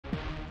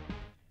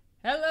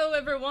Hello,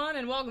 everyone,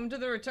 and welcome to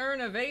the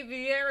return of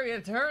Aviary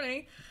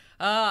Attorney.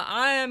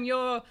 I am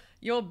your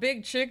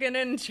big chicken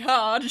in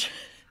charge.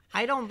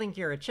 I don't think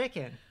you're a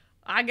chicken.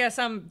 I guess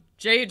I'm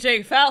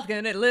JJ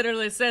Falcon. It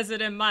literally says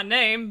it in my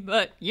name,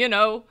 but you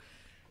know.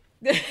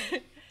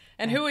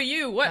 And who are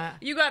you? What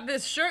you got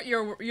this shirt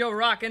you're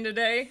rocking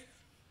today?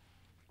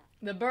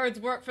 The birds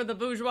work for the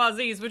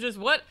bourgeoisies, which is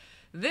what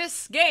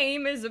this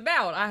game is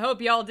about. I hope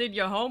y'all did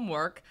your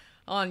homework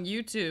on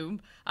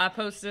YouTube. I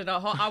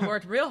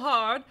worked real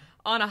hard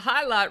on a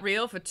highlight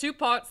reel for 2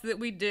 parts that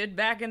we did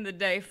back in the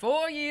day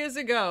 4 years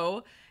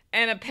ago.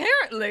 And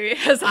apparently,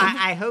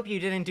 I hope you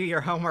didn't do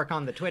your homework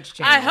on the Twitch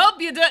channel. I hope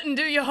you didn't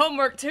do your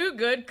homework too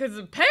good, because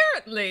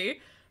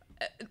apparently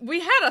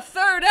we had a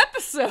 3rd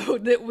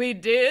episode that we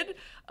did,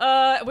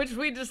 which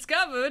we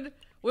discovered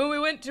when we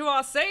went to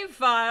our save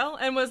file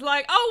and was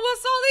like, oh,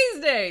 what's all these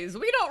days?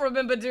 We don't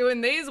remember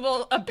doing these.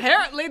 Well,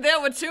 apparently there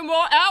were 2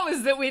 more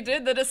hours that we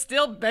did that are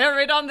still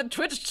buried on the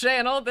Twitch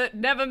channel that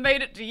never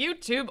made it to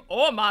YouTube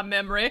or my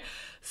memory.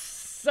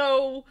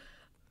 So,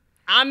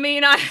 I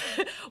mean,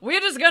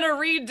 we're just gonna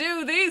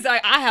redo these.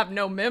 I have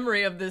no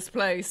memory of this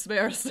place,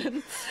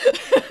 Marison.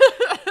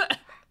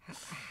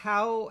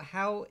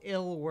 How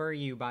ill were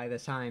you by the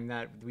time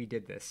that we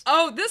did this?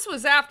 Oh, this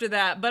was after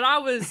that, but I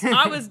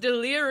was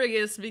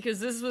delirious because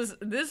this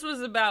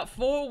was about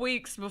 4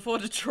 weeks before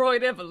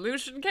Detroit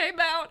Evolution came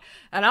out,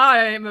 and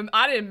I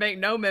didn't make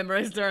no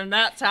memories during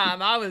that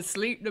time. I was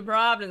sleep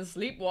deprived and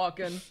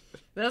sleepwalking.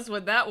 That's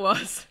what that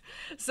was.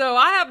 So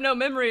I have no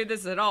memory of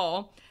this at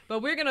all.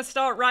 But we're gonna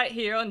start right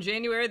here on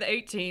January the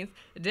 18th,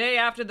 the day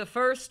after the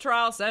first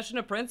trial session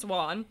of Prince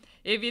Juan.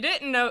 If you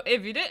didn't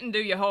do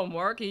your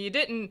homework, and you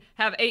didn't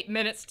have 8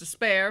 minutes to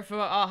spare for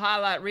our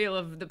highlight reel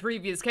of the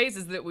previous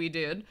cases that we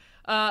did,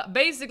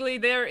 basically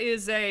there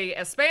is a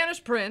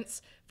Spanish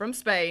prince from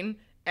Spain,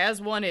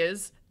 as one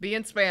is,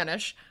 being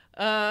Spanish,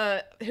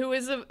 who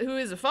is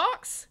a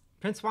fox?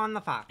 Prince Juan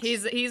the Fox.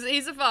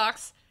 He's a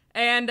fox,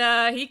 and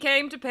he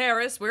came to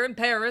Paris. We're in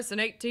Paris in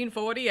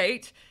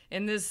 1848,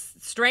 in this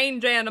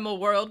strange animal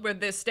world where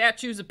there's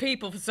statues of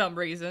people for some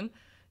reason.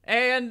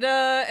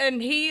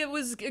 And he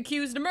was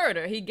accused of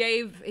murder.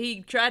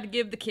 He tried to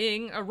give the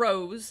king a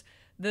rose.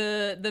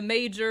 The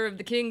major of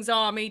the king's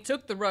army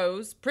took the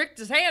rose, pricked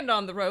his hand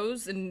on the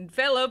rose, and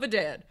fell over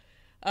dead.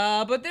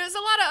 But there's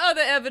a lot of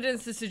other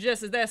evidence to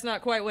suggest that that's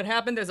not quite what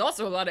happened. There's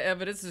also a lot of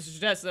evidence to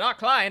suggest that our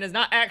client is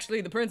not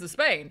actually the Prince of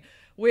Spain,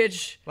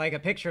 which... Like a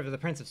picture of the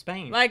Prince of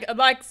Spain. Like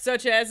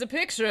such as a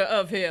picture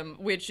of him,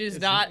 which is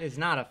not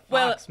a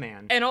fox,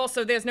 man. And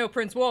also, there's no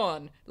Prince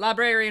Juan.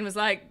 Librarian was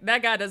like,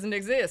 that guy doesn't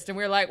exist. And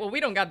we're like, well, we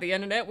don't got the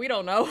internet. We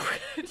don't know.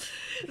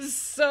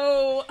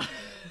 So...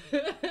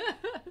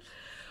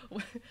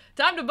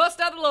 Time to bust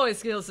out the lawyer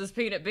skills, says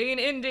Peanut Bean.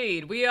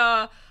 Indeed. We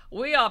are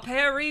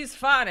Paris'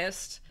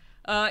 finest.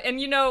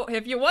 And you know,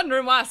 if you're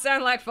wondering why I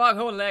sound like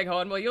Foghorn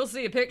Leghorn, well, you'll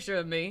see a picture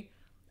of me.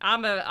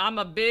 I'm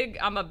a big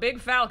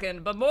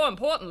falcon, but more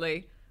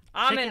importantly,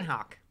 I'm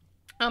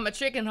a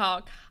chicken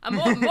hawk.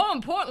 More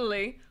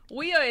importantly,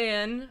 we are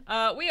in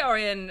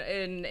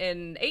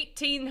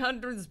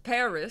 1800s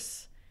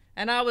Paris,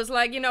 and I was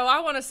like, you know, I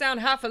want to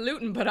sound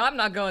highfalutin, but I'm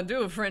not gonna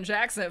do a French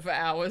accent for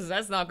hours.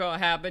 That's not gonna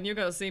happen. You're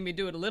gonna see me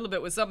do it a little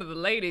bit with some of the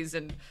ladies,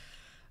 and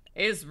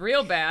it's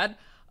real bad.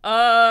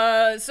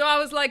 So I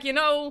was like, you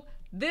know,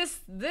 this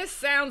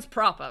sounds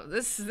proper.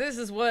 This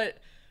is what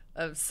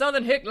a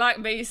southern hick like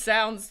me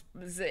sounds.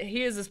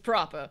 Here's as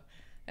proper.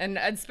 And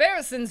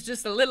Sparrison's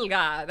just a little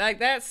guy. Like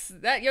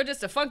that you're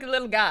just a funky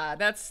little guy.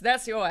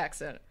 That's your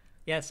accent.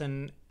 Yes,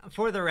 and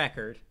for the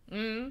record,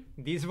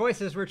 these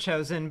voices were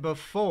chosen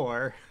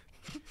before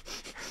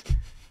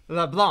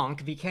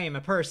LeBlanc became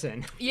a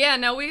person. Yeah,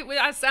 no,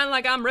 I sound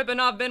like I'm ripping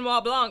off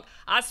Benoit Blanc.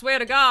 I swear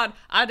to God,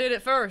 I did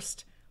it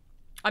first.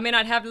 I mean,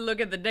 I'd have to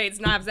look at the dates.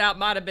 Knives Out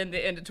might have been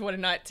the end of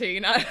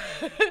 2019. I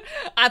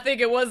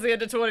think it was the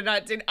end of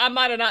 2019. I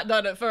might have not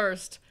done it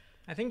first.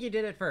 I think you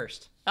did it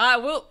first.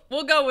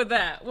 We'll go with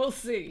that. We'll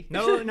see.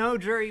 No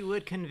jury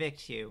would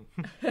convict you.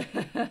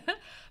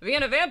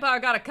 Vienna Vampire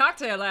got a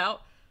cocktail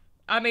out.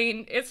 I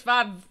mean, it's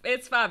 5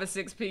 or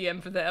 6 p.m.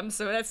 for them,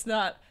 so that's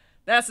not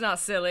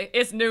silly.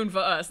 It's noon for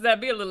us.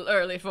 That'd be a little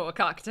early for a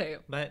cocktail.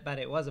 But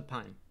it was a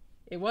pun.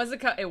 It was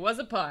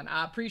a pun.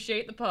 I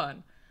appreciate the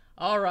pun.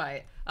 All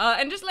right.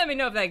 And just let me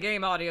know if that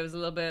game audio is a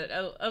little bit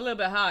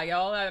high,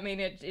 y'all. I mean,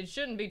 it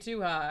shouldn't be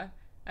too high.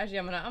 Actually,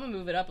 I'm gonna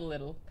move it up a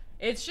little.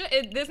 There's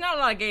not a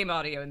lot of game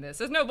audio in this.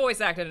 There's no voice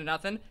acting or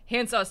nothing.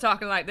 Hence us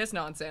talking like this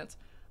nonsense.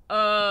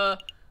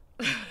 But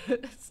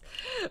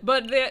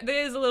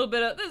there's a little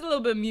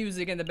bit of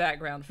music in the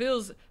background.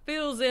 Fills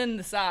in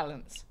the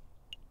silence.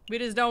 We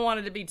just don't want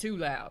it to be too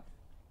loud.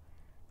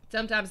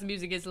 Sometimes the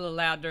music gets a little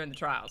loud during the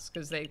trials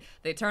because they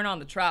turn on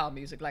the trial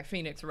music like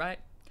Phoenix Wright.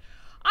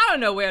 I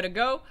don't know where to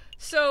go.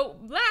 So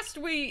last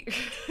we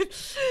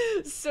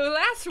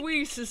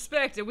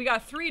suspected we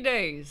got 3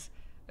 days.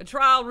 The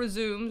trial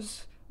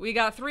resumes. We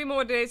got 3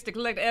 more days to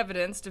collect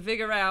evidence to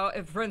figure out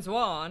if Prince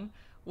Juan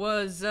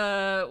was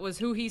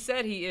who he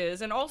said he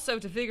is, and also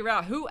to figure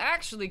out who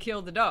actually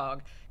killed the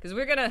dog. Because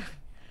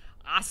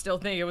I still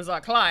think it was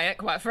our client,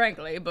 quite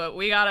frankly, but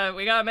we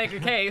gotta make a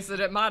case that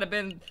it might have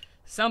been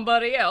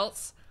somebody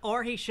else.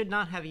 Or he should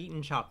not have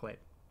eaten chocolate.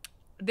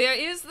 There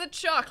is the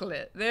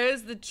chocolate.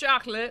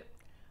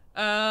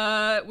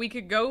 We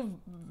could go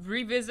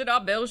revisit our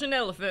Belgian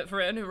elephant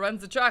friend who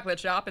runs the chocolate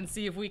shop and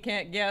see if we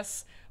can't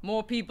guess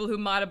more people who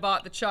might have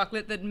bought the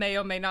chocolate that may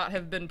or may not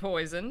have been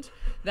poisoned.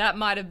 That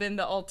might have been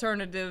the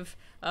alternative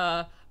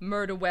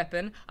murder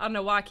weapon. I don't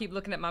know why I keep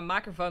looking at my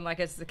microphone like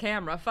it's the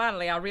camera.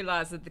 Finally, I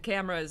realized that the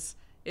camera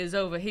is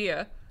over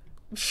here.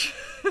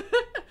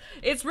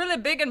 It's really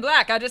big and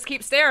black. I just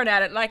keep staring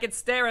at it like it's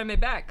staring me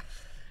back.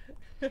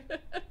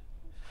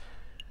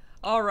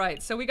 All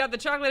right, so we got the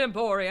Chocolate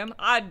Emporium.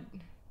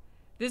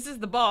 This is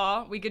the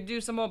bar. We could do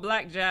some more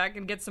blackjack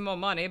and get some more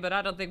money, but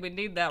I don't think we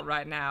need that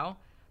right now.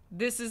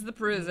 This is the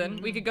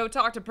prison. We could go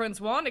talk to Prince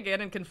Juan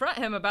again and confront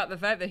him about the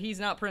fact that he's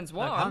not Prince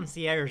Juan. The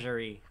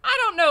conciergerie. I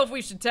don't know if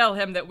we should tell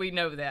him that we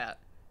know that.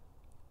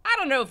 I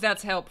don't know if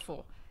that's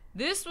helpful.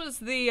 This was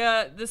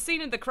the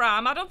scene of the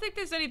crime. I don't think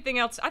there's anything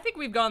else. I think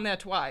we've gone there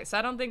twice.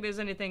 I don't think there's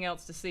anything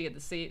else to see at the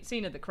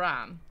scene of the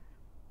crime.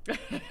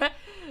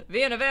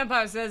 Vienna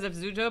Vampire says if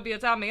Zootopia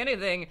taught me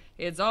anything,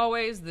 it's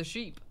always the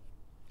sheep.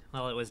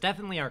 Well, it was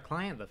definitely our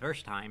client the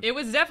first time. It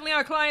was definitely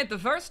our client the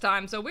first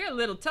time, so we're a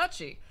little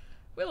touchy.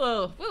 We're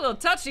a little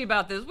touchy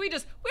about this. We're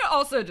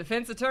also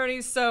defense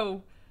attorneys,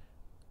 so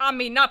I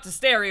mean, not to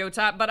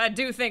stereotype, but I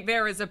do think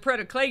there is a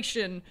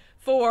predilection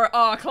for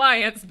our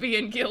clients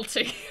being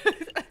guilty.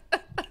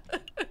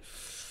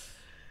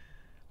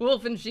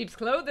 Wolf in sheep's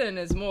clothing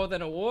is more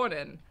than a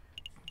warning.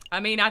 I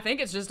mean, I think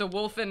it's just a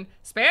wolf in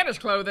Spanish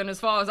clothing as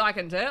far as I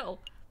can tell.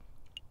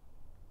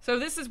 So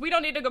we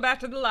don't need to go back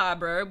to the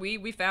library.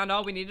 We found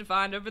all we needed to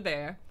find over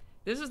there.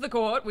 This is the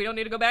court. We don't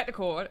need to go back to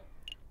court.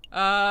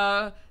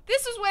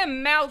 This is where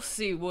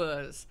Mousy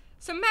was.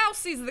 So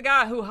Mousy's the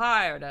guy who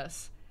hired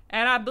us.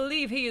 And I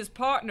believe he is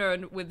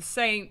partnered with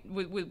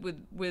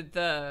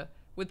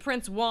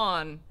Prince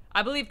Juan.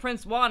 I believe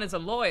Prince Juan is a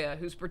lawyer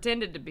who's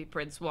pretended to be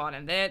Prince Juan,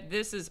 and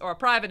or a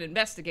private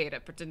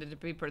investigator pretended to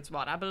be Prince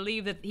Juan. I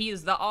believe that he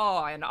is the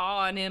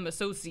R&M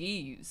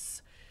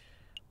associates.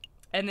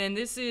 And then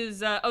this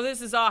is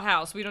our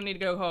house. We don't need to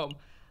go home.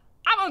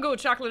 I'm gonna go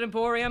to Chocolate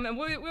Emporium, and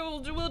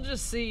we'll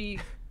just see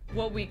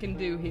what we can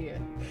do here.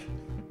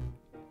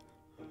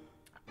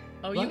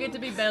 Oh, you get to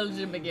be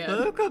Belgium again.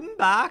 Welcome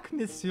back,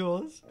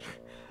 messieurs.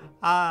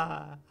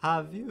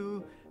 Have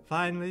you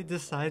finally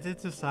decided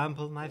to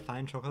sample my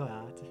fine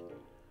chocolate?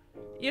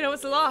 You know,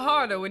 it's a lot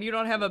harder when you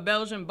don't have a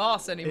Belgian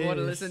boss anymore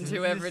to listen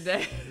to every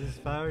day. This is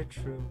very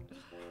true.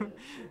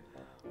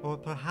 Or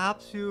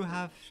perhaps you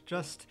have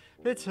just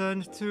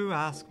returned to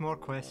ask more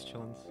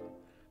questions.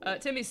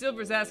 Timmy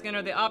Silver's asking,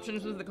 are the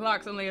options with the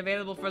clocks only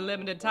available for a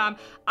limited time?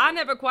 I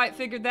never quite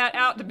figured that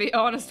out, to be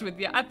honest with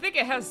you. I think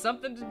it has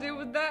something to do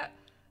with that,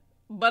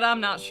 but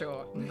I'm not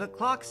sure. The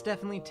clocks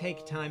definitely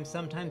take time.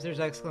 Sometimes there's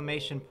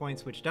exclamation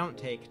points which don't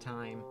take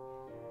time.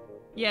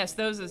 Yes,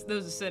 those are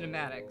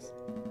cinematics.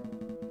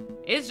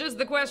 It's just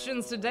the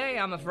questions today,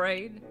 I'm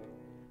afraid.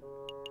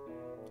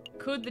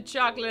 Could the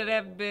chocolate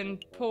have been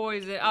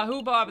poisoned?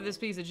 Who bought this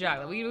piece of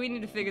chocolate? We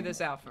need to figure this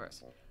out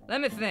first.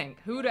 Let me think.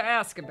 Who to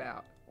ask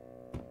about?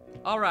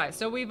 All right,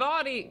 so we've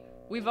already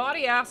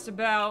asked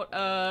about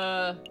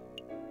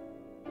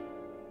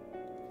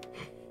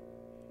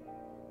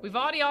we've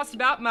already asked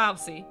about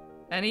Mousy,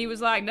 and he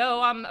was like,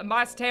 "No,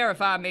 mice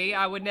terrify me.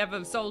 I would never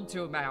have sold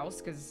to a mouse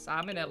because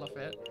I'm an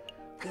elephant."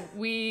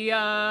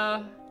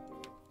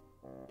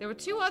 There were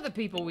two other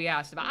people we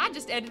asked about. I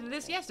just edited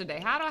this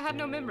yesterday. How do I have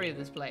no memory of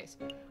this place?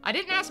 I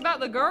didn't ask about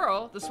the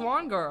girl, the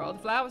swan girl, the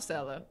flower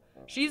seller.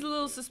 She's a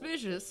little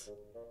suspicious.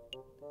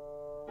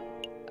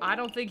 I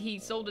don't think he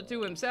sold it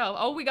to himself.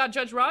 Oh, we got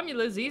Judge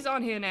Romulus. He's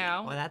on here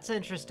now. Well, that's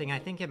interesting. I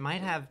think it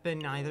might have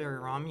been either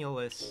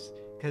Romulus,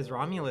 because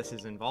Romulus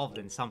is involved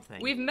in something.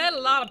 We've met a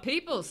lot of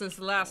people since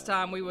the last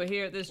time we were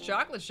here at this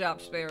chocolate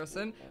shop,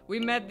 Sparrowson. We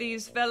met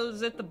these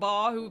fellas at the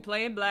bar who were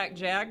playing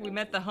blackjack. We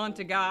met the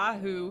hunter guy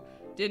who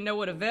didn't know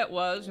what a vet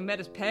was. We met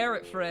his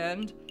parrot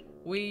friend.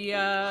 We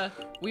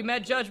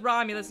met Judge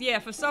Romulus. Yeah,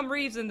 for some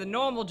reason, the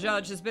normal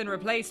judge has been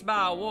replaced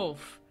by a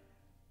wolf.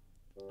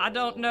 I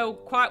don't know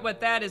quite what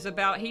that is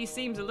about. He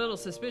seems a little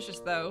suspicious,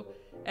 though.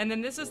 And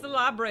then this is the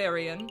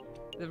librarian,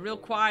 the real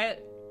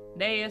quiet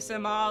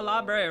ASMR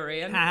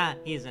librarian. Haha,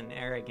 he's an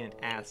arrogant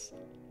ass.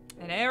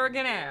 An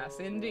arrogant ass,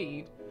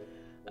 indeed.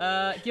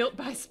 Guilt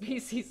by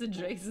species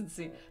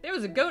adjacency. There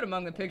was a goat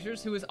among the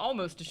pictures who was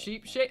almost a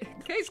sheep.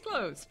 Case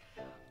closed.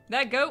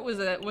 That goat was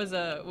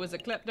a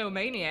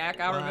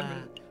kleptomaniac. I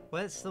remember.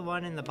 What's the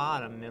one in the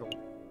bottom middle?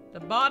 The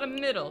bottom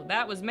middle.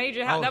 That was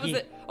Major House.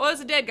 That's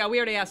a dead guy. We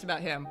already asked about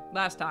him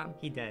last time.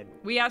 He dead.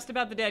 We asked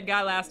about the dead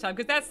guy last time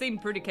because that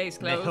seemed pretty case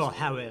closed.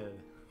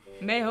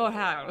 Mejor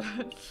Howell.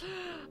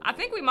 I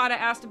think we might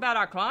have asked about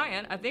our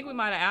client. I think we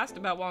might have asked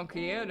about Juan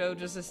Quieto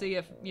just to see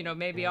if,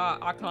 maybe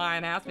our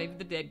client asked, maybe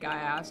the dead guy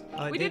asked.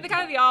 We did the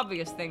kind of the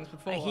obvious things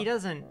before. He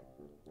doesn't.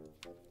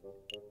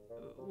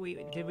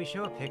 Did we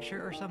show a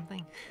picture or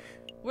something?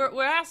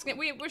 We're asking.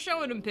 We're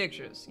showing him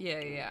pictures.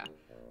 Yeah.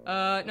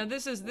 No,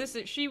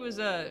 she was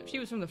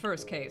from the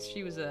first case.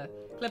 She was a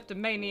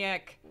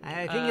kleptomaniac.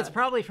 I think it's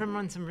probably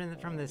from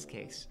this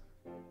case.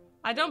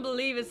 I don't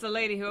believe it's the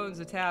lady who owns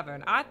the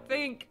tavern. I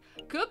think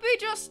could be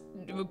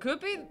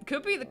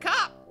the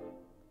cop.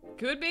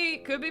 Could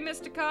be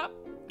Mr. Cop,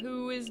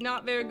 who is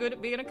not very good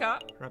at being a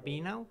cop.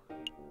 Rabino?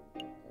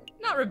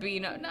 Not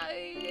Rubino. No,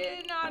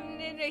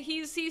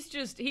 he's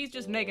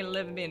just making a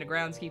living being a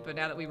groundskeeper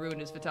now that we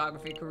ruined his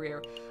photography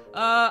career.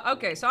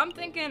 Okay, so I'm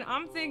thinking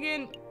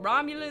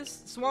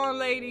Romulus, Swan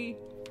Lady,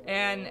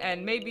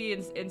 and maybe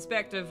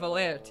Inspector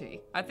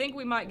Valerti. I think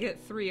we might get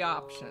 3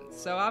 options.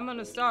 So I'm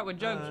gonna start with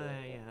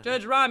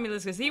Judge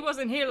Romulus, because he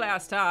wasn't here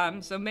last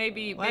time, so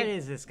maybe... What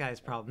is this guy's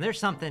problem? There's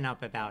something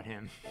up about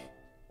him.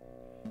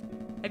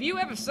 Have you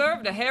ever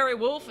served a hairy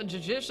wolf in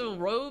judicial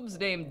robes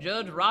named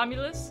Judge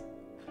Romulus?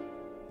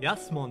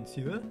 Yes,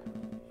 monsieur.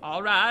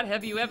 All right,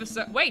 have you ever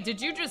Wait,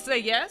 did you just say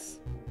yes?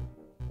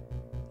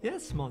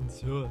 Yes,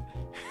 monsieur.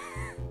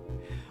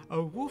 A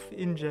wolf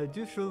in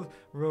judicial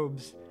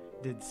robes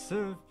did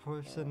serve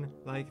person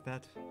like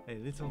that a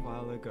little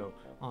while ago,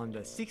 on the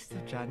 6th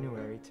of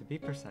January to be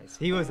precise.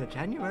 He was a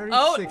January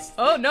 6th.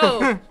 Oh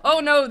no, oh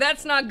no,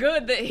 that's not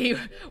good that he...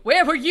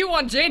 Where were you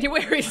on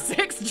January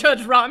 6th,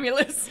 Judge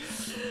Romulus?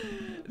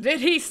 Did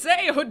he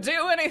say or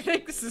do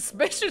anything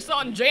suspicious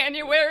on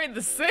January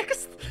the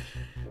 6th?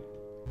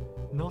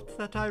 Not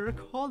that I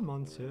recall,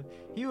 monsieur.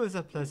 He was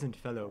a pleasant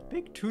fellow,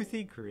 big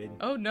toothy grin.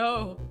 Oh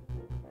no.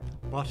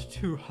 Bought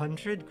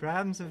 200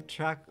 grams of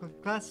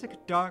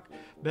classic dark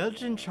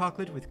Belgian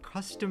chocolate with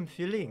custom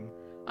filling.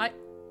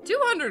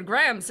 200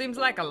 grams seems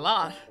like a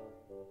lot.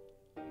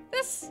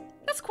 That's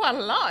quite a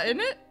lot,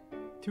 isn't it?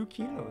 2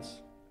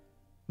 kilos.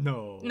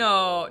 No.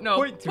 No.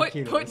 0.2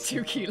 kilos.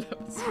 0.2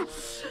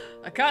 kilos.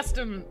 A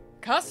custom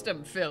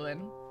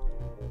filling.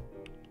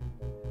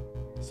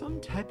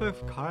 Some type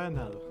of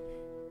caramel.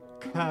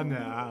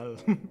 Caramel.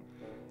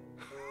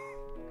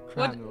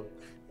 What?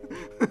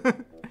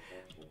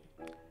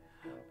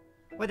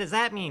 What does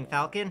that mean,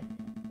 Falcon?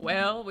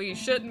 Well, we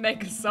shouldn't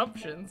make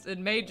assumptions. It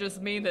may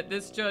just mean that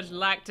this judge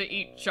liked to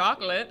eat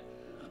chocolate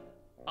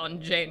on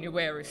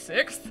January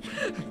 6th.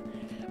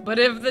 But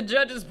if the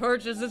judge's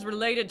purchase is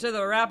related to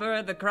the rapper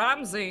at the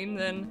crime scene,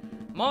 then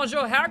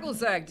Monsieur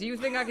Hagglesack, do you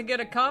think I could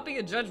get a copy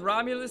of Judge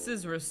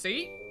Romulus's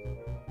receipt?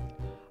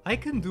 I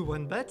can do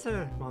one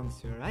better,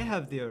 monsieur. I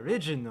have the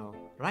original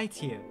right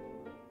here.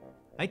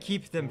 I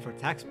keep them for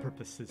tax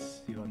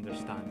purposes, you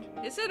understand.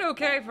 Is it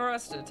okay for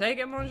us to take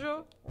it,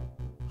 monsieur?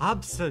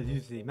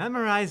 Absolutely.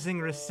 Memorizing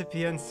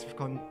recipients'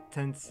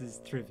 contents is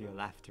trivial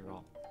after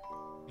all.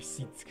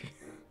 Receipts.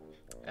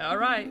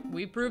 Alright,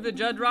 we proved that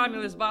Judge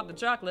Romulus bought the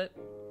chocolate.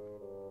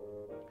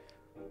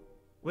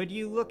 Would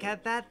you look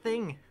at that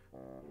thing?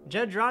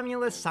 Judge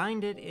Romulus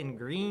signed it in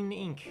green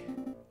ink.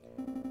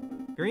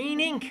 Green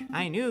ink!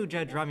 I knew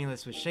Judge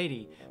Romulus was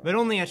shady, but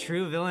only a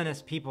true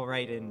villainous people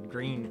write in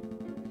green.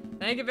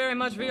 Thank you very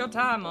much for your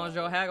time,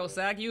 Monsieur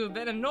Hagglesack. You have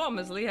been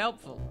enormously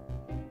helpful.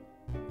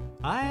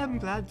 I am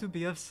glad to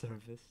be of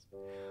service.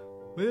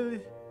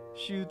 Wish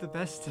you the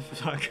best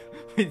of luck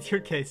with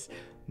your case,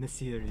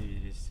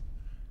 messieurs.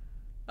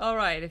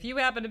 Alright, if you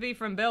happen to be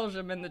from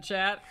Belgium in the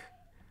chat...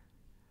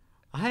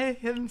 I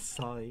am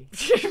sorry.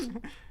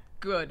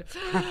 Good.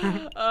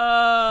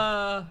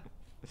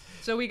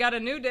 So we got a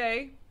new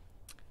day.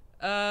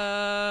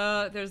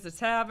 There's the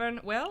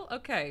tavern. Well,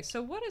 okay,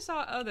 so what is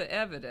our other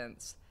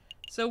evidence?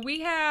 So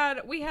we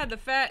had the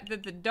fact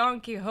that the Don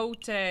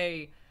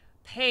Quixote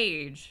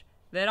page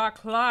that our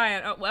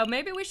client, well,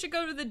 maybe we should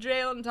go to the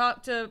jail and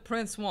talk to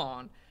Prince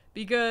Juan,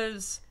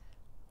 because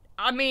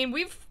I mean,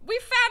 we've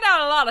found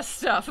out a lot of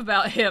stuff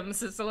about him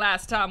since the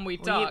last time we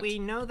talked. We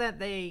know that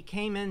they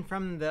came in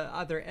from the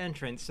other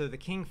entrance, so the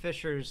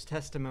Kingfisher's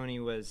testimony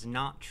was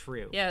not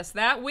true. Yes,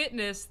 that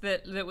witness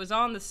that was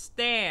on the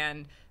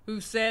stand who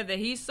said that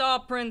he saw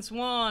Prince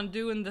Juan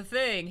doing the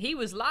thing, he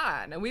was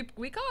lying, and we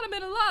caught him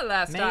in a lie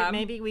last time.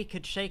 Maybe we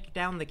could shake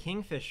down the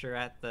Kingfisher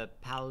at the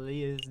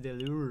Palais de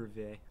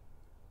Louvre.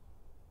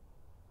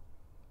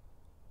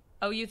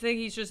 Oh, you think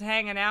he's just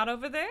hanging out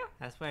over there?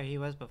 That's where he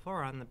was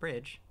before, on the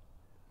bridge.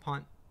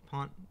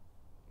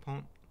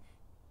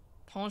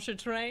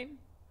 Pontchartrain?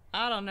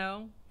 I don't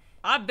know.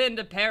 I've been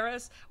to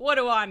Paris. What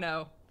do I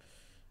know?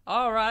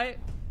 All right.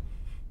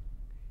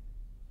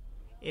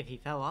 If he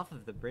fell off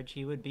of the bridge,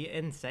 he would be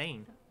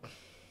insane.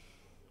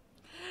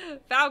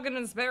 Falcon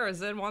and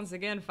Sparrowson once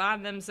again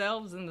find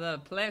themselves in the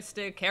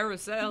plastic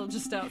carousel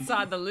just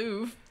outside the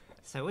Louvre.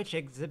 So which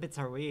exhibitions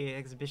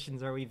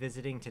are we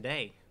visiting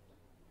today?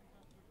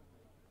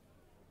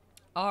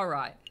 All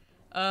right.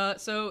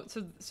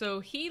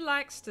 So he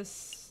likes to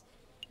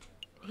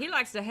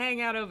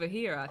hang out over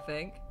here, I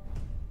think.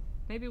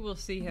 Maybe we'll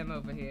see him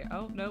over here.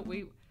 Oh no,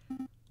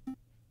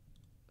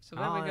 so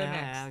where we go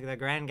next? The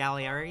Grand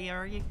Gallery,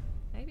 are you?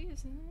 Maybe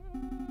it's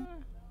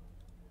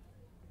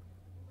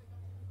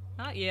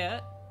not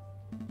yet.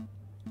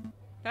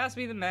 Pass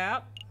me the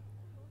map.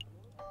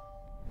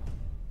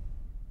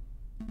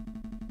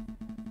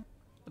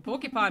 The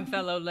porcupine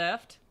fellow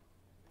left.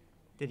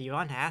 Did you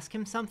want to ask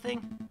him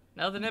something?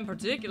 Nothing in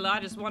particular. I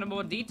just wanted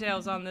more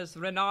details on this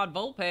Renard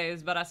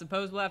Volpes, but I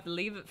suppose we'll have to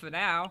leave it for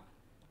now.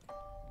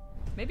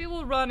 Maybe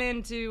we'll run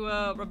into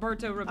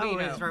Roberto Rubino. Oh,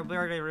 it's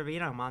Roberto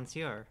Rubino,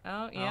 Monsieur.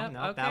 Oh, yeah. Oh,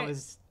 no, okay.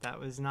 that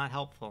was not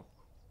helpful.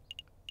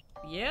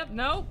 Yep.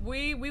 Nope.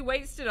 We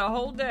wasted a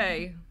whole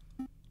day.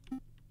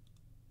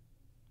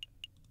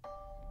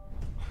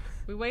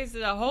 We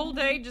wasted a whole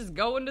day just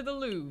going to the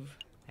Louvre.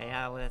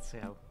 Yeah, let's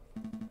go.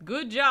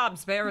 Good job,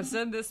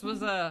 Sparrowson. This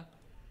was a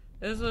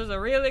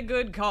really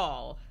good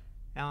call.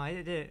 No,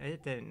 it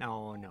didn't.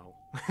 No.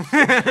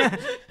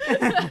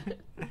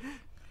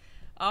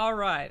 All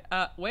right.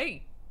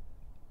 Wait.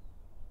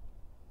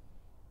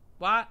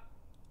 Why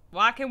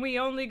can we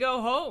only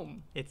go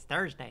home? It's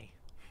Thursday.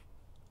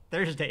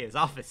 Thursday is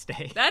office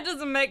day. That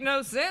doesn't make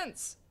no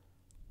sense.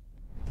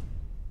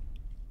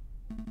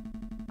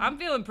 I'm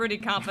feeling pretty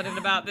confident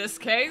about this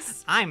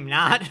case. I'm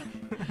not.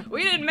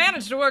 We didn't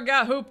manage to work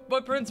out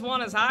what Prince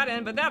Juan is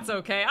hiding, but that's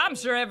okay. I'm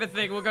sure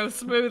everything will go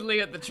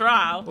smoothly at the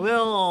trial.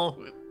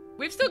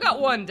 We've still got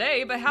one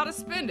day, but how to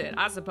spend it?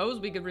 I suppose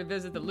we could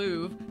revisit the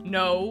Louvre.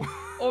 No.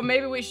 Or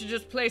maybe we should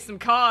just play some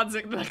cards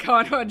at the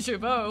Conrad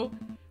Chavot.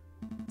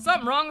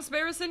 Something wrong,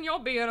 Sparrowson? You're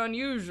being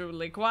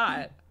unusually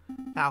quiet.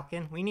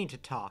 Falcon, we need to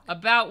talk.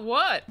 About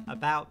what?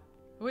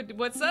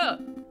 What's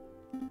up?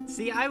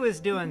 See, I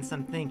was doing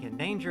some thinking.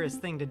 Dangerous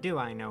thing to do,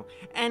 I know.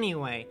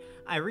 Anyway,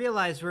 I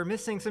realized we're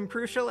missing some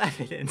crucial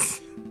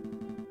evidence.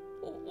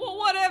 Well,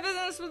 what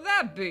evidence would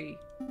that be?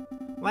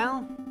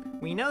 Well,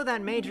 we know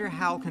that Major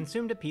Howell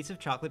consumed a piece of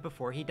chocolate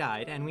before he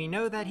died, and we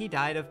know that he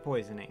died of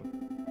poisoning.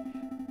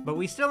 But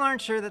we still aren't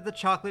sure that the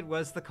chocolate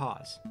was the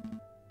cause.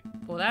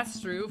 Well,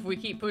 that's true. If we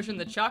keep pushing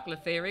the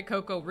chocolate theory,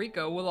 Coco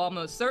Rico will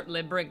almost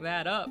certainly bring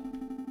that up.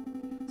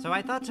 So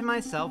I thought to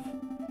myself,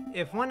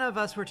 if one of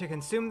us were to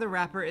consume the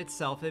wrapper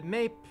itself, it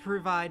may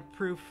provide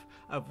proof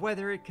of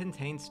whether it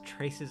contains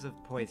traces of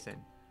poison.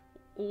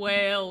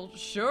 Well,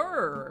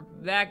 sure,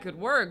 that could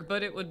work,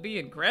 but it would be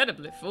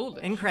incredibly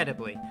foolish.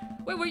 Incredibly.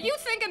 Wait, were you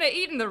thinking of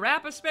eating the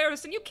wrapper,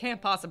 Sparrowson? You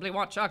can't possibly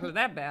want chocolate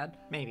that bad.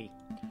 Maybe.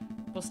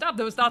 Well, stop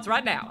those thoughts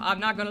right now.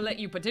 I'm not gonna let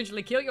you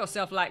potentially kill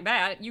yourself like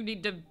that. You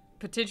need to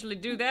potentially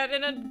do that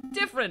in a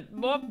different,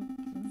 more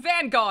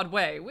vanguard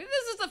way.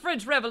 This is the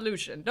French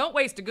Revolution. Don't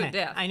waste a good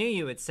death. I knew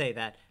you would say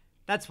that.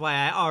 That's why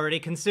I already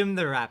consumed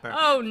the wrapper.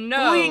 Oh, no.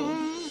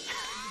 Boing!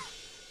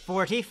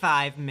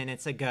 45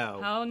 minutes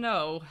ago. Oh,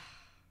 no.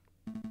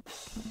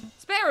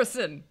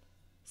 Sparrowson!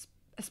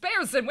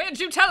 Sparrowson, where'd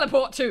you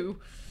teleport to?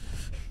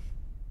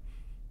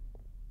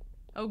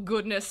 Oh,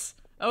 goodness.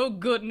 Oh,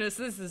 goodness,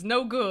 this is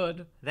no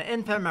good. The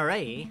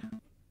infirmary.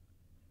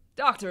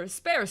 Doctor, is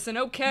Sparrowson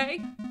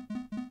okay?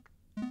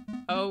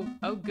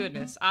 Oh,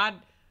 goodness. I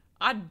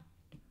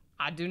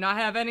do not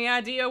have any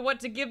idea what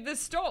to give this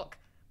stork.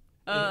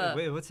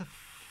 Wait, what's a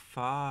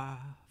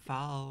falret?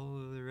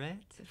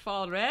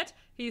 Falret?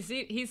 He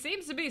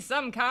seems to be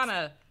some kind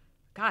of...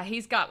 God,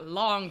 he's got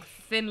long,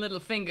 thin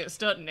little fingers,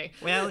 doesn't he?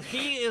 Well,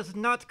 he is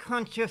not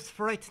conscious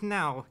right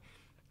now,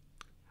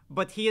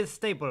 but he is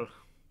stable.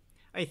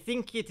 I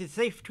think it is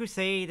safe to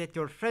say that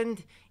your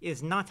friend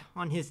is not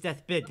on his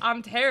deathbed.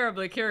 I'm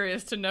terribly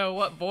curious to know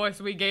what voice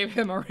we gave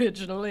him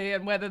originally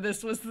and whether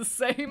this was the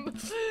same.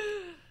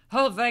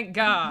 Oh, thank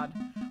God.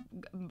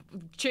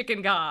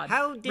 Chicken God.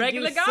 How did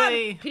Regular you God?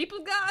 say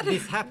People God?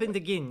 this happened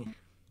again?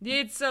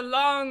 It's a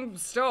long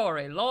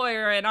story.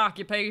 Lawyer and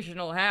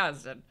occupational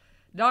hazard.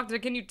 Doctor,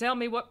 can you tell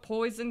me what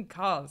poison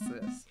caused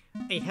this?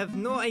 I have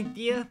no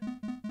idea,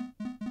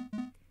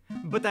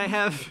 but I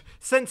have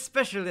sent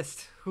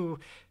specialists who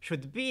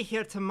should be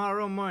here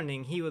tomorrow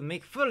morning. He will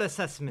make full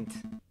assessment.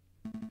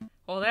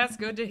 Well, that's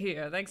good to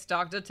hear. Thanks,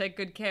 Doctor. Take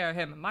good care of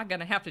him. Am I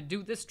gonna have to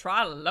do this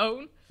trial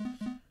alone?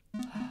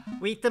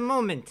 Wait a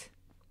moment.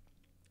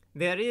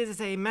 There is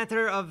a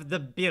matter of the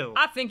bill.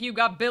 I think you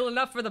got bill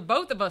enough for the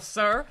both of us,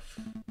 sir.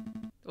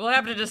 We'll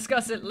have to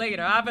discuss it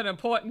later. I have an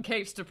important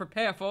case to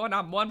prepare for, and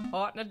I'm one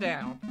partner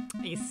down.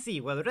 I see.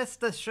 Well,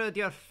 rest assured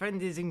your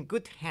friend is in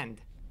good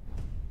hand.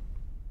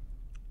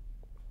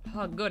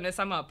 Oh, goodness,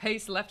 I'm gonna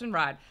pace left and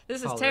right.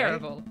 This is All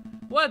terrible.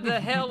 What the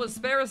hell was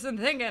Sparrowson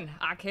thinking?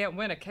 I can't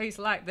win a case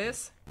like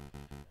this.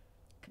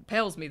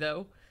 Compels me,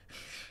 though.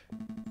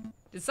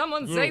 Did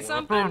someone say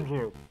something? I found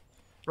you.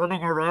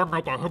 Running around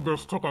like a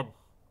headless chicken.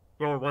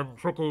 You're one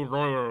tricky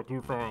lawyer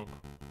to find.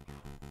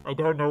 I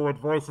don't know what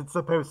voice it's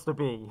supposed to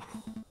be.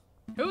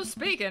 Who's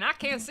speaking? I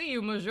can't see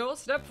you, monsieur.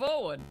 Step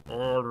forward.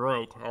 All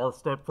right, I'll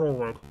step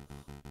forward.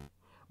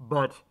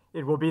 But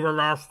it will be the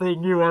last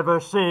thing you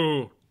ever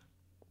see.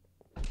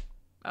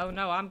 Oh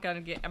no, am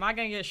I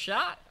gonna get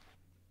shot?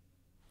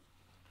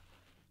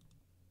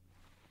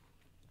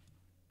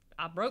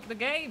 I broke the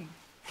game.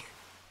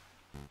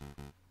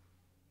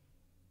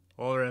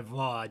 Au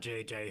revoir,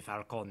 J.J.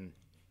 Falcon.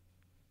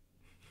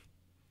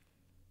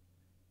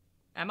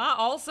 Am I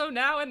also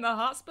now in the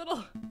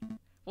hospital?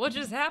 What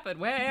just happened?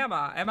 Where am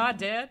I? Am I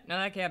dead? No,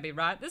 that can't be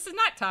right. This is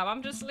nighttime.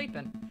 I'm just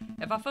sleeping.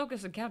 If I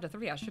focus and count to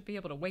 3, I should be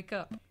able to wake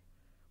up.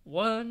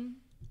 1,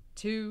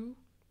 2.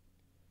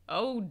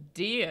 Oh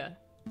dear.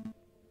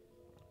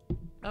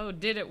 Oh,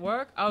 did it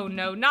work? Oh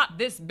no, not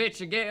this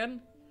bitch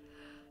again.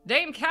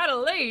 Dame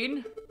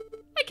Cataline?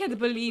 I can't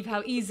believe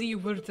how easy you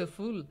were to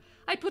fool.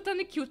 I put on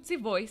a cutesy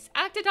voice,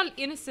 acted all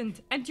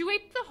innocent, and you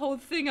ate the whole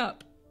thing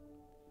up.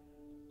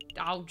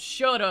 Oh,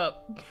 shut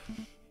up.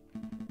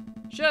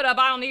 Shut up,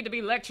 I don't need to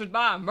be lectured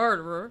by a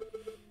murderer.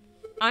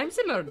 I'm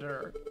the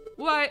murderer.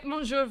 Why,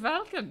 Monsieur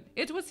Falcon,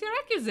 it was your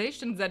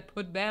accusations that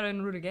put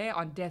Baron Rudiger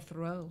on death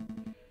row.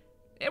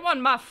 It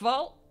wasn't my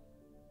fault.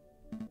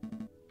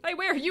 Hey,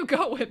 where are you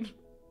going?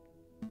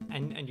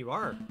 And you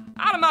are.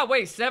 Out of my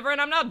way, Severin,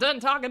 I'm not done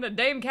talking to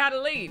Dame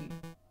Cataline.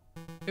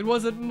 It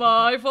wasn't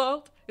my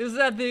fault? Is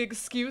that the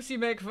excuse you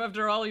make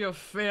after all your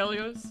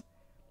failures?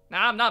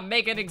 Now, I'm not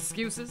making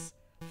excuses.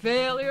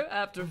 Failure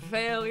after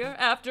failure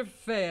after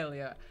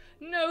failure.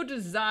 No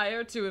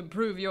desire to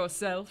improve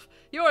yourself.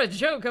 You're a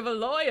joke of a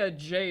lawyer,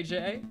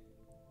 JJ.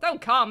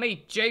 Don't call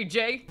me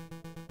JJ.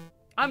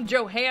 I'm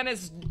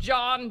Johannes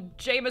John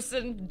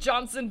Jameson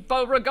Johnson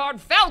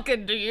Beauregard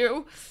Falcon to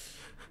you.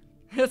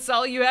 That's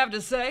all you have to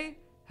say?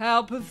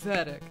 How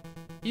pathetic.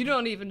 You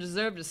don't even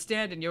deserve to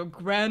stand in your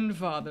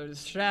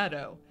grandfather's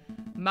shadow.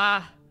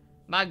 My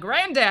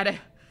granddaddy.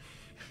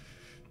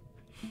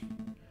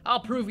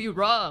 I'll prove you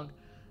wrong.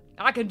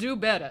 I can do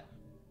better.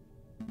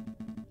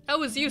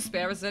 Oh, it's you,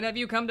 Sparrison. Have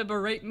you come to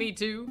berate me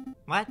too?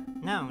 What?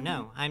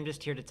 No. I'm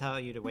just here to tell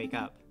you to wake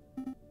up.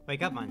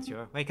 Wake up,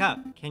 Monsieur. Wake up.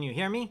 Can you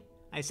hear me?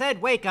 I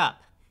said wake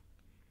up.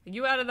 Are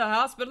you out of the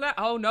hospital now?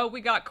 Oh no,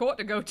 we got court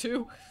to go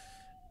to.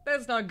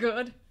 That's not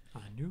good.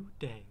 A new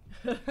day.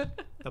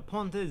 The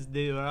Pont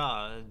de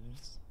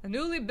Rose. A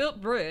newly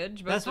built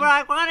bridge, but... That's where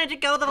I wanted to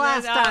go the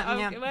last time.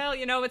 Yeah. Well,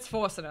 you know, it's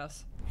forcing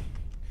us.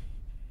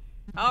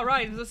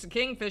 Alright, is this a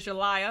Kingfisher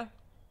liar?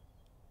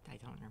 I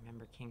don't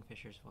remember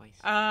Kingfisher's voice.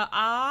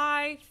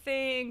 I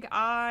think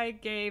I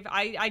gave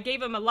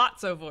him a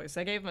Lotso voice.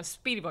 I gave him a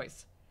speedy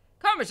voice.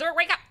 Come on, sir,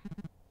 wake up!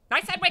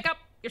 I said wake up!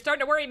 You're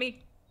starting to worry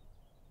me.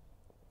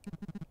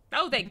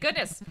 Oh, thank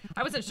goodness.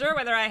 I wasn't sure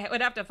whether I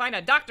would have to find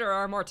a doctor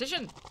or a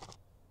mortician.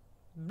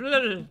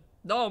 Blah,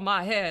 oh,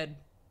 my head.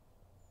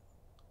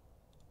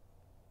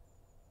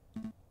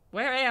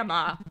 Where am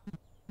I?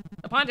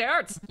 Upon the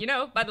Arts, you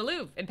know, by the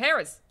Louvre, in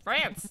Paris,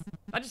 France.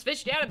 I just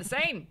fished you out of the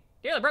Seine.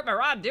 Nearly broke my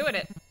rod doing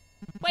it.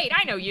 Wait,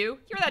 I know you.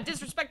 You're that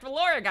disrespectful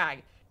lawyer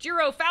guy.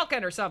 Giro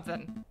Falcon or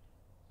something.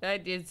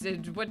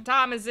 What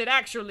time is it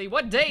actually?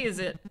 What day is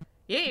it?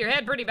 Yeah, your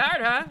head pretty bad,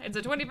 huh? It's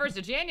the 21st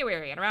of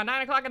January, and around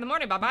 9 o'clock in the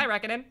morning by my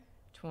reckoning.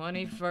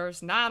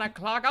 21st, 9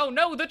 o'clock. Oh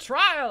no, the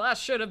trial! I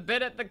should have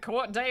been at the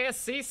court day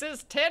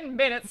Assizes 10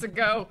 minutes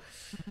ago.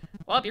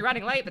 Well, I'll be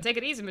running late, but take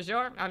it easy,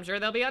 monsieur. I'm sure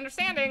they'll be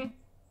understanding.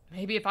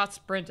 Maybe if I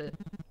sprinted.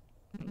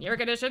 In your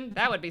condition,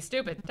 that would be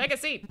stupid. Take a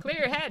seat. Clear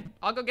your head.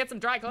 I'll go get some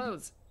dry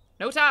clothes.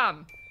 No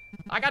time.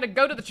 I gotta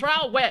go to the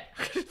trial wet.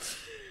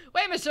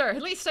 Wait, monsieur.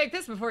 At least take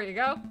this before you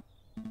go.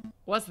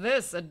 What's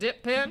this? A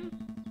dip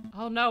pen?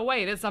 Oh, no,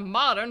 wait. It's a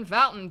modern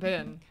fountain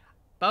pen.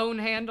 Bone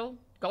handle.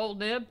 Gold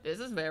nib. This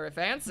is very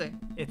fancy.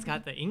 It's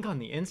got the ink on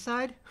the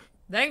inside?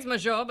 Thanks,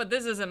 monsieur, but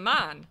this isn't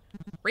mine.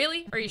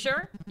 Really? Are you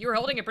sure? You were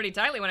holding it pretty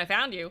tightly when I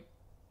found you.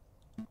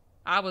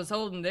 I was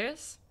holding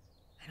this?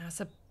 And I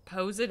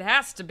suppose it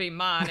has to be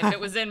mine if it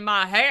was in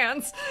my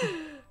hands.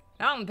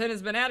 Fountain pen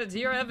has been added to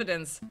your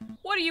evidence.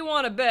 What do you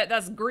want to bet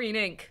that's green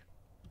ink?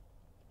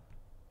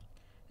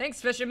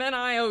 Thanks, fisherman.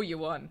 I owe you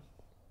one.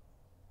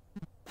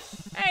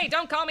 Hey,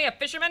 don't call me a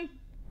fisherman.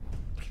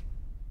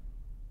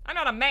 I'm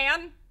not a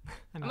man.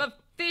 I'm a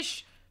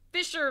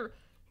fisher...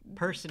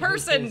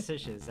 Person.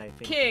 Fishes, I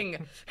think.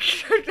 King.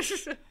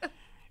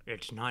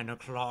 It's 9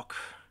 o'clock.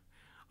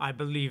 I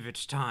believe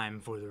it's time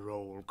for the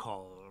roll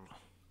call.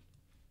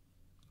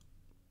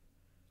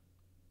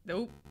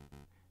 Nope.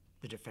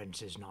 The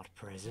defense is not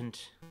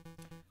present.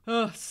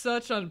 Oh,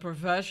 such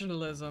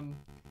unprofessionalism.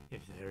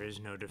 If there is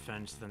no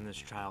defense, then this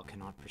trial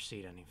cannot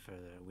proceed any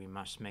further. We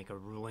must make a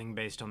ruling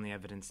based on the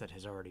evidence that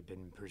has already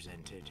been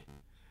presented.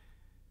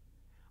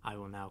 I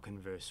will now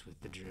converse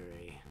with the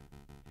jury.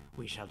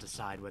 We shall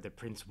decide whether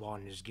Prince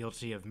Juan is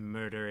guilty of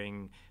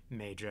murdering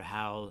Major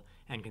Howell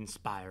and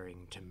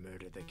conspiring to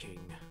murder the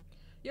king.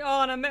 Your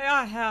Honor, may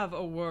I have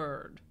a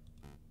word?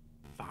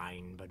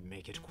 Fine, but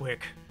make it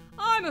quick.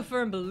 I'm a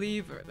firm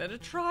believer that a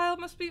trial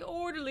must be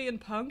orderly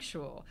and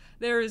punctual.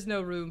 There is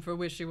no room for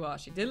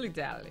wishy-washy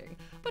dilly-dallying.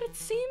 But it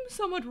seems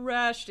somewhat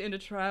rash to end a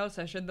trial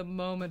session the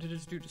moment it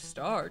is due to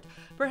start.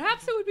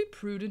 Perhaps it would be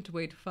prudent to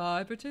wait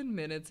 5 or 10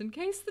 minutes in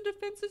case the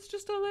defense is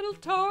just a little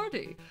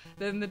tardy.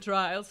 Then the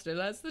trial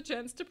still has the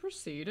chance to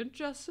proceed and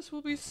justice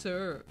will be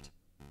served.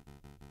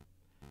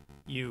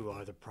 You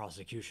are the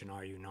prosecution,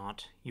 are you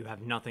not? You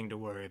have nothing to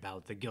worry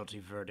about. The guilty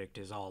verdict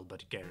is all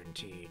but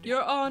guaranteed.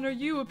 Your Honor,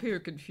 you appear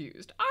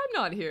confused. I'm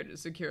not here to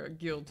secure a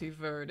guilty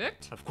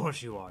verdict. Of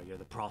course you are. You're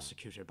the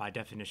prosecutor. By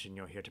definition,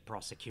 you're here to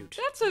prosecute.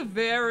 That's a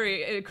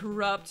very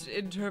corrupt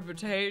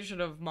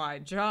interpretation of my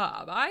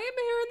job. I am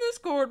here in this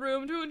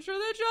courtroom to ensure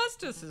that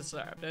justice is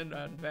served. An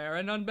unfair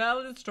and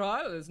unbalanced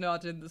trial is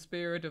not in the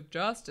spirit of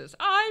justice.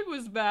 I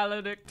was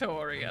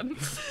valedictorian.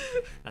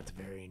 That's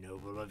very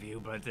noble of you,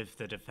 but if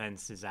the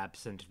defense is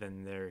absent,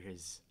 then there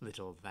is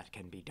little that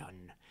can be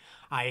done.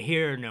 I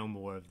hear no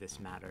more of this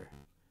matter.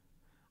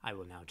 I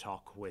will now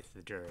talk with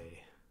the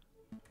jury.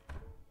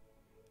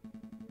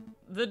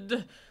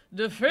 The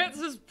defense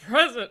is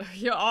present,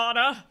 Your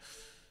Honor.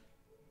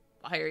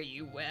 Why are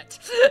you wet?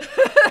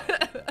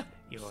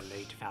 You're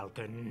late,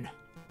 Falcon.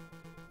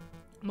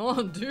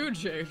 Mon Dieu,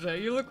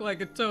 JJ, you look like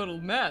a total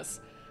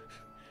mess.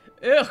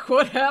 Ugh,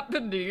 what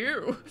happened to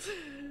you?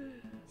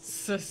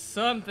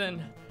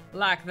 Something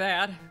like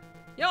that.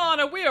 Your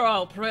Honor, we are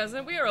all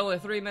present. We are only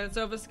 3 minutes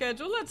over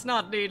schedule. Let's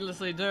not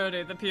needlessly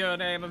dirty the pure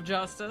name of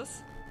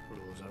justice.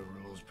 Rules are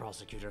rules.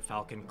 Prosecutor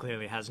Falcon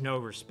clearly has no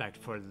respect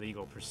for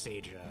legal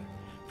procedure.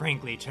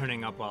 Frankly,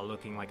 turning up while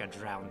looking like a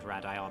drowned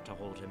rat, I ought to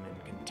hold him in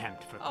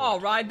contempt for court. All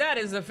right, that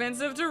is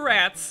offensive to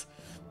rats.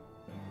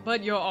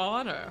 But, Your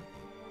Honor...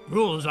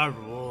 Rules are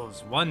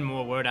rules. One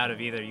more word out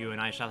of either you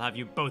and I shall have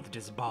you both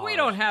disbarred. We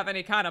don't have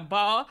any kind of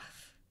bar.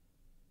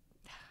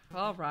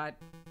 All right.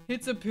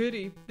 It's a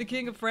pity. The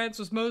King of France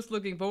was most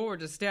looking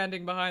forward to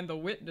standing behind the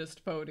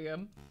witnessed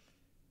podium.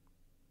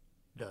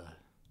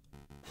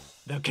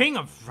 The King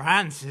of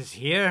France is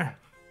here.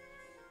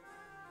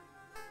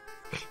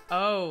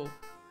 Oh.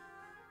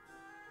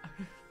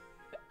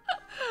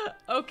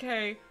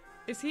 Okay.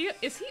 Is he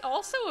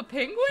also a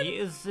penguin? He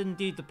is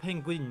indeed a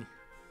penguin.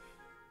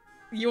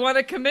 You want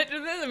to commit to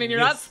this? I mean, you're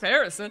not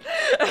Sparrowson.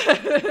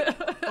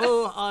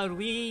 Oh, are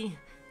we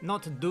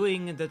not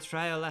doing the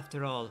trial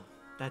after all?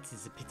 That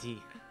is a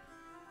pity.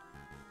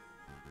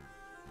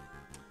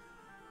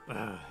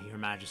 Your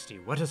Majesty,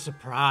 what a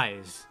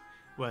surprise.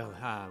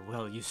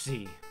 Well, you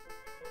see.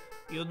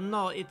 You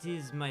know, it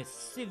is my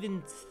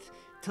 7th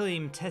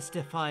time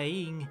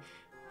testifying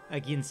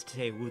against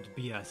a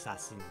would-be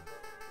assassin.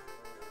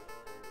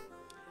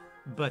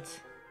 But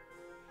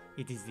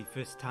it is the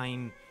first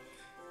time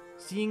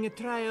seeing a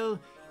trial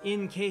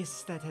in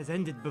case that has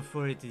ended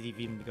before it has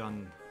even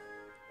begun.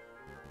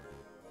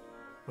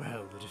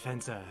 Well, the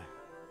defense,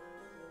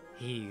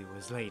 he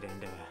was late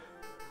and,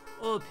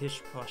 all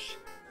pish-posh.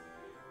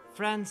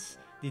 France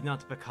did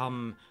not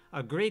become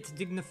a great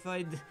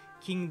dignified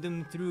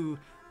kingdom through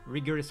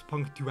rigorous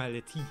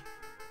punctuality.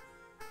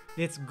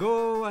 Let's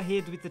go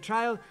ahead with the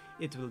trial.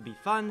 It will be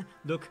fun.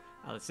 Look,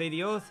 I'll say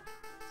the oath.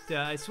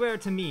 I swear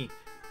to me,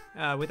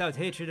 without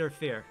hatred or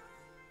fear,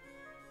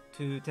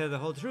 to tell the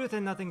whole truth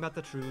and nothing but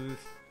the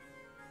truth.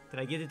 Did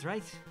I get it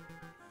right?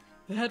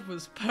 That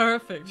was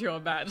perfect, Your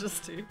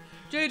Majesty.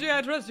 JJ,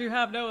 I trust you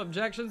have no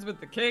objections with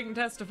the king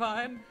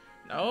testifying?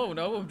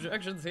 No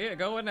objections here.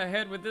 Going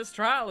ahead with this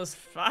trial is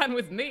fine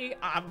with me,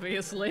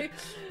 obviously.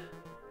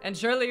 And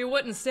surely you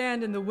wouldn't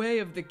stand in the way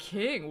of the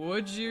king,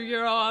 would you,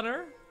 Your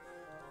Honor?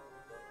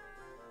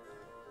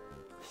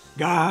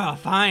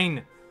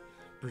 Fine.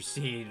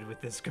 Proceed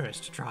with this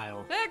cursed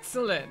trial.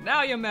 Excellent.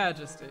 Now, Your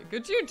Majesty,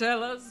 could you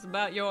tell us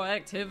about your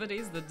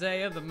activities the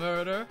day of the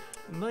murder?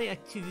 My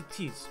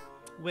activities?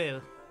 Well,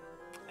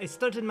 I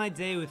started my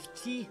day with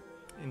tea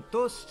and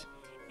toast,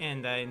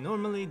 and I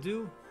normally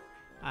do.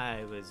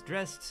 I was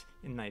dressed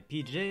in my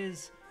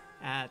PJs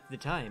at the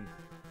time.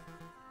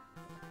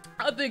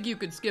 I think you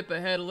could skip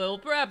ahead a little.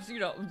 Perhaps,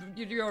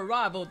 your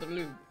arrival at the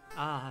Louvre.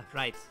 Ah,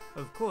 right.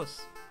 Of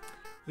course.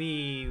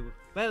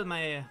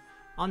 My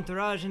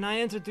entourage and I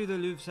entered through the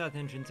Louvre South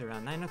entrance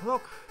around 9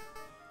 o'clock.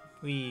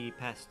 We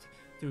passed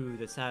through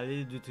the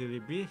Salle du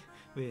Tuileries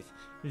with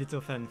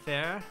little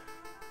fanfare.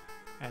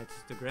 At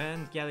the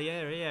Grand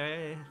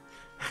Gallery,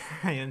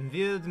 I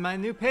unveiled my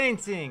new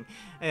painting,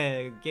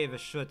 gave a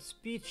short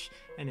speech,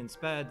 and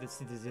inspired the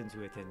citizens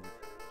who attended.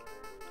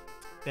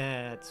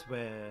 That's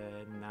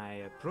when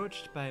I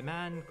approached by a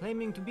man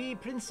claiming to be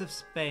Prince of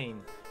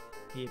Spain.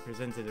 He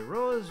presented a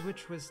rose,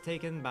 which was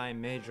taken by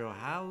Major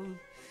Howell,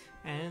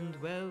 and,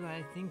 well,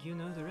 I think you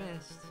know the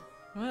rest.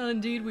 Well,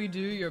 indeed we do,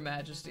 Your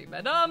Majesty.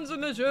 Mesdames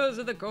and messieurs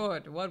of the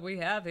court, what we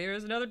have here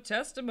is another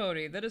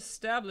testimony that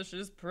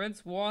establishes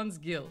Prince Juan's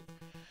guilt.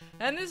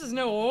 And this is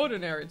no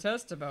ordinary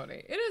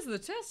testimony. It is the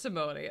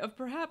testimony of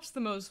perhaps the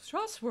most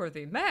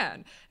trustworthy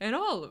man in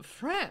all of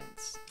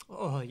France.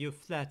 Oh, you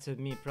flatter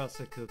me,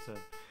 prosecutor.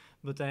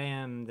 But I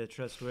am the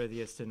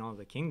trustworthiest in all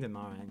the kingdom,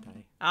 aren't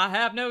I? I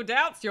have no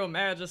doubts, Your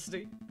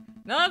Majesty.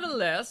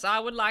 Nonetheless, I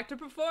would like to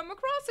perform a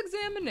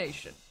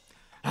cross-examination.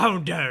 How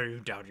dare you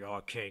doubt your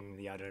king,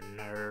 the utter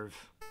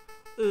nerve?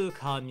 Oh,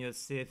 calm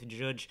yourself,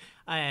 Judge.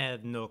 I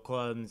have no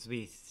qualms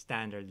with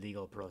standard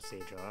legal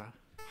procedure.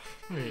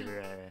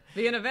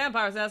 Being a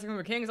vampire is asking if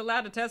a king's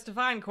allowed to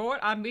testify in court.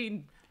 I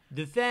mean...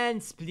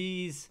 Defense,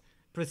 please.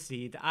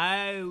 Proceed.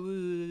 I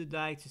would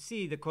like to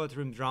see the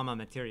courtroom drama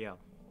material.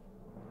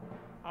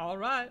 All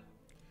right.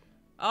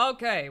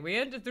 Okay, we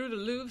entered through the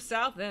Louvre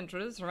South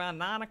entrance around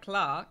 9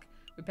 o'clock.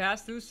 We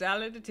passed through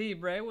Sala de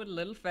Tibre with a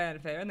little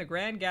fanfare. In the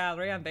Grand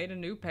Gallery, I made a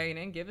new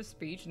painting, give a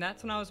speech, and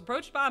that's when I was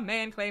approached by a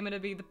man claiming to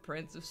be the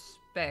Prince of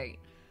Spain.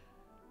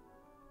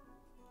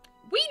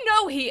 We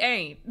know he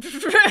ain't.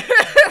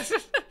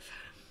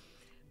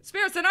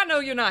 Spiriton, I know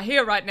you're not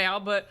here right now,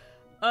 but,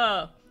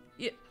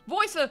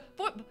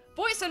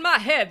 voice in my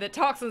head that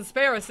talks in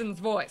Spiriton's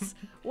voice.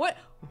 What,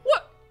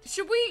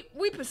 should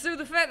we pursue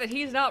the fact that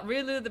he's not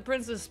really the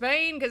Prince of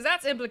Spain? Because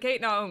that's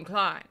implicating our own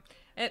client.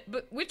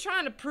 But we're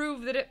trying to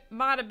prove that it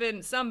might have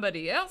been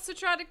somebody else who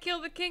tried to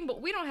kill the king,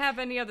 but we don't have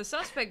any other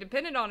suspect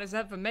dependent on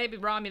except for maybe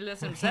Romulus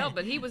himself,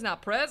 but he was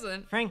not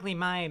present. Frankly,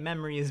 my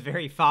memory is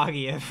very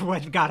foggy of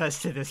what got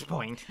us to this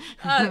point.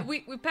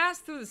 We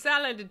passed through the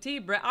Sala de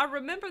Tibre. I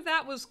remember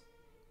that was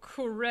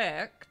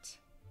correct.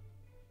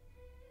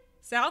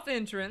 South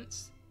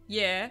entrance.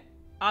 Yeah,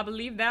 I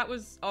believe that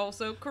was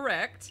also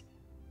correct.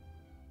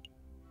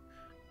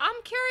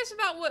 I'm curious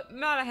about what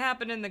might have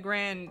happened in the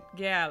Grand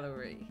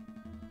Gallery.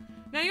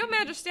 Now, Your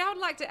Majesty, I would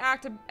like to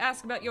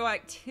ask about your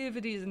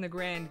activities in the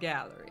Grand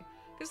Gallery.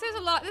 Because there's a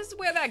lot. This is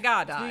where that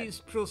guy died. Please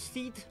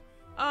proceed.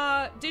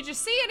 Did you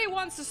see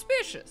anyone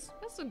suspicious?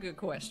 That's a good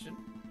question.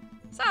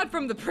 Aside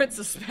from the Prince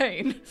of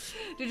Spain,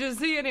 did you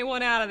see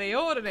anyone out of the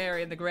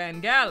ordinary in the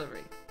Grand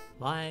Gallery?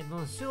 Why,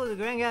 Monsieur, the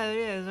Grand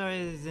Gallery is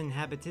always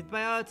inhabited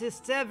by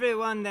artists.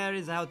 Everyone there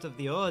is out of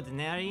the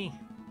ordinary.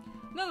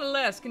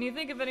 Nonetheless, can you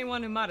think of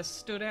anyone who might have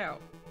stood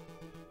out?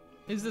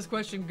 Is this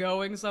question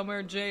going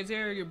somewhere, JJ,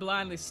 or are you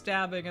blindly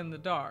stabbing in the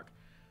dark?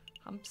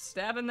 I'm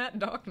stabbing that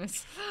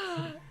darkness.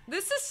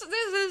 This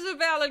is a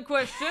valid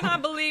question. I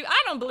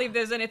don't believe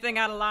there's anything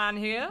out of line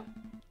here.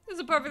 This is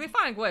a perfectly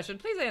fine question.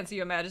 Please answer,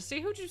 Your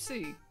Majesty. Who'd you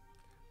see?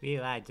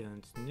 Well, I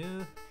don't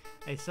know.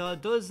 I saw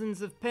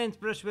dozens of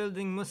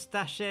paintbrush-wielding,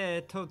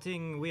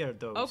 mustache-toting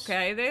weirdos.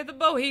 Okay, they're the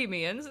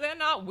Bohemians. They're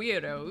not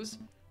weirdos.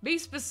 Be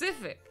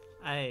specific.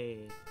 I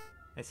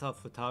saw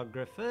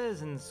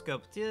photographers and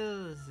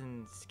sculptors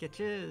and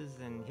sketches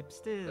and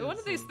hipsters. One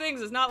of these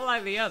things is not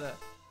like the other.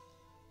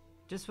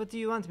 Just what do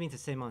you want me to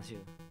say, monsieur?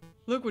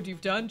 Look what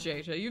you've done,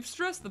 JJ. You've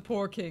stressed the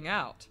poor king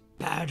out.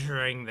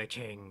 Badgering the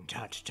king,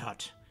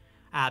 tut.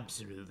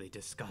 Absolutely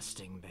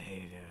disgusting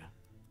behavior.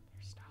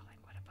 You're stalling,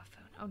 what a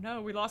buffoon. Oh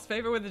no, we lost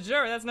favor with the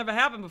jury. That's never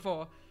happened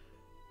before.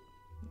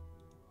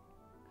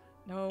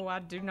 No, I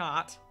do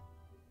not.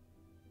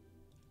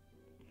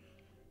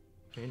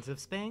 Prince of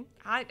Spain?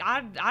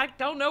 I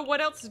don't know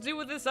what else to do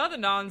with this other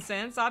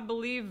nonsense. I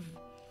believe...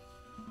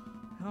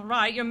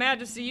 Alright, Your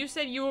Majesty, you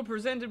said you were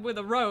presented with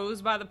a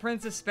rose by the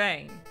Prince of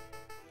Spain.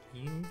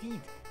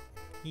 Indeed.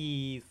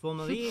 He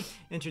formally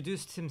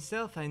introduced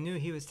himself. I knew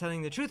he was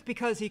telling the truth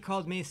because he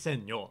called me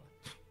Senor.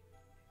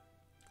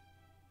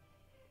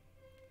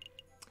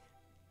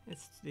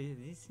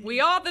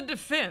 We are the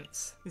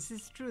defense. This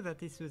is true that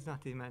this was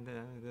not the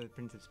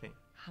Prince of Spain.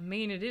 I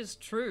mean, it is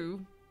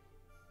true.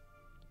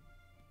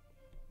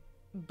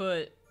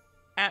 But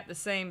at the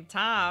same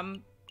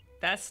time,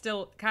 that's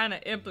still kind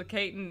of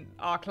implicating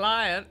our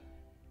client.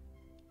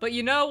 But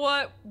you know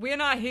what? We're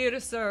not here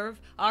to serve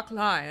our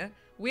client.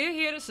 We're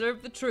here to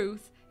serve the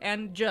truth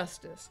and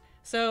justice.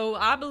 So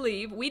I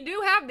believe we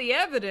do have the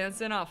evidence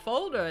in our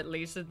folder, at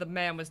least, that the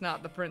man was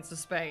not the Prince of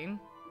Spain.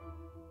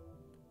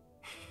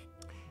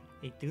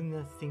 I do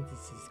not think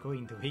this is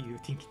going the way you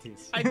think it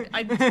is.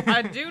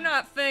 I do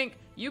not think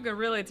you can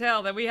really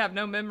tell that we have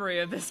no memory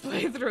of this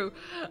playthrough.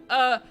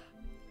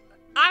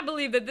 I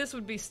believe that this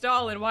would be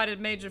Stalin. Why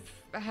did Major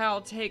Hal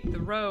take the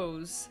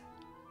rose?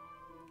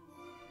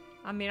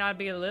 I mean, I'd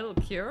be a little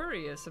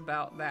curious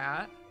about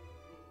that.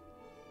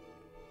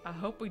 I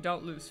hope we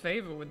don't lose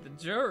favor with the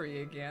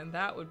jury again.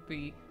 That would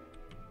be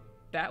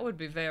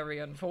very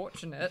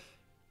unfortunate.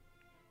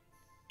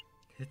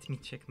 Let me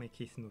check my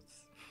case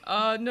notes.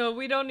 No,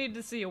 we don't need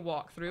to see a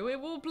walkthrough.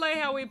 It will play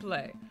how we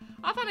play.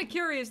 I find it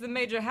curious that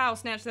Major Hal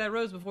snatched that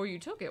rose before you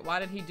took it. Why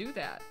did he do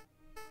that?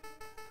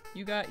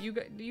 You got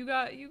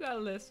a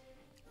list.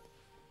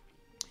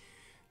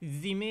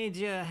 The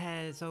Major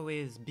has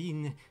always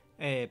been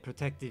a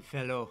protective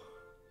fellow.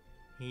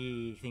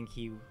 He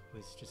he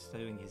was just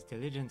doing his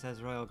diligence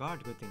as royal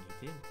guard. Good thing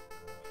he did.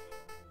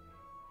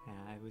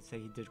 I would say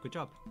he did a good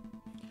job.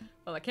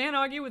 Well, I can't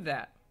argue with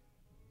that.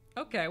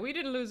 Okay, we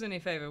didn't lose any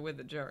favor with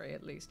the jury,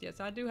 at least. Yes,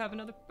 I do have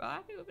another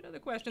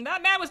question.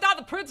 That man was not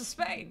the Prince of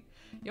Spain.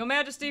 Your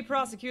Majesty,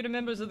 prosecutor,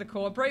 members of the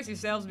court, brace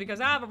yourselves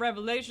because I have a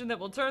revelation that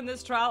will turn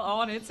this trial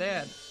on its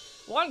head.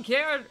 Juan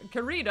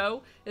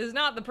Querido is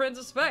not the Prince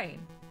of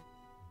Spain.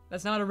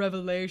 That's not a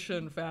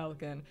revelation,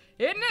 Falcon.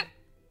 Isn't it?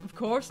 Of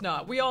course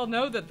not. We all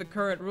know that the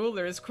current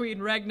ruler is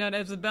Queen Regna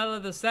Isabella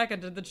II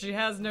and that she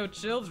has no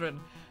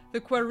children. The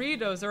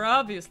Queridos are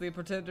obviously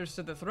pretenders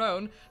to the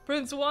throne.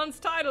 Prince Juan's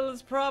title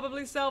is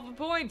probably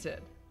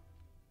self-appointed.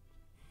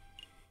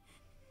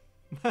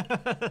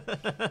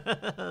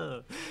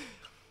 But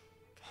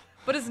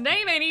his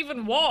name ain't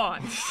even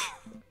Juan.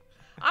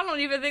 I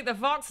don't even think the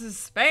fox is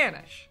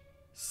Spanish.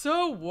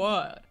 So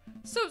what?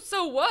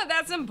 So what?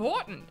 That's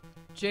important.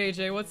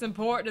 JJ, what's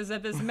important is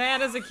that this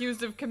man is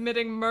accused of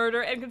committing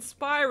murder and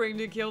conspiring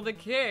to kill the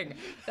king.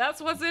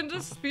 That's what's in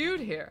dispute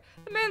here.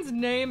 The man's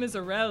name is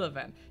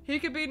irrelevant. He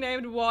could be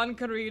named Juan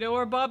Carrito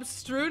or Bob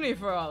Struney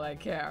for all I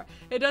care.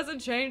 It doesn't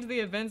change the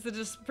events that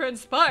just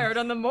transpired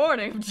on the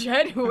morning of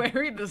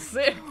January the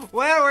 6th.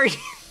 Where were you?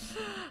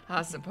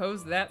 I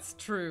suppose that's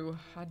true.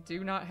 I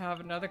do not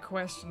have another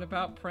question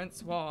about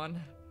Prince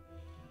Juan.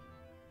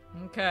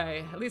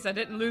 Okay, at least I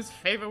didn't lose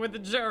favor with the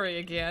jury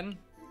again.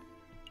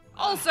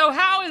 Also,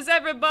 how is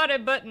everybody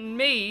but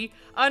me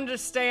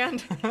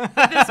understand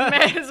that this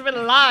man has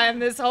been lying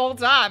this whole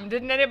time?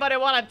 Didn't anybody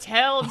want to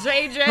tell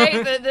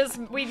JJ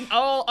that we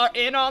all are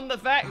in on the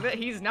fact that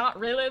he's not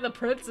really the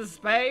Prince of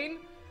Spain?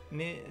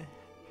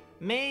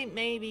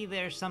 Maybe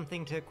there's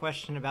something to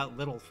question about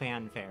little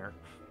fanfare.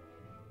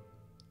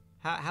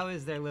 How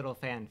is their little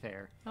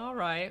fanfare? All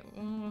right.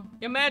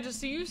 Your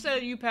Majesty, you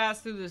said you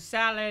passed through the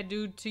Salle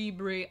du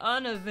Tibri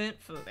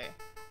uneventfully.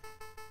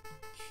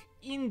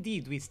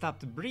 Indeed, we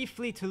stopped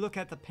briefly to look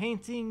at the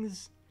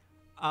paintings,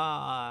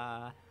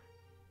 and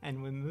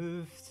we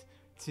moved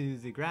to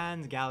the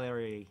Grand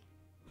Gallery.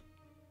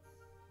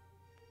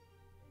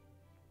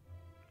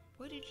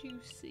 What did you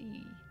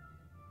see?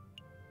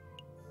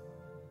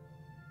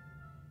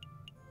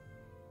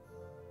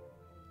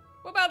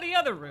 What about the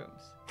other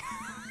rooms?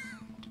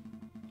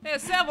 There are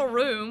several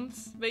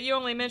rooms, but you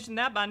only mentioned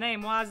that by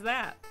name. Why is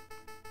that?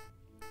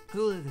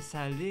 Oh, the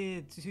Salle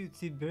du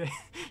Tibri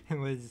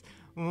was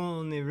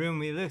only room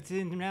we looked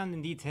around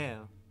in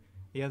detail.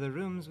 The other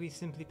rooms we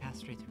simply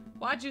passed straight through.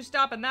 Why'd you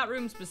stop in that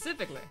room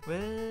specifically?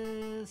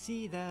 Well,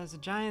 see, there's a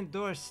giant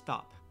door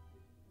stop.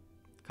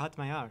 Caught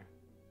my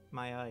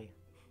eye.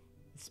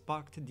 It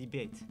sparked a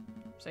debate.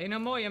 Say no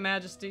more, Your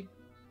Majesty.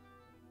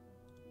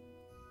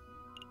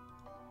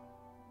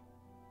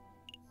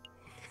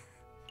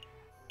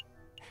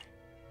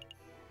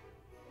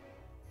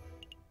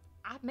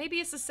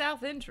 Maybe it's the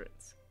south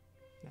entrance.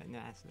 No,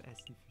 that's the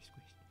first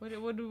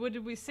question. What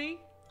did we see?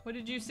 What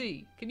did you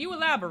see? Can you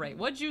elaborate?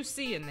 What did you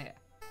see in there?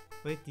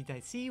 What did I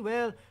see?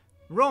 Well,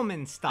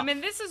 Roman stuff. I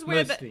mean, this is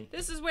where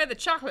the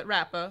chocolate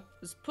wrapper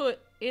was put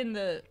in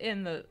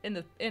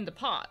the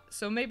pot.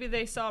 So maybe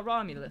they saw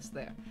Romulus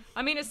there.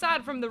 I mean,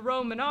 aside from the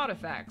Roman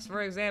artifacts,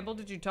 for example,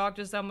 did you talk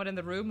to someone in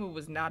the room who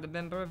was not a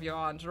member of your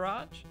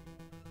entourage?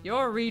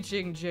 You're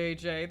reaching,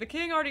 JJ. The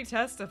king already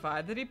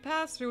testified that he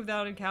passed through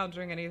without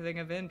encountering anything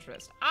of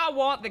interest. I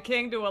want the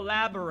king to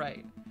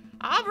elaborate.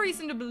 I've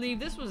reason to believe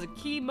this was a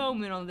key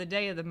moment on the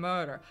day of the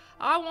murder.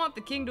 I want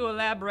the king to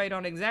elaborate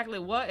on exactly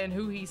what and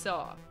who he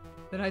saw.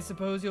 Then I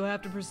suppose you'll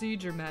have to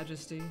proceed, Your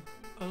Majesty.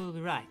 All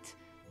right.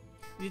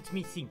 Let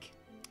me think.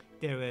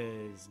 There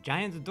was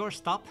giant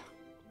doorstop,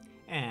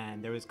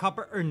 and there was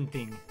copper urn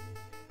thing.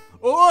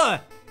 Oh!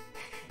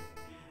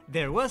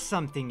 There was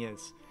something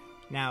else.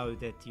 Now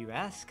that you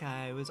ask,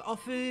 I was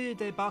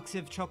offered a box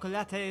of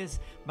chocolates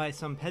by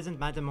some peasant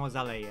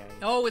mademoiselle.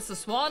 Oh, it's the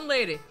Swan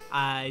Lady.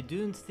 I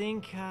don't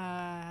think,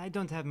 I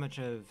don't have much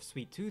of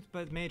sweet tooth,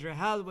 but Major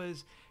Hal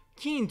was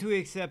keen to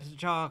accept a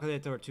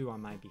chocolate or two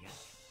on my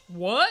behalf.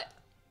 What?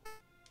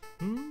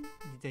 Did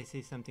I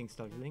say something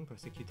startling,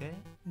 prosecutor?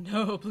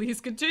 No,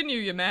 please continue,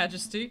 Your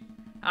Majesty.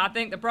 I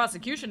think the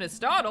prosecution is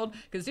startled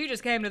because he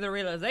just came to the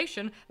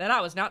realization that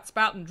I was not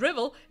spouting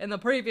drivel in the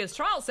previous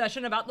trial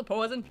session about the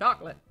poisoned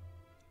chocolate.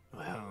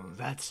 Well,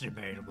 that's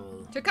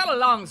debatable. To cut a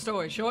long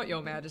story short,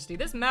 Your Majesty,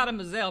 this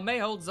mademoiselle may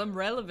hold some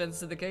relevance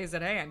to the case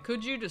at hand.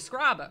 Could you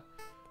describe her?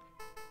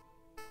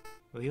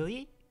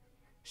 Really?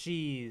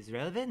 She's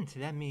relevant?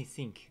 Let me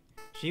think.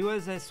 She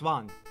was a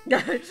swan.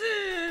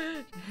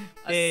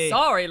 A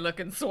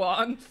sorry-looking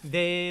swan.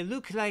 They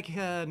look like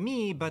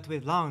me, but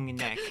with long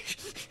neck.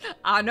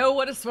 I know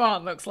what a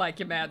swan looks like,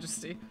 Your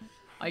Majesty.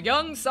 A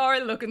young,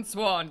 sorry-looking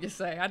swan, you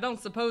say. I don't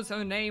suppose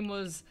her name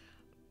was...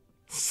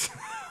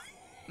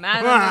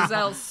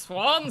 Mademoiselle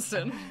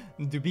Swanson.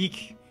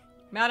 Dubique.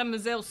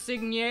 Mademoiselle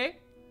Signier.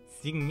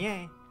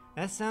 Signier?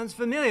 That sounds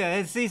familiar.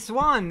 It's the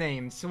swan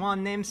named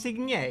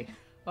Signier.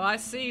 Oh, I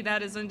see.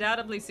 That is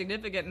undoubtedly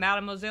significant.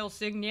 Mademoiselle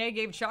Signier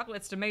gave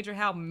chocolates to Major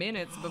Hal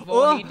minutes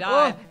before he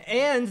died. Oh,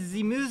 and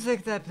the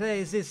music that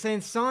plays is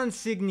Saint-Saëns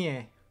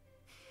Signier.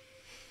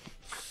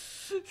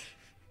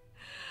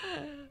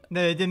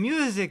 the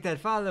music that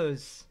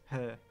follows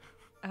her.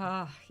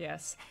 Ah,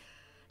 yes.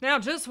 Now,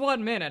 just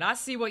 1 minute. I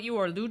see what you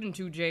are alluding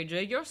to,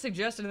 JJ. You're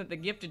suggesting that the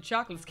gifted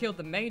chocolates killed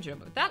the Major,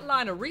 but that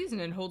line of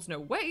reasoning holds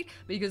no weight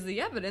because the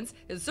evidence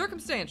is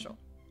circumstantial.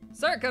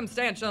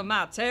 Circumstantial,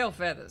 my tail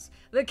feathers.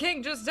 The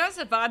king just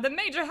testified that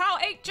Major Hal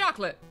ate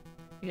chocolate.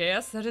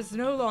 Yes, that is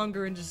no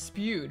longer in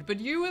dispute, but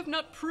you have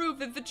not proved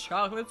that the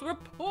chocolates were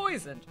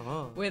poisoned.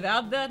 Oh.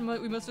 Without that,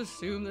 we must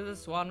assume that the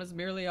swan was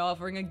merely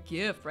offering a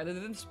gift rather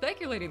than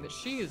speculating that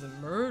she is a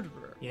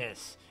murderer.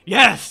 Yes.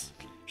 Yes!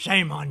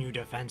 Shame on you,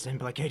 defense,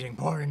 implicating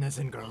poor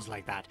innocent girls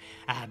like that.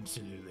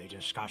 Absolutely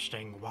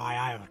disgusting. Why,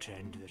 I ought to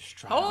end this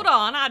trial. Hold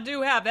on, I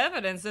do have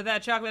evidence that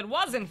that chocolate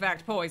was in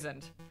fact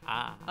poisoned.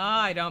 Ah.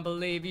 I don't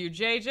believe you,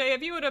 JJ.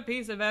 If you had a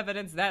piece of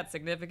evidence that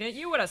significant,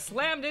 you would have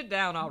slammed it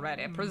down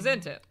already.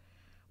 Present it.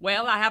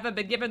 Well, I haven't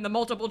been given the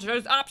multiple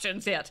choice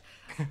options yet.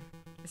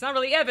 It's not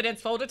really evidence,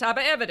 folder type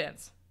of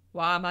evidence.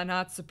 Why am I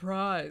not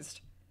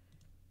surprised?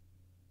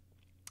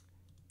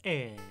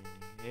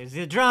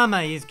 The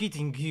drama is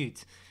getting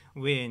good.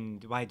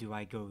 Why do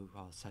I go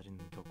all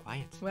suddenly go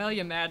quiet? Well,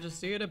 Your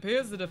Majesty, it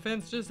appears the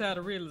defense just had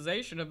a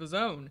realization of his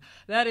own.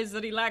 That is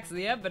that he lacks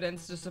the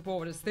evidence to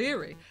support his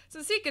theory.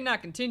 Since he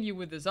cannot continue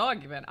with this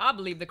argument, I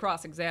believe the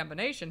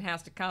cross-examination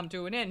has to come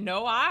to an end.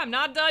 No, I am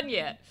not done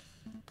yet.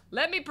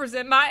 Let me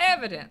present my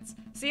evidence.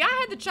 See, I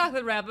had the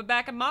chocolate wrapper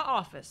back in my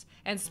office,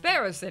 and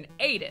Sparrowson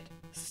ate it.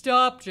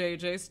 Stop,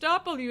 JJ.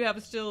 Stop while you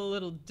have still a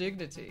little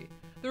dignity.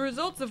 The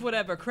results of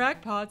whatever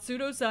crackpot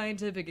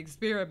pseudoscientific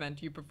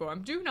experiment you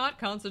perform do not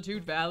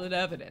constitute valid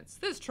evidence.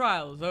 This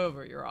trial is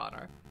over, Your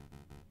Honor.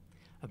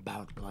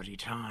 About bloody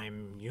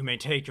time. You may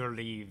take your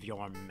leave,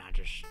 Your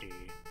Majesty.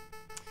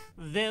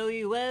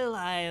 Very well,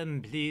 I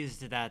am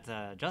pleased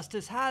that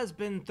justice has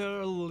been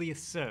thoroughly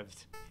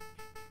served.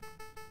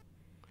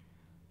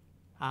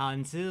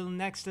 Until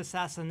next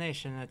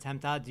assassination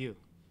attempt, adieu.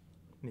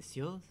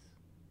 Messieurs?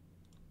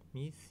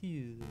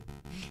 Messieurs.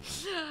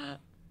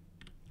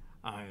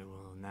 I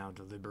will now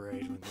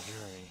deliberate with the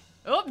jury.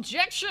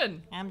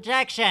 Objection!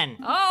 Objection!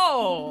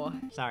 Oh!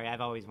 Sorry,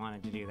 I've always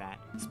wanted to do that.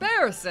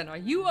 Sparrowson, are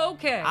you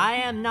okay? I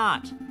am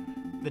not.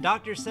 The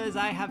doctor says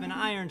I have an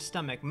iron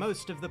stomach.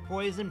 Most of the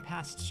poison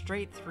passed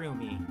straight through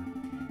me.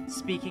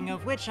 Speaking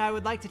of which, I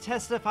would like to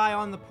testify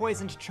on the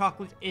poisoned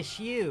chocolate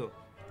issue.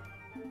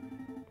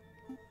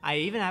 I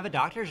even have a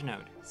doctor's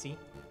note. See?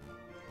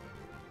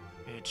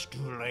 It's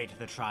too late.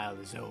 The trial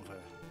is over.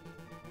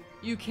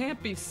 You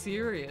can't be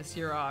serious,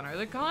 Your Honor.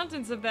 The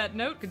contents of that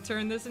note could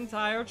turn this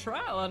entire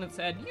trial on its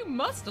head. You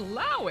must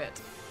allow it.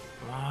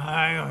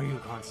 Why are you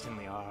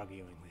constantly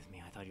arguing with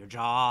me? I thought your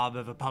job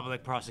of a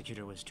public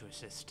prosecutor was to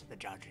assist the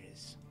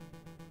judges.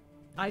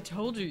 I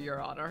told you, Your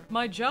Honor,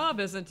 my job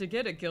isn't to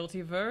get a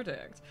guilty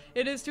verdict.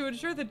 It is to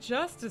ensure that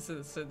justice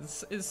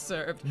is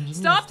served.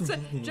 Stop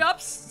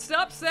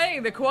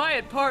saying the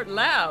quiet part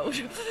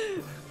loud.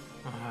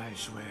 I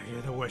swear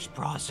you're the worst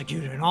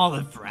prosecutor in all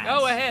of France.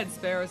 Go ahead,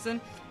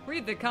 Sparrowson.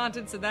 Read the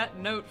contents of that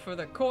note for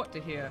the court to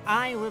hear.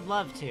 I would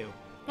love to.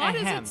 Why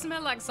does it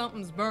smell like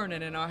something's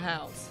burning in our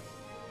house?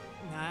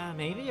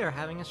 Maybe you're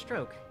having a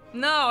stroke.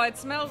 No, it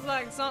smells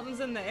like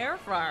something's in the air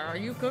fryer. Are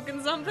you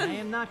cooking something? I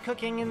am not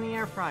cooking in the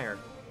air fryer.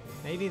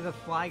 Maybe the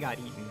fly got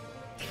eaten.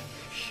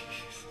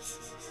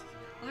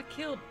 I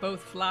killed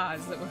both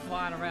flies that were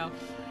flying around.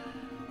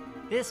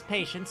 This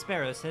patient,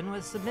 Sparrowson,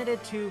 was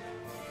submitted to,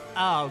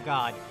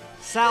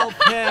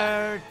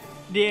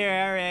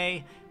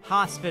 Salperdiere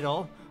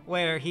Hospital,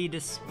 where he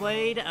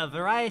displayed a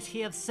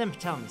variety of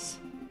symptoms.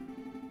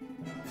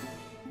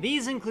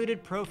 These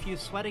included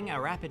profuse sweating,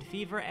 a rapid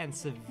fever, and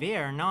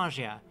severe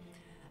nausea.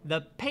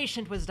 The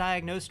patient was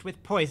diagnosed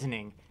with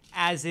poisoning,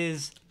 as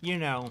is,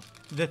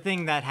 the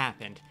thing that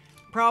happened,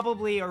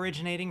 probably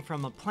originating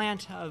from a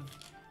plant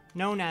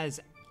known as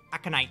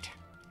aconite,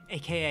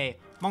 aka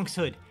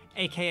monkshood,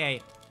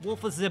 aka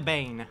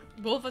wolfazabane.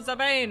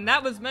 Wolfazabane,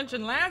 that was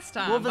mentioned last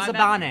time.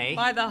 Wolfazabane.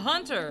 By the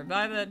hunter,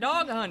 by the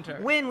dog hunter.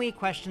 When we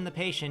questioned the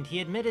patient,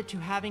 he admitted to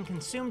having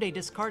consumed a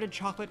discarded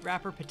chocolate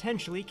wrapper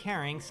potentially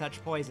carrying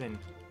such poison.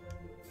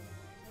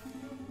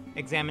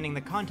 Examining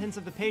the contents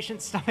of the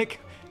patient's stomach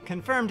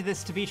confirmed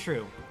this to be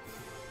true.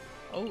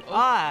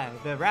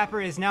 The wrapper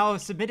is now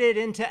submitted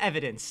into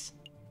evidence.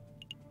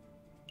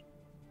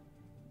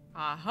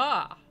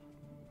 Aha.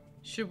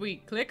 Should we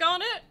click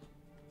on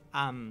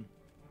it?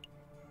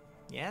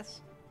 Yes?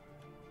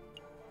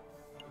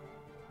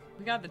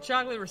 We got the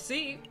chocolate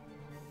receipt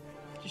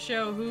to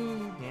show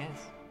who... Yes.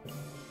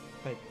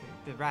 But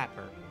the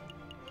wrapper.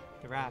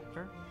 The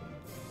wrapper?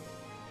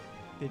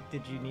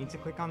 Did you need to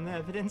click on the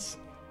evidence?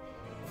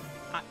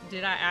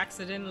 Did I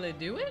accidentally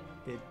do it?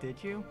 Did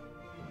you?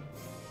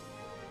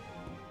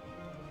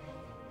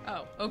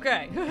 Oh,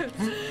 okay.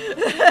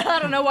 I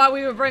don't know why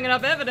we were bringing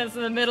up evidence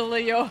in the middle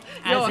of your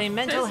As a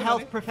mental testimony.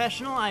 health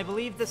professional, I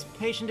believe this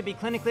patient to be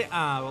clinically...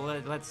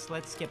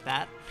 let's skip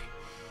that.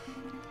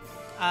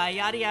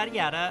 Yada, yada,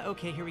 yada.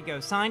 Okay, here we go.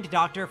 Signed,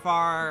 Dr.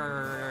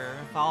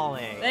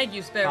 Farfalle. Thank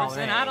you,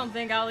 Sparrowson. I don't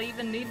think I'll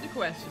even need to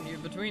question you.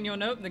 Between your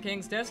note and the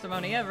king's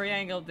testimony, every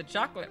angle of the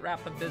chocolate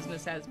wrapper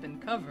business has been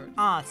covered.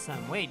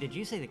 Awesome. Wait, did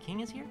you say the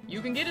king is here?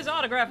 You can get his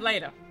autograph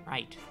later.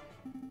 Right.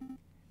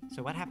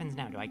 So what happens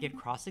now? Do I get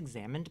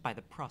cross-examined by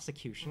the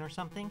prosecution or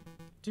something?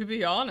 To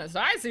be honest,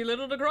 I see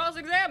little to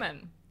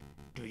cross-examine.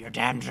 Do your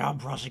damn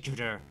job,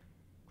 prosecutor.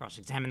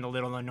 Cross-examine the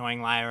little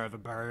annoying liar of a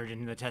bird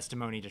and the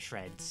testimony to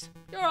shreds.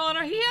 Your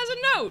Honor, he has a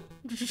note.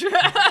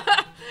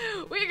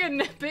 We can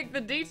nitpick the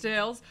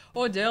details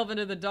or delve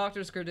into the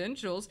doctor's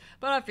credentials,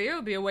 but I fear it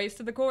would be a waste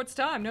of the court's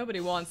time.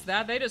 Nobody wants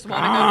that. They just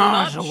want to go to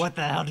lunch. So what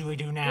the hell do we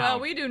do now? Well,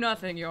 we do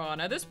nothing, Your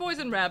Honor. This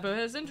poison wrapper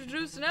has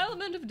introduced an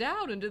element of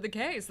doubt into the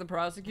case. The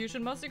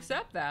prosecution must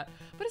accept that.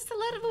 But is the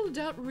level of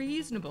doubt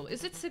reasonable?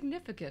 Is it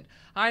significant?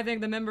 I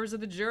think the members of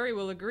the jury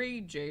will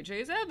agree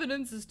JJ's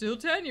evidence is still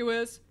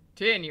tenuous.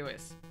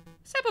 Tenuous.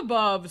 Step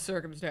above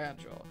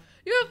circumstantial.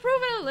 You have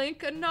proven a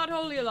link, and not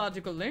wholly a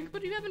logical link,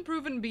 but you haven't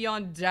proven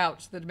beyond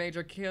doubt that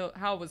Major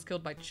Hal was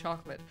killed by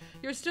chocolate.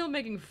 You're still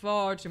making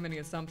far too many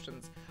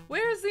assumptions.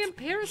 Where is the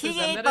empiricism He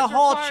that ate is the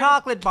whole required?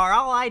 chocolate bar.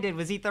 All I did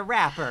was eat the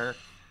wrapper.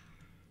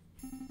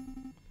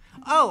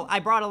 Oh, I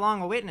brought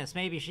along a witness.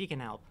 Maybe she can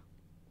help.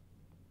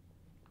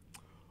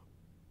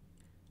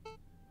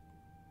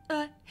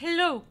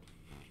 Hello.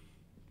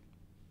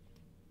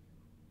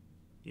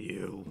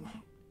 You.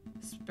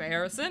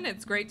 Sparrowson,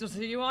 it's great to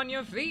see you on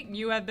your feet, and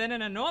you have been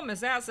an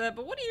enormous asset,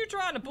 but what are you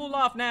trying to pull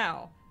off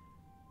now?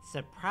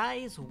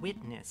 Surprise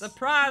witness.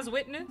 Surprise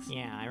witness?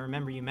 Yeah, I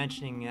remember you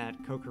mentioning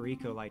that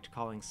Cocorico liked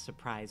calling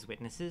surprise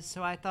witnesses,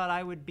 so I thought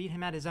I would beat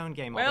him at his own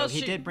game, Well, although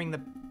he did bring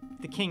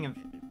the king of...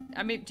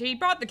 I mean, he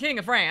brought the King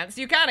of France.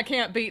 You kind of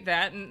can't beat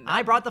that, and...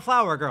 I brought the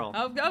flower girl.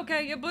 Oh,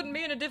 okay, you're putting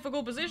me in a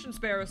difficult position,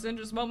 Sparrowson,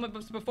 just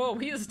moments before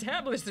we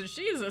established that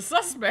she's a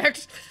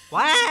suspect.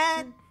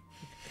 What?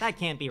 That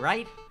can't be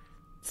right.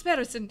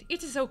 Sparrowson,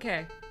 it is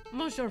okay.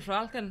 Monsieur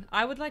Falcon,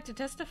 I would like to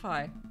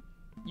testify.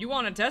 You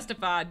want to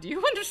testify? Do you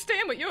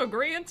understand what you're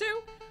agreeing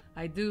to?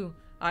 I do.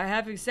 I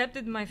have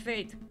accepted my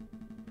fate.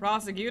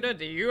 Prosecutor,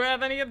 do you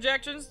have any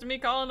objections to me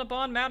calling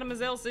upon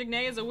Mademoiselle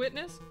Signet as a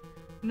witness?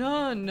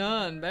 None,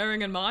 none.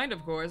 Bearing in mind,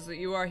 of course, that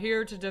you are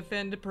here to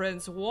defend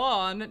Prince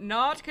Juan,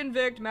 not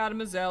convict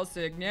Mademoiselle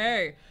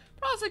Signet.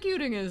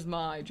 Prosecuting is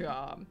my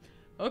job.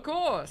 Of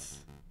course.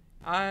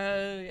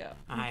 Yeah.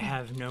 I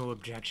have no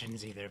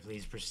objections either.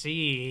 Please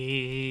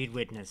proceed.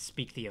 Witness,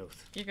 speak the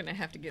oath. You're gonna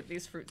have to get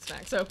these fruit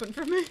snacks open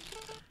for me.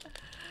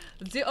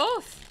 The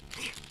oath.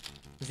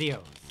 The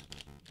oath.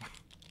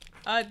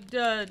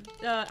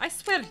 I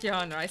swear, Your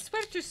Honor, I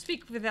swear to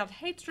speak without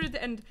hatred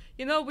and,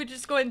 we're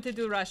just going to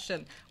do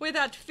Russian.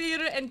 Without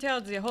fear and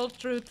tell the whole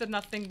truth and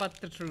nothing but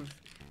the truth.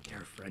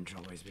 Your French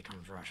always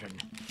becomes Russian.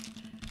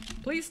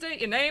 Please state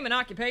your name and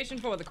occupation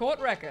for the court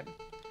record.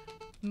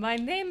 My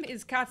name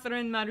is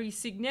Catherine Marie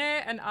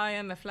Signet, and I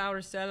am a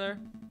flower seller.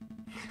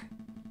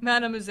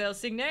 Mademoiselle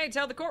Signet,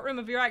 tell the courtroom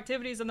of your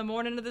activities on the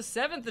morning of the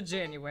 7th of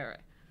January.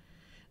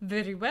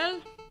 Very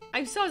well.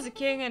 I saw the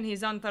king and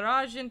his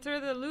entourage enter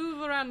the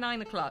Louvre around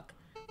 9 o'clock.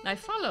 I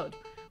followed.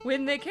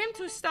 When they came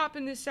to a stop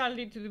in the Salle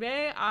de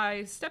Tourbay,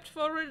 I stepped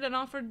forward and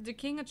offered the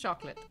king a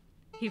chocolate.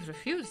 He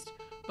refused,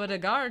 but a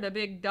guard, a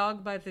big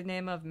dog by the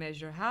name of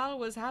Major Hal,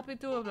 was happy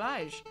to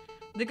oblige.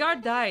 The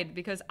guard died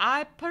because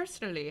I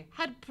personally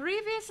had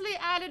previously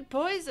added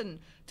poison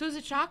to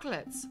the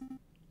chocolates.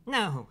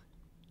 No,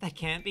 that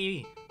can't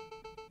be.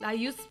 I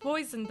used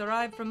poison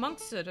derived from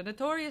monkshood, a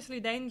notoriously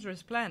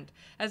dangerous plant.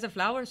 As a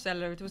flower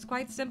seller, it was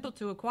quite simple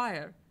to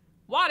acquire.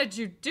 Why did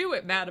you do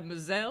it,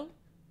 mademoiselle?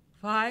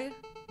 Why?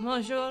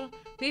 Monsieur,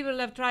 people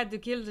have tried to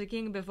kill the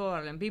king before,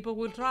 and people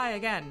will try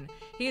again.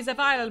 He is a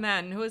vile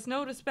man who has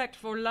no respect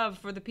for love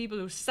for the people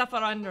who suffer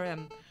under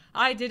him.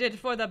 I did it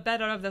for the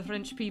better of the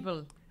French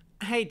people.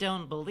 I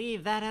don't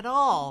believe that at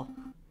all.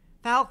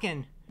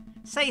 Falcon,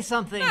 say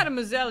something.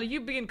 Mademoiselle, are you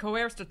being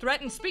coerced or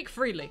threatened? Speak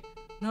freely.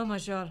 No,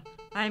 monsieur.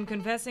 I am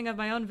confessing of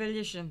my own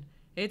volition.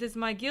 It is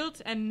my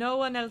guilt and no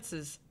one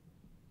else's.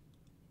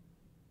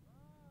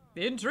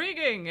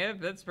 Intriguing.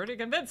 That's pretty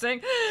convincing.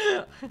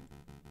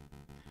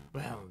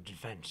 Well,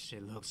 defense,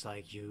 it looks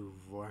like you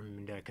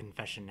wormed a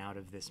confession out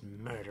of this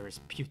murderous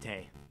pute.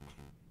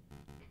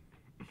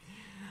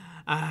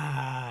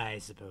 I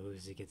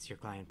suppose it gets your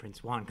client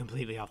Prince Juan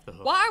completely off the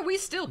hook. Why are we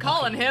still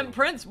calling him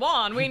Prince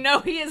Juan? We know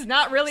he is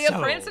not really a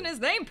prince, and his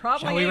name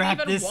probably shall we ain't wrap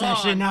even this Juan.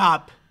 session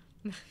up?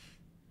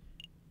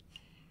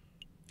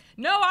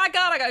 No, I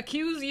gotta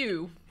accuse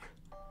you.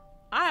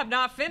 I have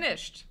not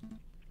finished.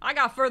 I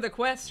got further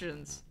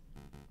questions.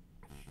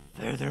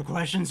 Further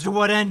questions to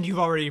what end? You've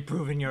already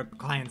proven your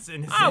client's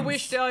innocence. I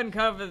wish to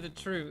uncover the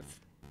truth.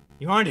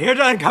 You aren't here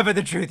to uncover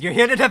the truth. You're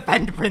here to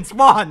defend Prince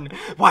Juan.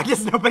 Why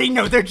does nobody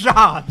know their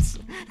jobs?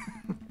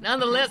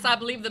 Nonetheless, I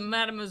believe that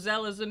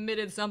Mademoiselle has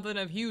admitted something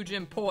of huge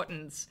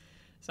importance.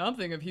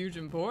 Something of huge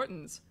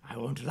importance. I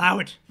won't allow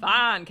it.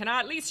 Fine. Can I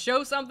at least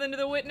show something to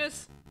the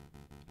witness?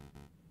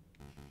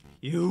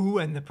 You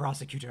and the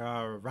prosecutor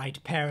are a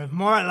right pair of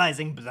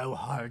moralizing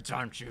blowhards,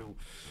 aren't you?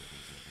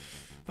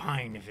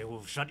 Fine, if it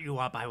will shut you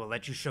up, I will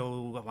let you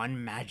show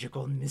one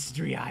magical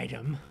mystery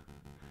item.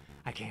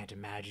 I can't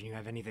imagine you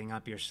have anything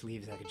up your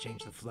sleeves that could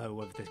change the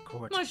flow of the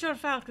court. Monsieur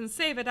Falcon,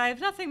 save it. I have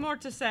nothing more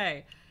to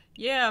say.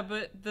 Yeah,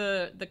 but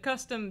the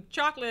custom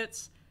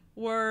chocolates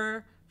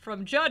were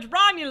from Judge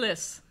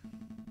Romulus.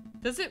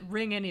 Does it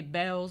ring any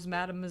bells,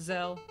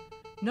 mademoiselle?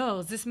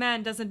 No, this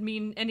man doesn't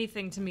mean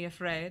anything to me,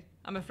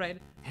 I'm afraid.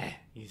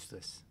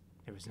 Useless.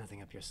 There was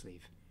nothing up your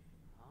sleeve.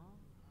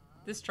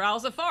 This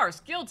trial's a farce.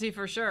 Guilty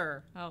for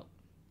sure. Oh.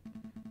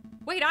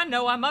 Wait, I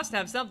know I must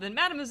have something.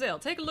 Mademoiselle,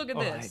 take a look at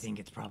this. I think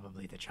it's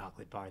probably the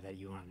chocolate bar that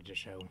you wanted to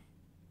show.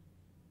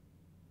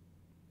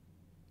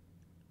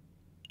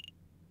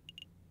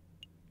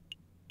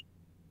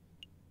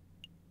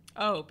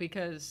 Oh,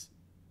 because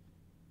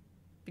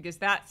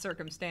that's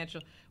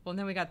circumstantial. Well,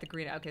 then we got the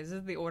green. Okay, this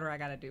is the order I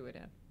gotta do it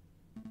in.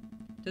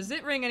 Does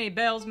it ring any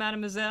bells,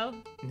 mademoiselle?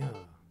 No.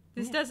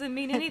 This doesn't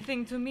mean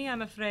anything to me,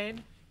 I'm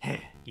afraid.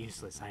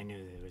 Useless. I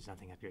knew there was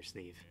nothing up your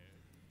sleeve.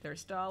 They're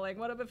stalling.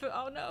 What if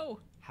oh no.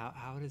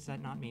 How does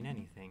that not mean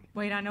anything?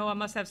 Wait, I know I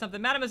must have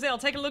something. Mademoiselle,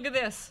 take a look at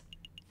this.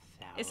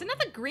 Isn't that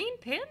the green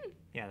pin?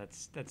 Yeah,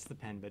 that's the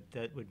pen, but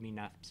that would mean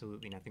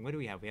absolutely nothing. What do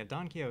we have? We have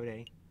Don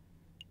Quixote,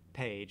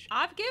 Page.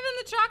 I've given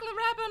the chocolate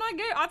wrapper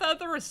and I thought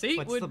the receipt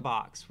What's would... the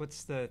box?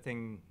 What's the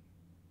thing?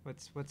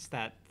 What's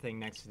that thing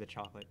next to the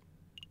chocolate?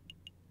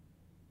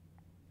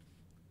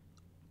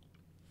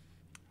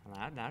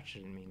 Well, that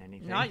shouldn't mean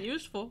anything. Not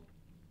useful.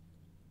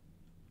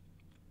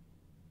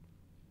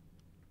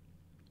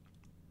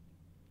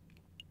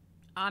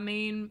 I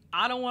mean,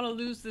 I don't want to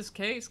lose this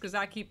case because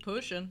I keep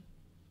pushing.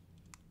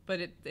 But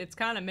it's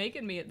kind of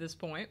making me at this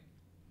point.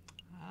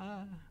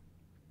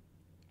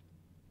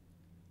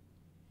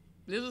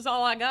 This is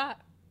all I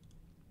got.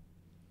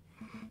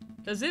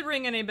 Does it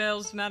ring any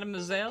bells,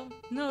 mademoiselle?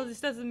 No, this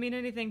doesn't mean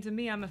anything to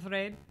me, I'm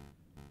afraid.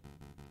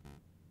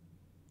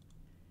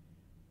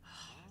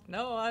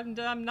 No,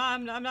 I'm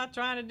not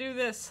trying to do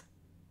this.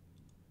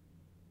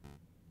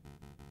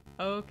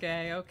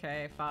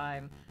 Okay,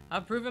 fine.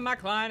 I've proven my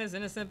client is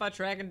innocent by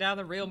tracking down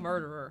the real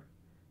murderer.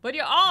 But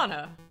Your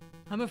Honor,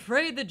 I'm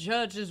afraid the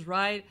judge is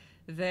right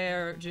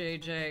there,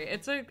 JJ.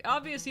 It's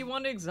obvious you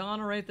want to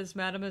exonerate this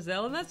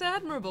mademoiselle, and that's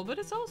admirable, but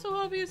it's also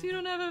obvious you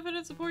don't have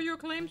evidence to support your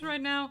claims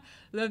right now.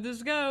 Let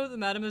this go. The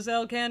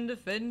mademoiselle can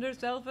defend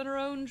herself in her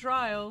own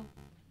trial.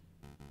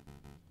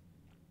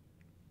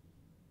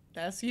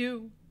 That's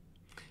you.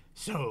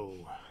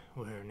 So,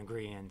 we're in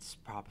agreement,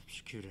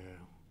 prosecutor.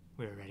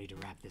 We're ready to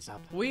wrap this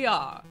up. We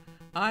are.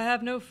 I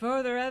have no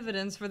further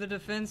evidence for the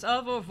defense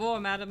of or for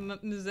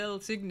Mademoiselle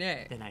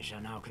Signet. Then I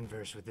shall now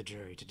converse with the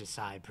jury to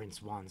decide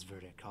Prince Juan's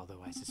verdict,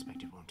 although I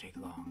suspect it won't take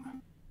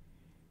long.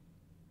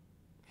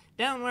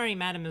 Don't worry,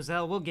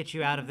 Mademoiselle. We'll get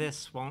you out of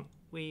this, won't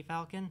we,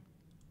 Falcon?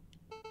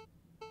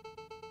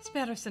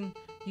 Spatterson,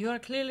 you are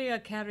clearly a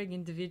caring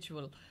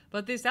individual,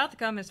 but this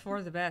outcome is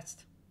for the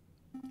best.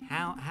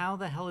 How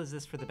the hell is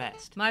this for the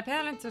best? My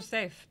parents are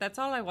safe. That's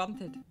all I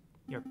wanted.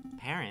 Your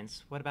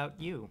parents? What about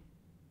you?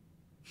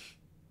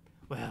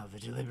 Well, the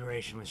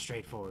deliberation was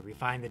straightforward. We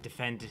find the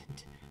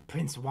defendant,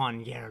 Prince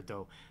Juan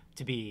Gerdo,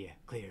 to be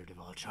cleared of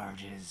all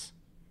charges.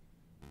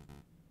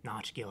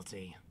 Not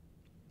guilty.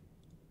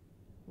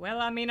 Well,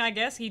 I mean, I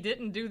guess he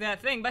didn't do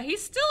that thing, but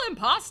he's still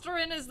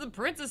impostoring as the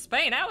Prince of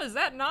Spain. How is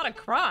that not a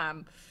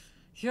crime?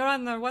 Your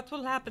Honor, what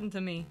will happen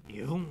to me?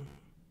 You?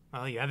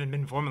 Well, you haven't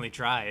been formally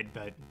tried,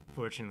 but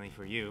fortunately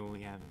for you,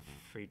 we have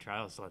a free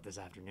trial slot this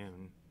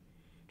afternoon.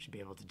 Should be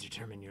able to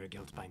determine your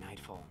guilt by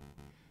nightfall.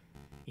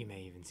 You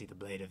may even see the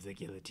blade of the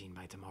guillotine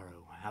by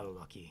tomorrow. How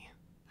lucky.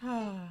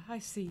 Ah, I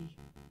see.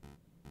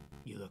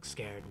 You look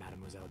scared,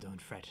 mademoiselle. Don't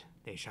fret.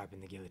 They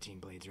sharpen the guillotine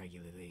blades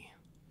regularly.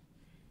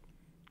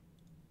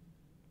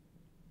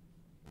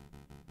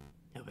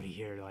 Nobody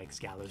here likes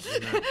gallows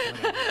humor.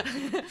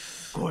 Whatever.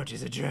 Court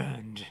is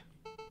adjourned.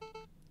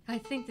 I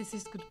think this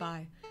is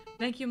goodbye.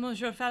 Thank you,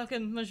 Monsieur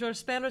Falcon. Monsieur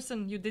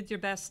Spellerson, you did your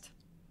best.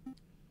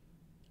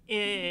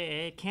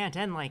 It can't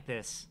end like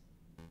this.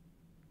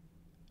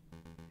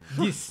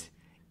 This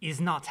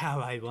is not how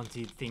I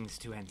wanted things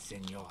to end,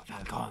 Senor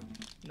Falcon.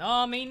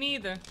 No, me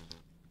neither.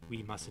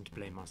 We mustn't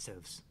blame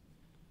ourselves.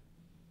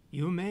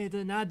 You made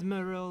an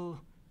admirable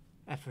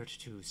effort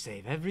to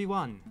save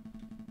everyone.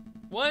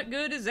 What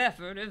good is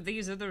effort if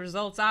these are the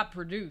results I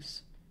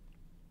produce?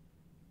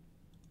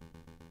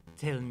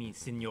 Tell me,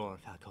 Senor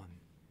Falcon,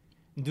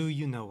 do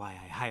you know why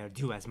I hired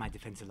you as my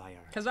defense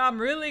lawyer? Because I'm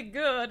really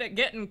good at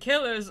getting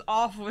killers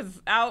off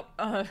without,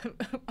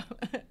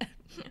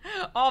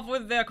 off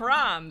with their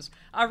crimes.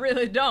 I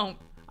really don't.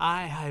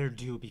 I hired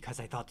you because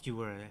I thought you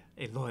were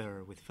a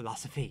lawyer with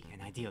philosophy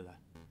and ideal.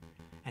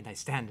 And I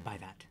stand by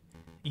that.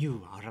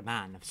 You are a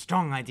man of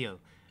strong ideal.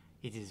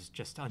 It is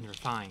just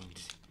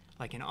unrefined,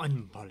 like an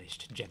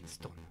unpolished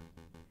gemstone.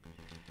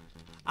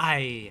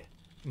 I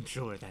am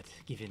sure that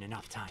given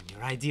enough time,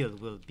 your ideal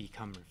will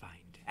become refined.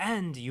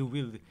 And you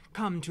will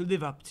come to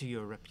live up to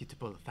your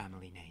reputable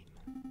family name.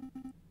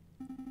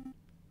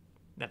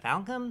 The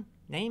Falcon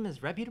name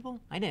is reputable?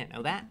 I didn't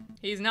know that.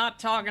 He's not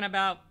talking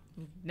about...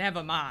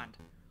 Never mind.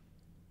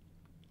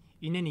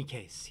 In any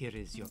case, here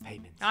is your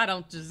payment. I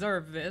don't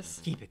deserve this.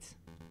 Keep it.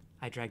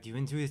 I dragged you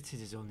into it. It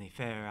is only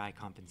fair I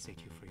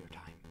compensate you for your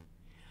time.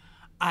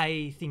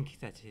 I think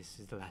that this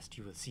is the last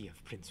you will see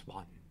of Prince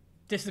Juan.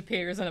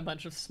 Disappears in a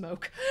bunch of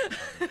smoke.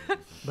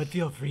 But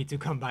feel free to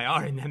come by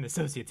R&M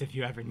Associates if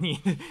you ever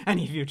need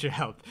any future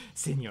help,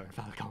 Senor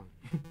Falcon.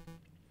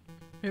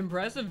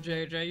 Impressive,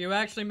 JJ. You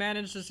actually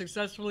managed to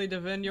successfully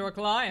defend your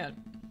client.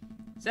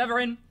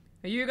 Severin,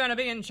 are you gonna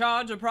be in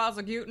charge of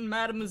prosecuting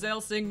Mademoiselle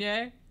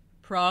Signet?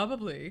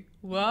 Probably.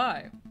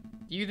 Why?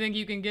 Do you think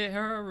you can get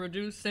her a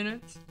reduced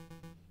sentence?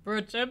 For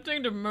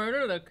attempting to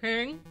murder the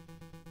king?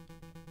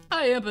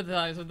 I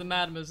empathize with the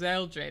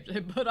Mademoiselle,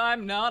 JJ, but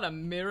I'm not a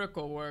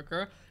miracle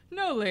worker.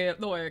 No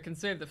lawyer can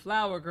save the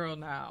flower girl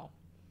now.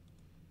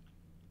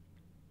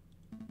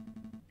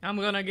 I'm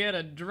gonna get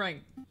a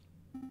drink.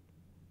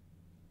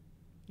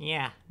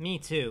 Yeah, me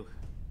too.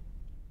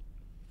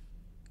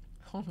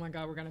 Oh my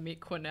god, we're gonna meet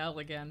Quinnell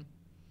again.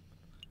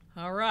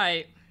 All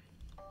right.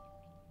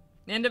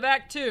 End of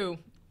Act 2.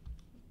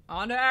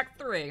 On to Act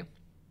 3.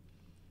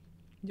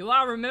 Do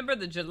I remember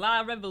the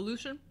July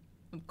Revolution?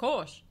 Of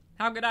course.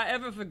 How could I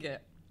ever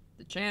forget?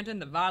 The chanting,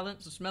 the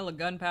violence, the smell of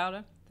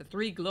gunpowder, the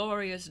 3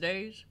 glorious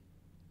days.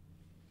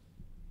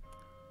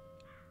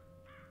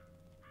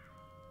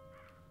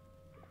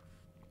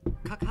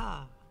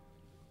 Caca.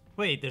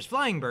 Wait, there's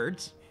flying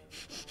birds.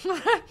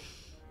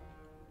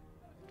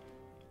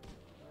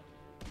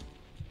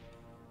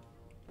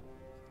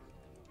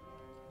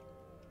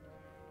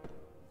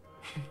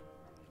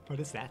 What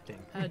is that thing?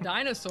 A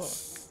dinosaur.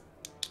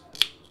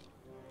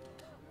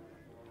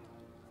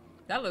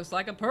 That looks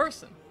like a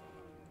person.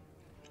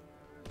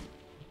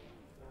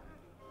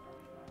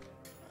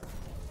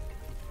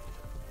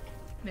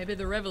 Maybe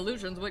the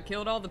revolution's what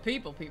killed all the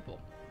people.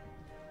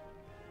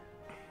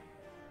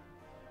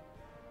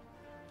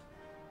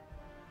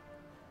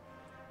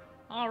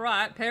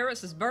 Alright,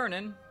 Paris is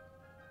burning.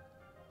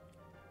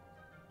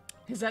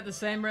 Is that the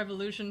same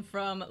revolution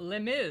from Les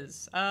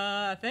Mis?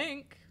 I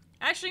think.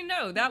 Actually,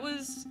 no, that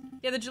was...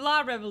 Yeah, the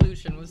July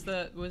Revolution was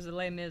the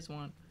Les Mis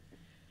one.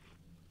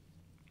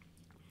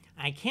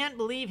 I can't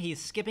believe he's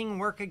skipping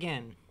work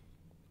again.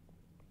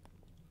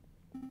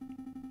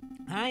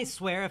 I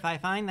swear if I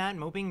find that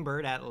moping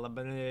bird at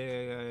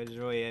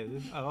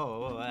BOURGEOIS...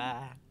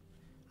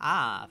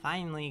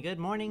 finally, good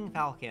morning,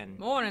 Falcon.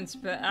 Morning,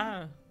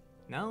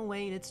 No,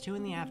 wait, it's 2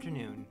 in the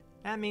afternoon.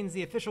 That means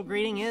the official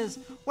greeting is,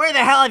 where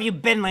the hell have you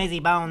been, lazy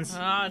bones?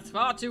 It's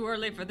far too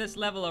early for this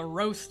level of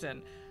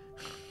roasting.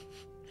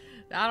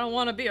 I don't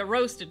want to be a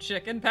roasted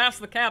chicken. Pass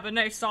the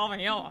Cabernet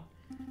Sauvignon.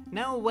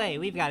 No way,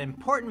 we've got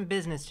important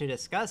business to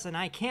discuss, and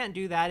I can't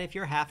do that if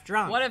you're half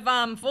drunk. What if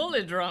I'm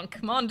fully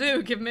drunk? Mon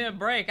Dieu, give me a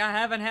break. I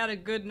haven't had a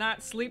good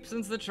night's sleep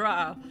since the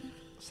trial.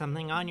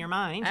 Something on your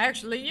mind?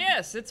 Actually,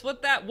 yes, it's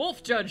what that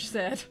wolf judge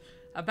said.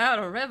 About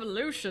a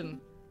revolution.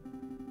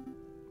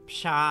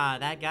 Pshaw,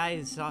 that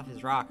guy's off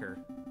his rocker.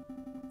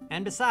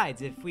 And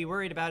besides, if we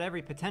worried about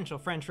every potential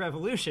French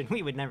Revolution,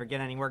 we would never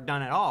get any work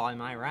done at all, am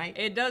I right?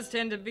 It does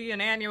tend to be an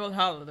annual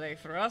holiday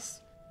for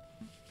us.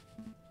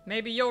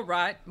 Maybe you're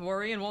right.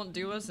 Worrying won't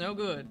do us no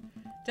good.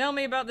 Tell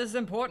me about this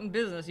important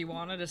business you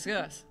want to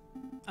discuss.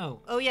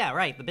 Oh yeah,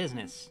 right, the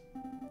business.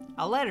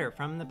 A letter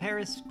from the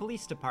Paris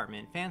Police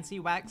Department. Fancy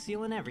wax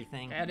seal and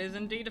everything. That is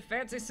indeed a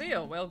fancy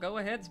seal. Well, go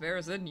ahead,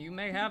 Sparrowson. You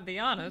may have the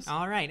honors.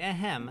 All right,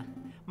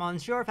 ahem.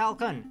 Monsieur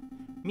Falcon,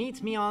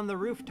 meet me on the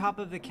rooftop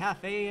of the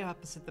cafe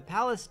opposite the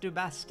Palace de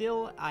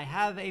Bastille. I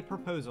have a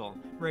proposal.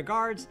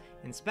 Regards,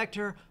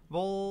 Inspector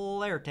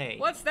Volerte.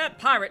 What's that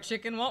pirate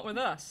chicken want with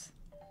us?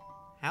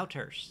 How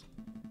terse.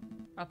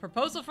 A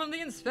proposal from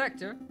the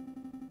inspector?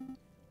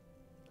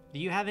 Do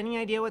you have any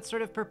idea what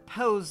sort of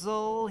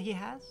proposal he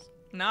has?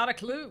 Not a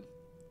clue.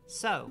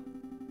 So,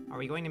 are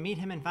we going to meet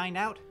him and find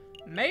out?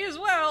 May as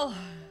well.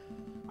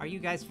 Are you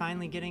guys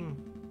finally getting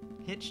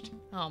hitched?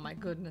 Oh my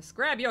goodness.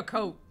 Grab your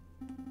coat.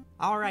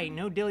 All right,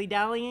 no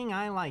dilly-dallying,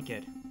 I like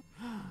it.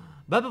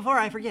 But before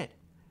I forget,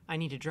 I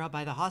need to drop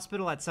by the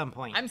hospital at some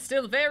point. I'm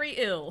still very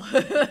ill.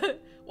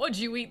 What'd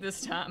you eat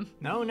this time?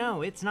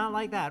 No, it's not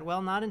like that.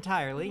 Well, not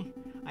entirely.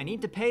 I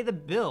need to pay the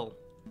bill.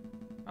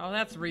 Oh,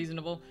 that's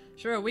reasonable.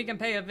 Sure, we can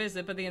pay a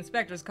visit, but the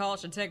inspector's call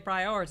should take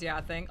priority,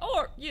 I think.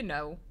 Or, you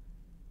know,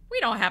 we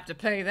don't have to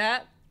pay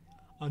that.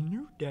 A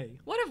new day.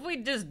 What if we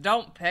just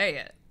don't pay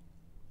it?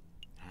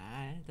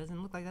 It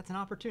doesn't look like that's an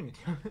opportunity.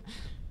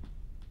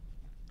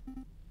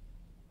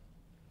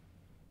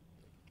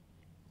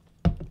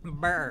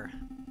 Brr.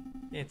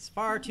 It's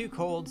far too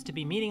cold to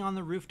be meeting on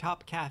the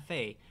rooftop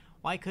cafe.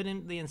 Why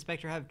couldn't the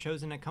inspector have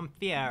chosen a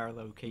comfier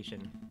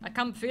location? A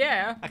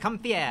comfier? A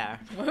comfier.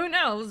 Well, who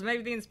knows?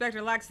 Maybe the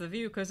inspector likes the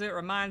view because it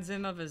reminds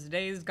him of his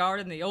days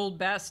guarding the old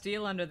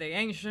Bastille under the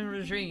ancient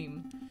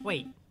regime.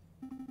 Wait,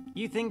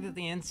 you think that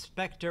the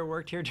inspector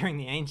worked here during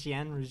the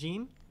ancient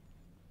regime?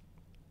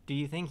 Do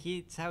you think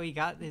that's how he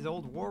got his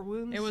old war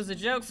wounds? It was a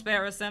joke,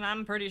 Sparrowson.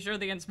 I'm pretty sure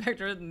the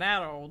inspector isn't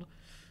that old.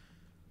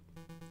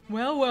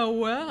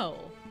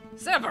 Well.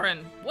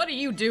 Severin, what are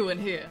you doing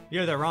here?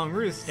 You're the wrong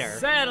rooster.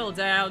 Settle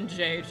down,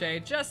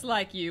 JJ. Just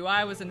like you,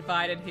 I was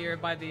invited here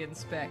by the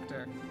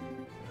inspector.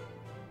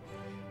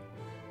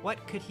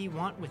 What could he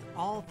want with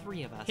all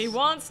 3 of us? He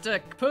wants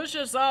to push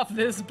us off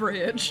this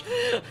bridge.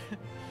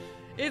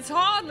 It's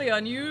hardly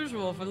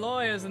unusual for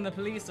lawyers and the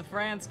police of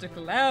France to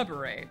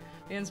collaborate.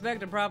 The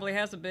inspector probably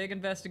has a big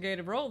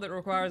investigative role that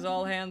requires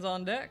all hands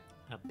on deck.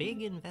 A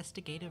big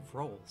investigative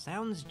role.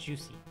 Sounds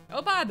juicy.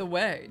 Oh, by the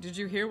way, did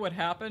you hear what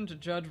happened to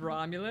Judge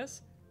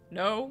Romulus?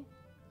 No?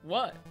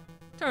 What?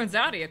 Turns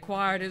out he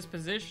acquired his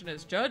position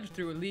as judge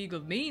through illegal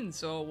means,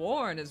 so a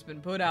warrant has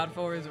been put out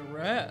for his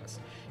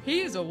arrest.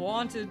 He's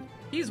wanted.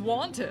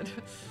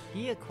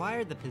 He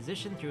acquired the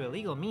position through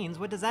illegal means?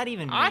 What does that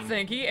even mean? I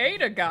think he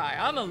ate a guy.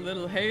 I'm a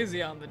little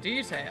hazy on the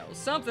details.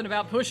 Something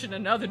about pushing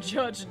another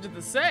judge into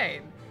the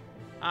Seine.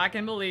 I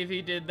can believe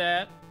he did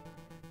that.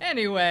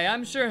 Anyway,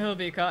 I'm sure he'll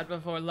be caught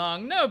before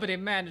long. Nobody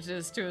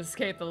manages to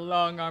escape the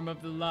long arm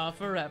of the law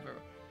forever.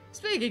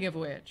 Speaking of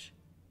which...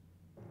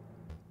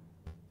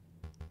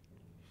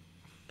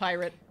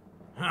 Pirate.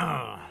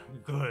 Oh,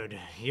 good.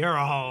 You're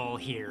all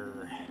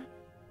here.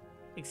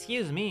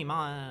 Excuse me,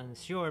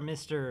 Monsieur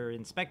Mr.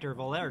 Inspector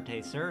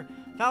Volerte, sir.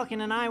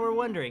 Falcon and I were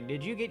wondering,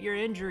 did you get your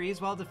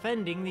injuries while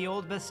defending the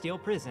old Bastille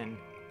prison?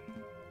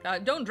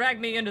 Don't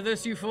drag me into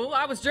this, you fool.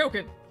 I was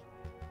joking.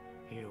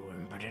 You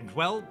impotent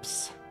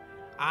whelps.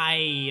 I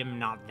am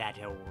not that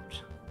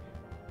old.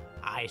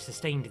 I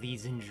sustained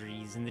these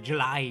injuries in the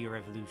July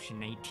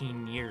Revolution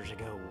 18 years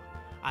ago.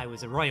 I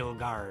was a royal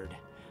guard,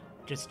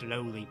 just a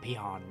lowly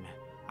peon.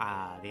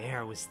 The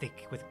air was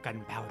thick with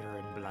gunpowder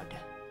and blood.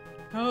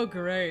 Oh,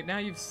 great. Now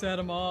you've set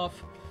him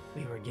off.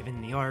 We were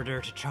given the order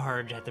to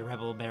charge at the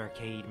rebel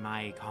barricade,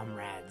 my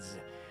comrades,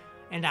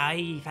 and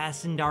I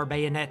fastened our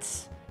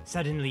bayonets.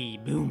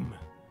 Suddenly, boom!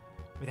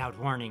 Without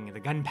warning, the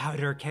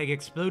gunpowder keg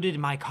exploded,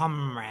 my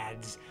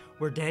comrades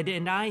were dead,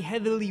 and I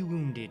heavily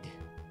wounded.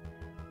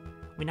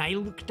 When I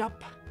looked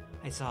up,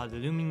 I saw the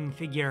looming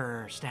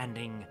figure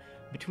standing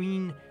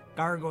between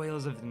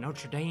gargoyles of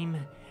Notre Dame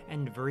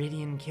and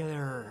Viridian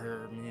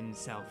Killer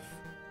himself.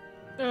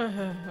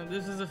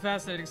 This is a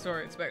fascinating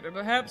story, Inspector.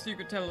 Perhaps you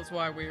could tell us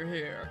why we're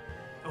here.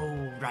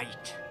 Oh,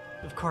 right.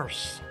 Of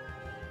course.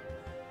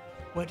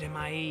 What am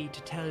I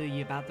to tell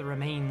you about the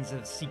remains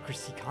of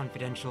secrecy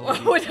confidential?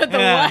 What?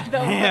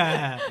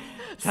 Yeah.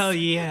 Tell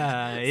you,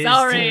 is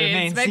Sorry, to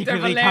remain Inspector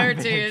secretly Valerity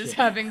confidential. is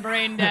having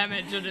brain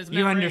damage in his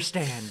memory. You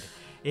understand.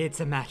 It's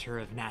a matter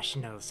of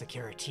national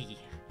security.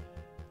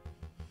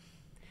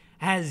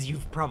 As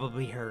you've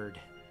probably heard,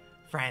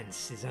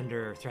 France is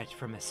under threat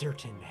from a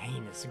certain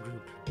heinous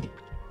group.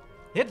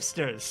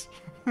 Hipsters.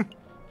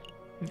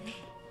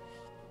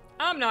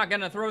 I'm not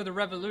gonna throw the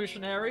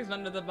revolutionaries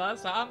under the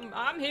bus.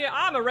 I'm here.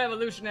 I'm a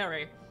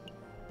revolutionary.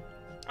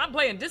 I'm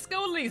playing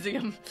Disco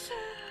Elysium.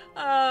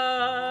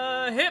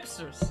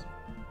 Hipsters.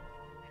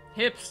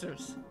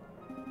 Hipsters.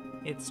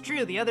 It's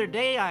true, the other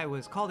day I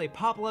was called a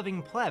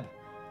pop-loving pleb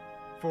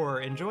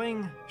for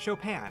enjoying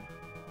Chopin.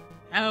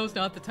 Now's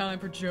not the time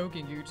for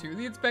joking, you two.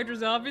 The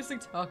inspector's obviously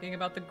talking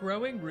about the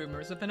growing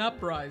rumors of an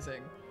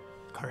uprising.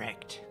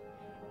 Correct.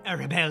 A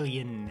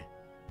rebellion.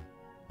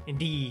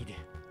 Indeed.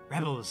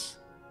 Rebels.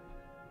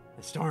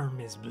 The storm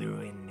is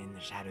brewing in the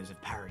shadows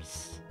of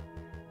Paris.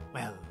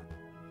 Well,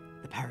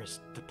 the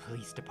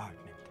police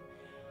department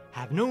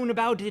have known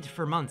about it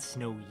for months,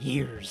 no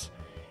years.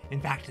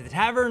 In fact, at the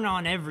tavern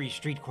on every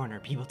street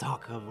corner, people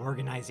talk of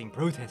organizing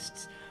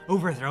protests,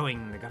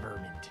 overthrowing the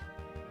government.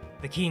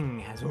 The king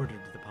has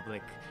ordered the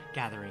public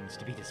gatherings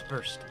to be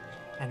dispersed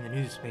and the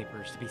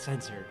newspapers to be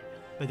censored,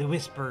 but the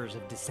whispers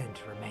of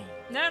dissent remain.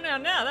 No,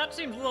 that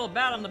seems a little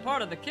bad on the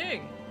part of the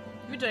king.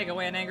 If you take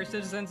away an angry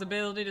citizen's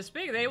ability to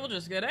speak, they will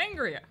just get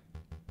angrier.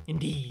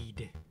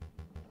 Indeed.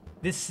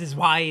 This is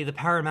why it's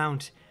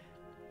paramount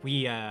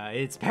we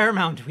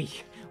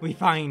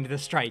find the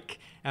strike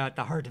at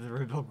the heart of the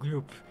rebel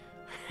group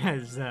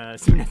as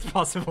soon as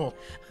possible.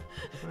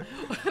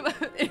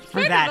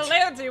 For that,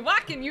 Valerity, why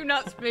can you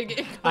not speak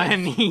English? I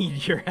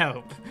need your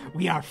help.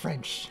 We are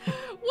French.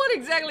 What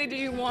exactly do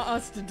you want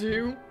us to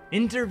do?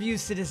 Interview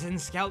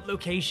citizens, scout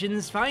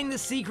locations, find the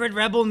secret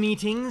rebel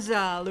meetings.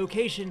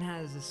 Location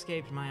has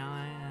escaped my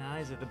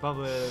eyes at the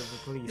bubble of the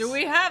police. Do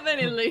we have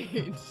any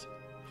leads?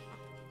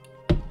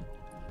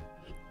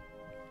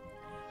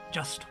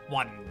 Just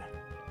one.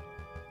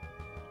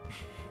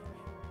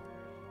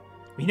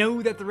 We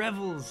know that the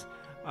rebels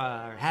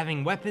are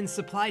having weapons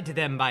supplied to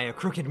them by a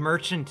crooked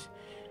merchant,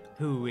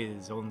 who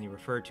is only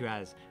referred to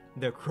as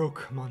the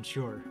Croque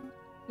Monsieur.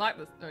 Like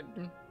the...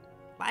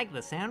 Like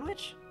the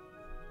sandwich?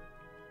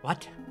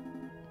 What?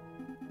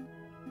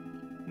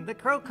 The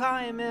Croque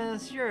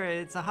Monsieur,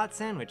 it's a hot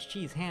sandwich,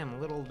 cheese, ham, a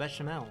little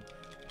bechamel,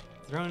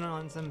 thrown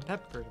on some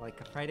pepper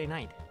like a Friday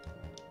night.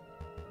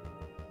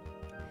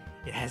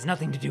 It has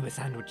nothing to do with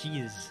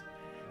sandwiches.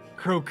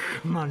 Croque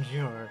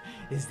Monsieur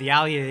is the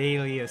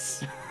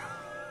alias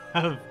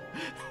of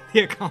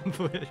the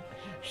accomplished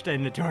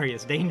and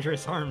notorious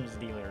dangerous arms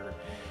dealer.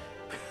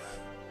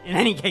 In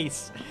any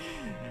case,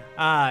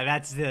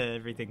 that's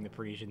everything the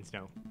Parisians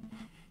know.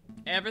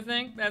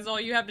 Everything? That's all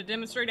you have to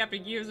demonstrate after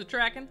years of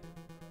tracking?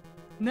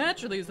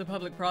 Naturally, as the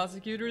public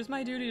prosecutor, it's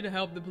my duty to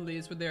help the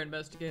police with their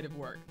investigative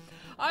work.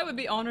 I would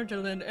be honored to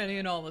lend any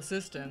and all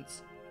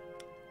assistance.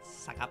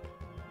 Suck up.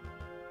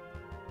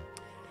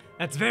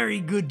 That's very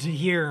good to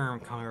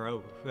hear,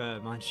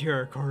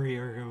 Monsieur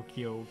Corico.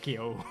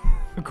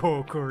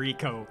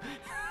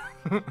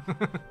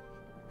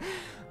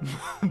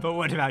 But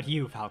what about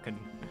you, Falcon?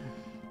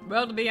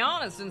 Well, to be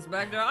honest,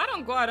 Inspector, I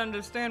don't quite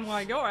understand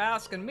why you're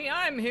asking me.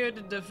 I'm here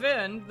to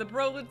defend the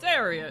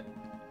proletariat.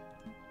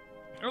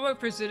 I work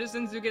for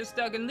citizens who get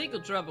stuck in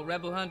legal trouble.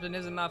 Rebel hunting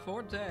isn't my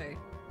forte.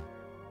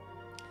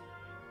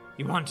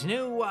 You want to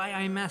know why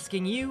I'm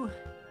asking you?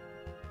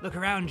 Look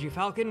around you,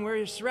 Falcon.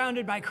 We're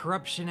surrounded by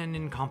corruption and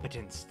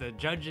incompetence. The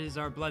judges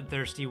are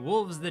bloodthirsty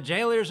wolves, the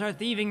jailers are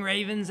thieving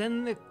ravens,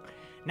 and the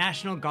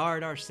National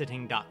Guard are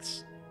sitting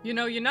ducks. You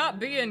know, you're not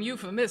being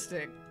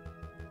euphemistic.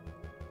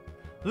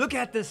 Look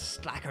at the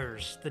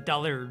slackers, the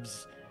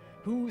dullards,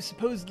 who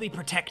supposedly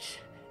protect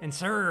and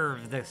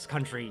serve this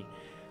country.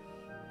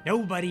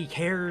 Nobody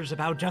cares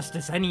about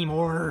justice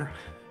anymore.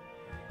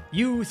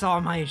 You saw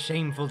my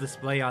shameful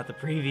display at the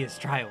previous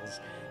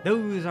trials.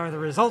 Those are the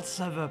results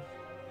of a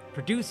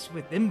produce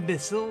with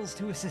imbeciles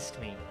to assist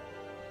me.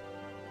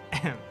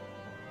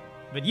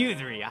 But you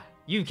three,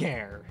 you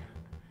care.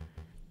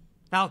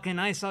 Falcon,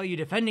 I saw you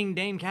defending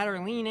Dame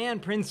Cataline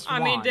and Prince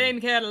Swan. I mean, Dame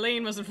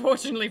Cataline was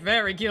unfortunately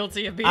very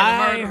guilty of being a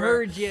I murderer.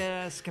 heard your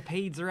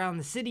escapades around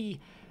the city,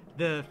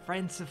 the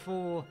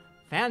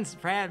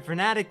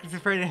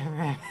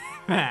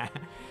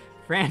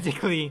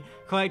frantically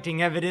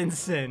collecting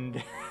evidence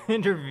and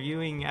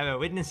interviewing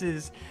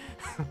witnesses.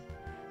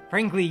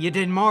 Frankly, you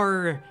did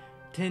more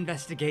to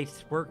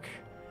investigate work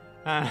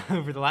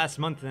over the last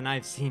month than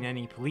I've seen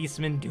any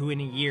policeman do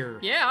in a year.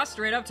 Yeah, I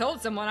straight up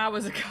told someone I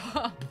was a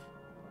cop.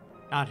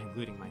 Not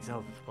including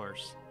myself, of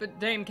course. But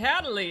Dame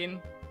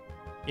Cataline...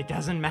 It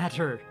doesn't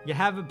matter. You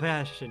have a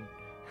passion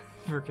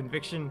for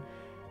conviction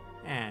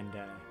and,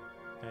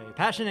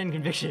 passion and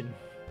conviction.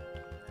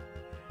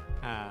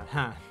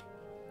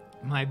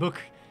 My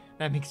book,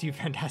 that makes you a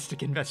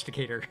fantastic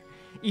investigator,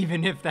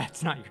 even if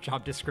that's not your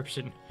job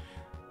description.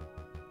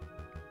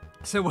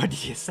 So what do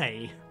you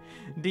say?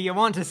 Do you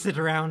want to sit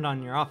around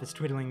on your office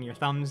twiddling your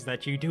thumbs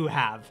that you do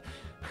have?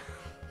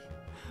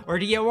 Or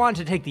do you want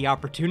to take the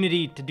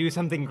opportunity to do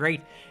something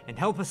great and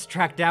help us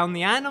track down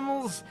the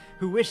animals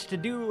who wish to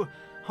do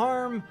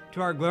harm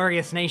to our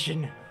glorious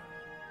nation?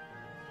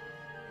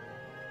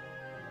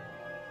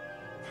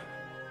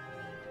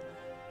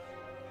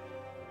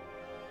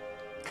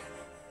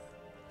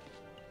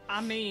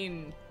 I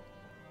mean...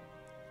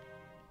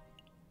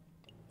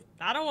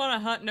 I don't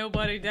want to hunt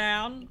nobody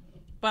down,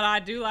 but I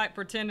do like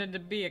pretending to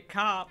be a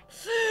cop.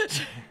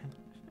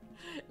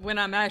 When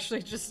I'm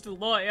actually just a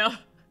lawyer.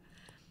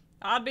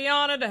 I'd be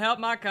honored to help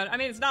my country. I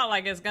mean, it's not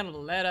like it's gonna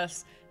let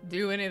us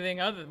do anything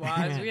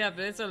otherwise.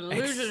 It's an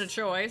illusion of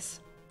choice.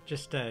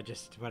 Just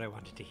what I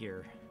wanted to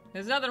hear.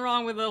 There's nothing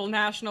wrong with a little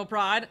national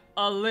pride.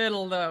 A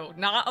little, though.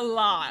 Not a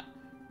lot.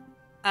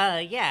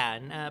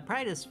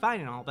 Pride is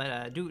fine and all,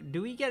 but,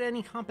 do we get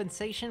any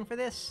compensation for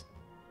this?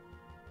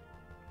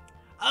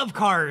 Of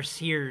course,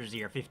 here's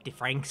your 50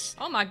 francs.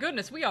 Oh my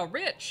goodness, we are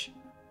rich.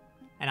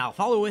 And I'll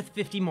follow with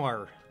 50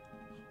 more.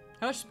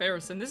 Hush,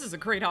 Sparrowson, this is a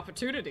great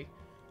opportunity.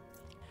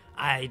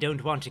 I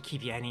don't want to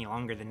keep you any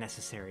longer than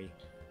necessary.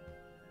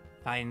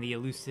 Find the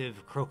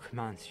elusive croque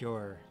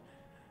monsieur.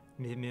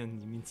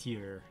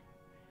 Monsieur.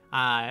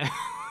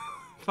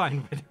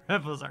 Find where the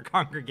rebels are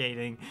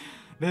congregating.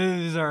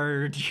 Those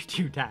are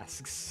two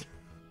tasks.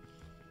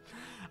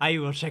 I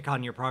will check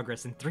on your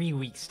progress in 3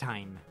 weeks'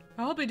 time.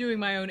 I'll be doing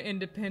my own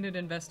independent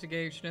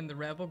investigation in the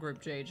rebel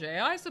group,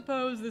 JJ. I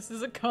suppose this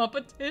is a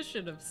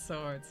competition of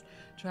sorts.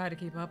 Try to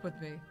keep up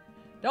with me.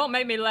 Don't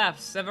make me laugh,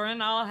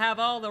 Severin. I'll have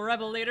all the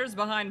rebel leaders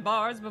behind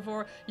bars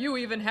before you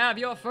even have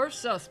your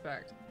first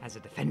suspect. As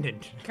a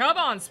defendant. Come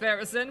on,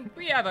 Sparrowson.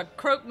 We have a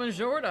croque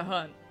monsieur to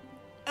hunt.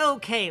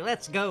 Okay,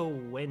 let's go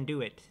and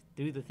do it.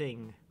 Do the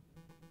thing.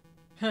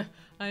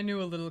 I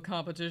knew a little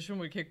competition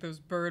would kick those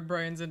bird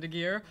brains into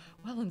gear.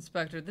 Well,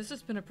 Inspector, this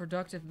has been a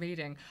productive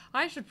meeting.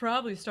 I should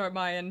probably start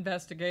my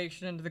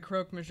investigation into the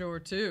croque monsieur,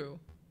 too.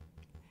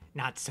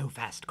 Not so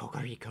fast,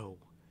 Cocorico.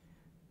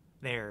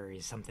 There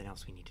is something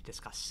else we need to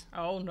discuss.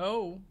 Oh,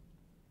 no.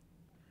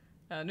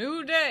 A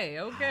new day,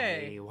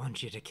 okay. I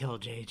want you to kill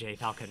JJ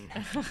Falcon.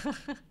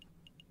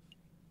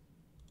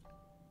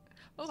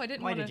 Oh, I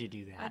didn't Why did you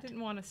do that? I didn't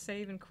want to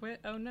save and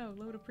quit. Oh, no.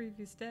 Load a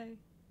previous day.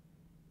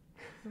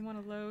 We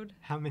want to load.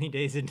 How many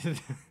days into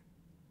the...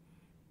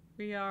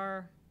 We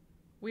are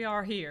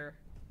here.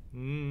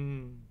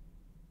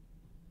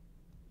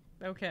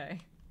 Okay.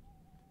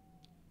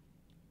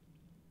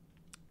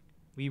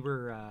 We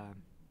were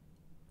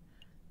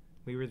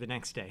the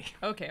next day.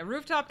 Okay, a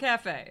rooftop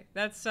cafe.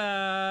 That's, Wait,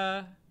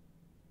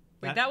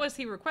 that was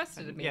he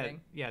requested a meeting.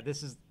 Yeah,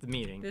 this is the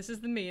meeting. This is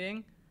the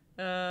meeting.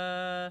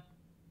 Go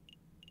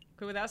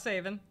without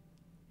saving.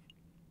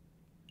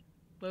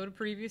 Load a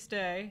previous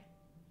day.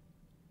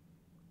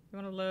 You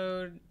want to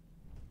load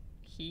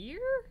here?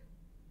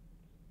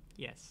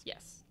 Yes.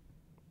 Yes.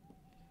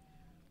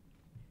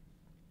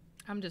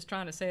 I'm just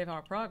trying to save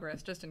our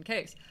progress, just in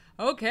case.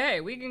 Okay,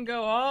 we can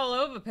go all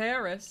over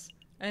Paris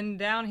and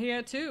down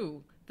here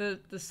too. The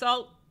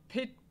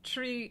saltpetre.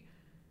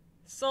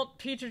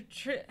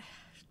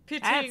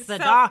 That's the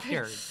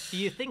doctor. Do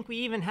you think we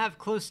even have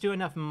close to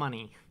enough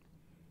money?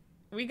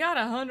 We got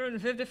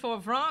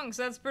 154 francs.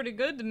 That's pretty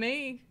good to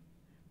me.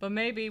 But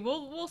maybe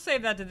we'll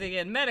save that to the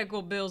end.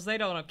 Medical bills, they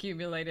don't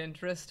accumulate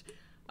interest.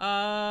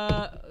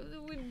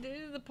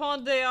 The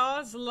Pont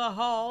d'Arts, La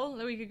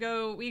Halle. We could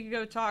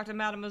go talk to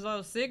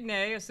Mademoiselle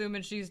Signe,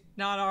 assuming she's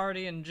not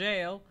already in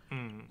jail.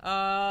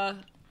 Maybe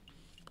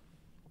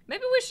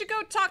we should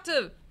go talk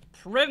to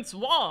Prince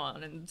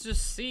Juan and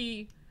just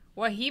see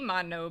what he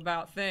might know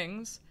about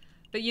things.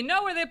 But you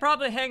know where they're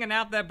probably hanging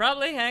out? They're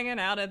probably hanging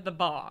out at the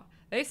bar.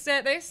 They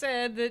said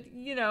that,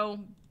 you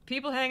know,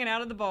 people hanging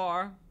out at the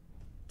bar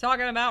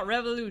talking about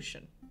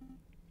revolution.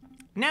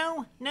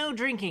 No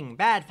drinking.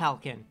 Bad,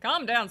 Falcon.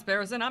 Calm down,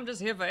 Sparrowson. I'm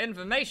just here for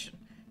information.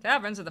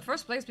 Taverns are the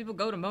first place people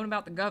go to moan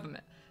about the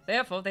government.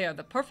 Therefore, they are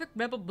the perfect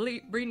rebel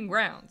breeding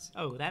grounds.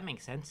 Oh, that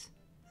makes sense.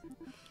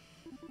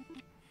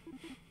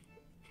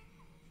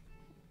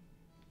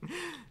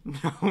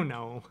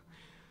 No.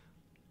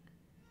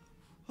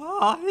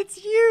 Ah,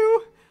 it's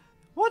you.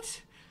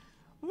 What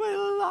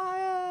will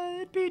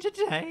it be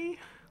today?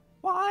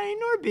 Wine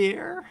or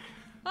beer?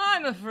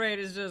 I'm afraid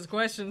it's just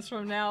questions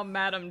from now,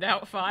 Madam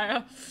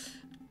Doubtfire.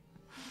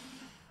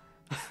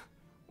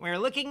 We're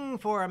looking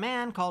for a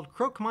man called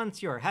Croque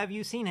Monsieur. Have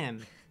you seen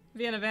him?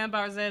 Vienna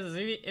Vampire says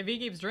if he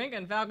keeps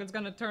drinking, Falcon's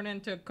gonna turn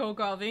into Coke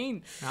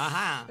Alvine.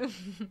 Aha.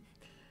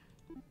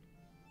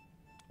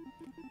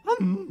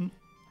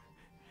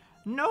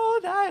 No,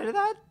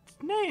 that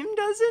name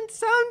doesn't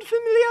sound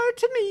familiar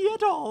to me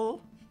at all.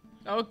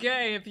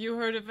 Okay, if you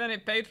heard of any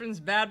patrons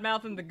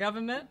bad-mouthing the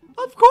government?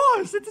 Of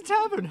course, it's a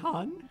tavern,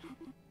 hon.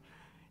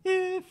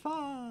 If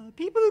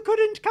people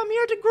couldn't come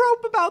here to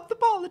grope about the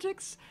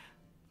politics.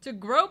 To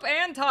grope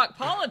and talk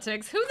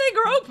politics? Who they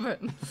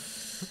groping?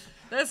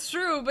 That's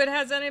true, but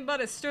has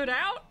anybody stood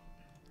out?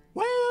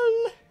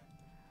 Well,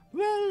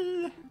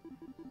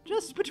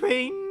 just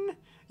between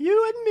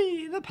you and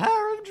me, the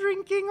pair of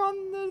drinking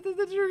on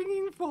the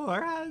drinking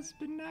floor has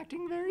been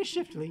acting very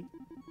shiftily.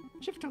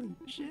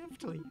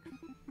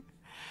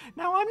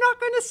 Now, I'm not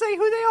going to say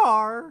who they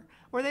are,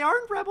 or they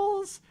aren't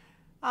rebels,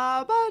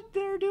 but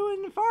they're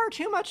doing far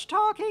too much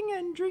talking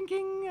and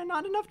drinking and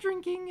not enough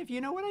drinking, if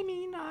you know what I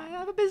mean. I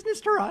have a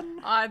business to run.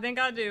 I think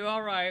I do.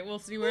 All right, we'll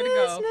see where to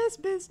go.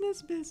 Business.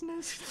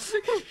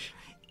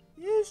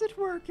 Is it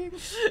working?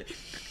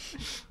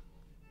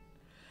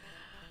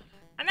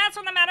 And that's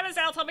when the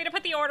Mademoiselle told me to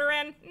put the order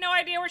in. No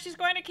idea where she's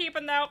going to keep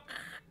him, though.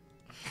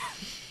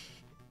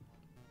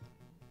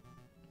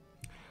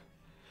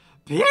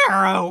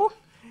 Piero!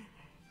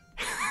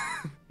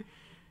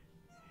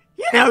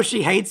 You know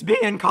she hates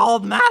being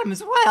called madam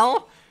as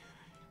well.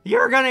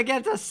 You're gonna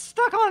get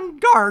stuck on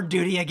guard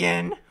duty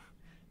again.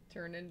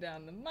 Turning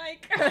down the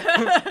mic.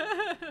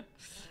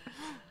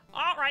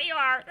 All right, you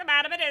are. The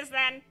madam it is,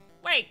 then.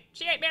 Wait,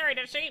 she ain't married,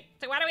 is she?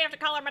 So why do we have to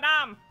call her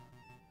madame?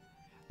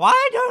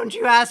 Why don't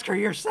you ask her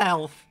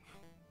yourself?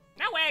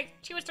 No way.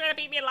 She was trying to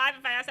beat me alive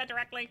if I asked that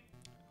directly.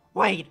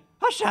 Wait,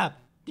 hush up.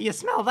 Do you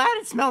smell that?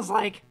 It smells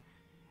like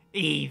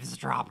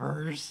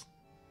eavesdroppers.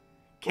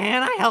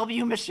 Can I help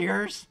you,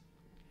 messieurs?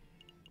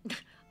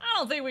 I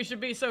don't think we should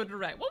be so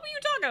direct. What were you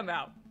talking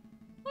about?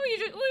 What were you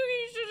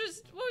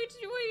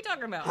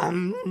talking about?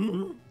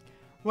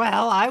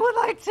 Well, I would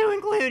like to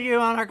include you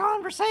on our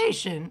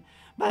conversation,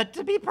 but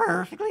to be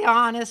perfectly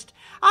honest,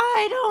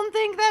 I don't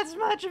think that's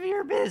much of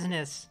your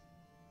business.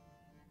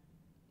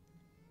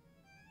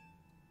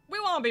 We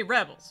want to be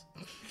rebels.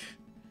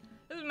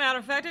 As a matter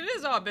of fact, it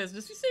is our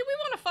business. You see, we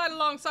want to fight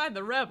alongside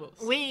the rebels.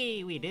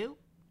 We do?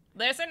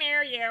 Listen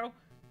here, you.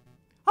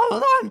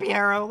 Hold on,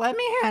 Piero. Let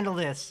me handle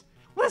this.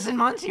 Listen,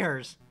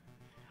 monsieurs.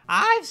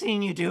 I've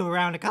seen you two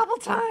around a couple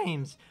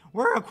times.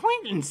 We're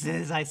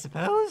acquaintances, I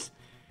suppose.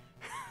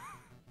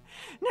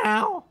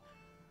 Now,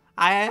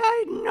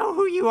 I know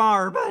who you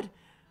are, but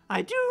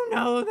I do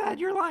know that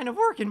your line of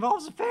work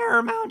involves a fair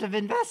amount of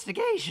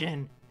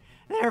investigation.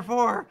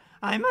 Therefore,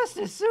 I must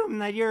assume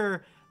that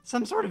you're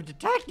some sort of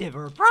detective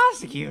or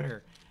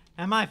prosecutor.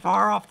 Am I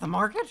far off the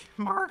mark?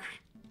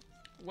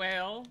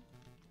 Well,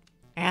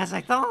 as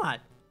I thought.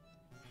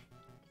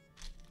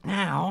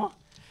 Now,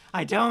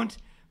 I don't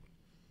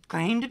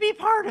claim to be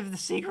part of the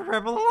Secret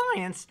Rebel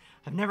Alliance.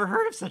 I've never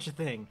heard of such a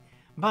thing.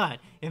 But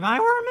if I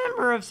were a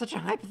member of such a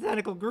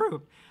hypothetical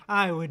group,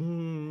 I would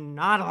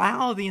not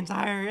allow the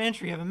entire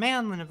entry of a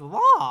manling of the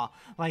law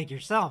like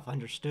yourself,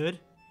 understood?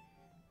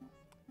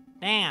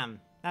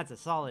 Damn, that's a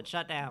solid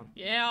shutdown.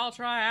 Yeah, I'll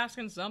try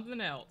asking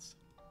something else.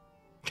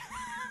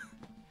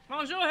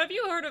 Bonjour, have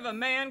you heard of a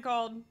man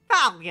called...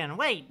 Falcon,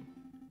 wait!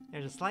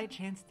 There's a slight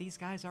chance these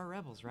guys are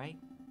rebels, right?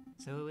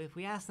 So if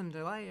we ask them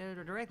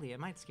directly, it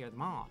might scare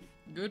them off.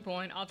 Good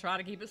point. I'll try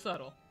to keep it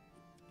subtle.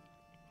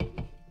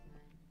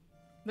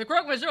 The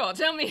Croque Monsieur,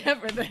 tell me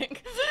everything.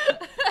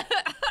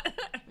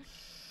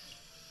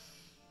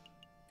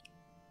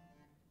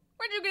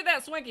 Where'd you get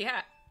that swanky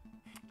hat?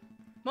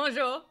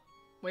 Bonjour,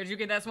 where'd you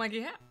get that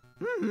swanky hat?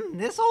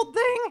 This old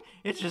thing?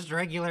 It's just a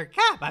regular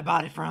cap. I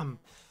bought it from...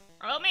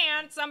 Oh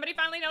man, somebody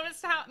finally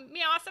noticed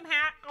me awesome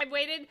hat. I've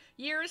waited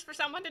years for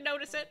someone to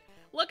notice it.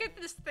 Look at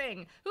this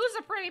thing. Who's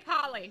the pretty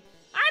Polly?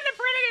 I'm the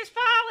prettiest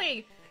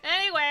Polly!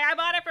 Anyway, I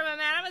bought it from a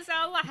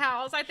Mademoiselle La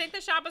House. I think the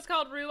shop is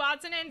called Rue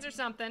Odds and Ends or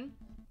something.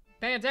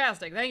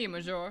 Fantastic. Thank you,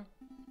 Monsieur.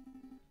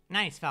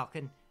 Nice,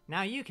 Falcon.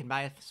 Now you can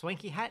buy a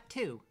swanky hat,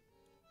 too.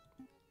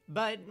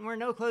 But we're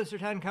no closer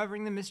to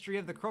uncovering the mystery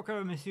of the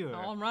Croque Monsieur.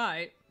 All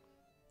right.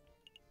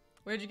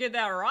 Where'd you get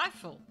that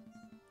rifle?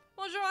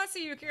 Monsieur, I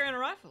see you carrying a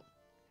rifle.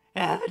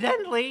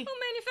 Evidently.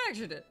 Who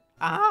manufactured it?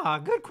 Ah,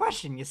 good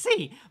question. You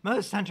see,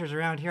 most hunters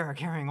around here are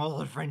carrying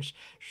old French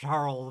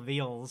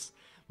Charlevilles.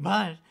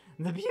 But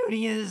the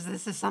beauty is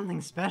this is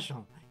something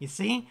special. You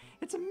see,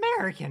 it's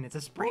American. It's a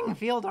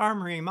Springfield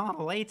Armory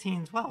Model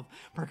 1812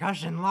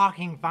 percussion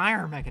locking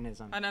fire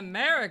mechanism. An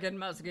American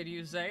musket,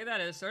 you say? That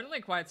is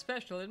certainly quite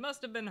special. It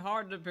must have been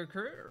hard to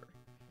procure.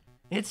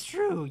 It's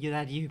true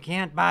that you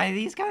can't buy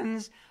these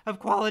kinds of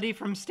quality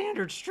from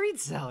standard street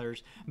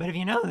sellers, but if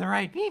you know the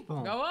right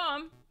people... Go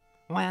on.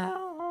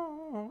 Well,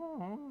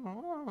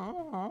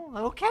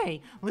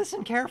 okay,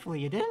 listen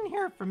carefully. You didn't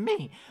hear it from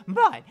me,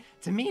 but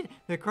to meet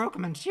the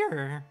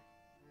croque-monsieur...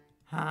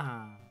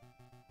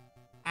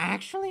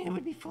 Actually, it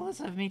would be foolish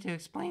of me to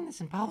explain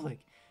this in public.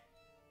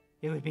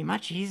 It would be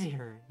much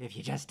easier if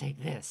you just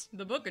take this.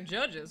 The Book of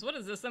Judges. What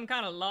is this, some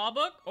kind of law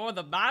book? Or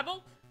the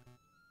Bible?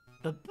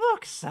 The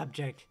book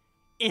subject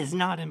is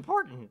not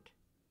important.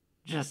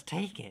 Just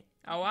take it.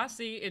 Oh, I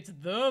see. It's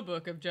the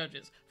Book of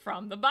Judges.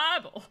 From the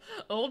Bible.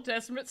 Old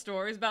Testament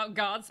stories about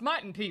God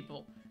smiting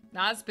people.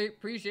 I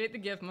appreciate the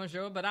gift,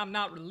 monsieur, but I'm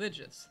not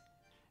religious.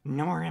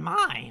 Nor am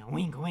I.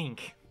 Wink,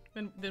 wink.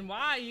 Then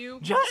why are you...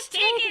 Just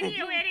take it,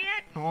 you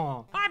idiot!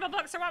 Oh. Bible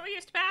books are what we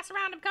used to pass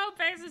around in code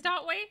phrases,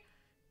 don't we?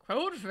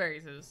 Code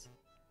phrases?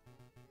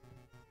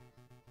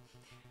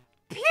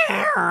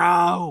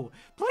 Piero!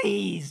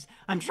 Please!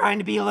 I'm trying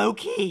to be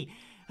low-key,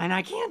 and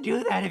I can't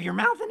do that if you're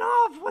mouthing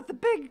off with the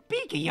big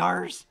beak of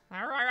yours.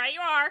 All right, you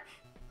are.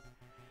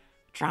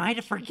 Try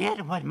to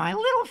forget what my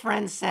little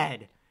friend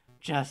said.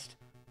 Just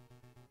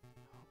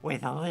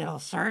with a little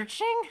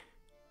searching,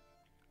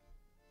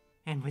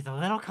 and with a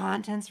little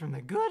contents from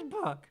the good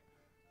book,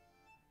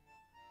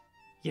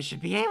 you should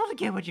be able to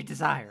get what you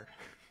desire.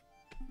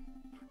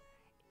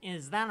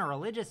 Is that a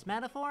religious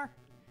metaphor?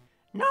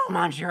 No,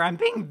 monsieur, I'm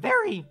being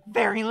very,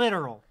 very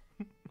literal.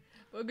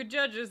 Book of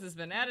Judges has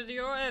been added to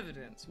your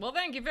evidence. Well,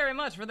 thank you very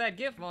much for that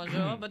gift,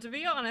 monsieur, but to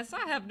be honest,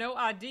 I have no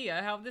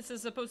idea how this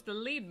is supposed to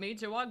lead me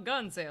to our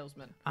gun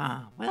salesman.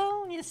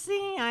 Well, you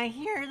see, I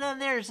hear that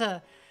there's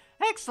a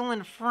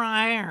excellent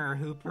friar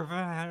who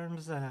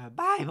performs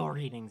Bible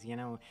readings,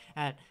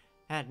 at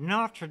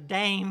Notre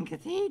Dame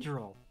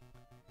Cathedral.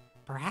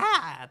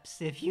 Perhaps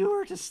if you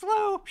were to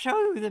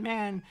show the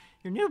man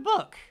your new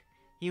book,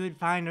 he would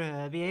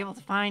be able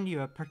to find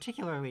you a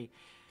particularly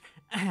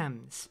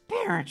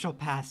spiritual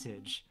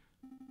passage.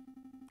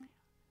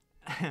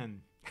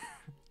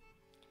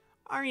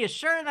 Are you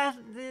sure that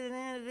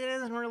it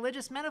isn't a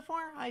religious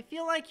metaphor? I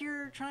feel like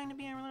you're trying to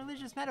be a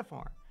religious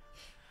metaphor.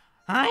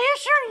 I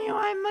assure you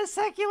I'm as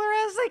secular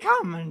as they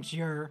come,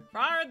 monsieur.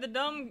 Friar the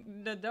dome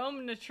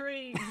in the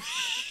tree.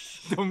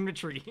 Dome in the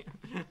tree.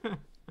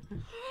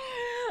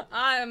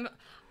 I'm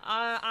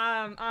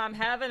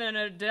having an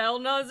Adele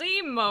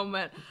Nazim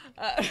moment.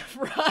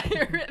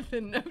 Friar at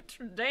the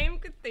Notre Dame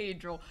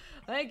Cathedral.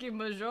 Thank you,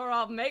 monsieur.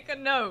 I'll make a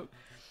note.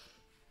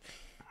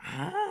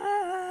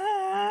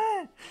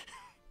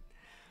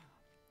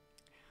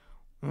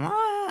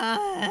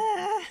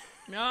 What?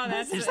 No,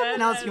 that's There's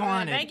something else you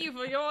wanted. Thank you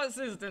for your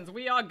assistance.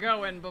 We are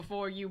going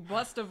before you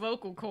bust a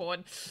vocal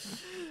cord.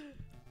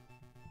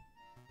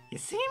 You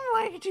seem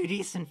like two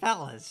decent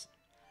fellas.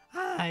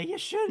 You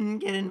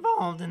shouldn't get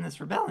involved in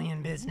this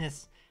rebellion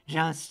business.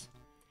 Just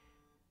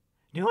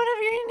do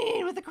whatever you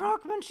need with the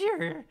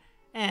croque-monsieur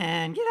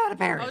and get out of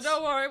Paris. Oh,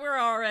 don't worry. We're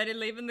already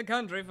leaving the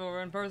country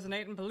for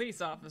impersonating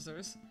police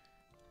officers.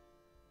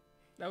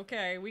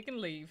 Okay, we can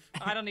leave.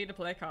 I don't need to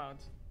play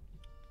cards.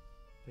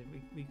 But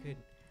we could...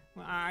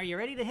 Well, are you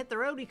ready to hit the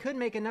road? We could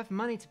make enough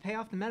money to pay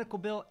off the medical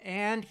bill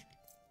and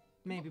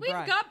maybe We've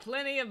bribe. got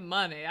plenty of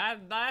money.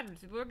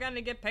 We're going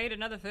to get paid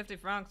another 50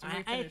 francs when we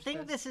I finish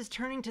think this is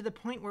turning to the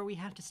point where we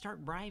have to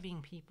start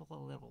bribing people a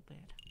little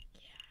bit.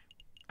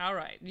 All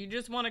right. You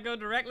just want to go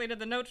directly to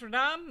the Notre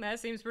Dame?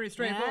 That seems pretty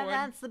straightforward.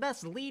 Yeah, that's the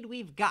best lead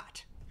we've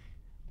got.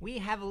 We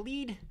have a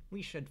lead.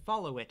 We should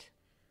follow it.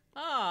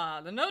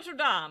 Ah, the Notre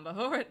Dame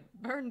before it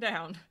burned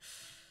down.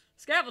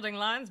 Scaffolding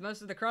lines,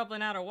 most of the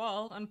crumbling outer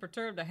wall.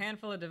 Unperturbed, a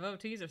handful of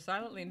devotees have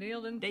silently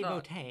kneeled in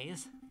thought.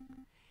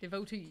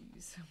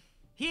 Devotees.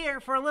 Here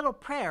for a little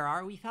prayer,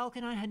 are we,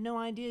 Falcon? I had no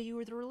idea you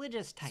were the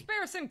religious type.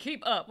 Sparrison,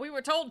 keep up. We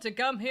were told to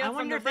come here I from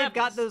wonder the if they've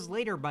got rebels. those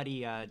later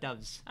buddy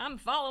doves. I'm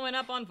following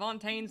up on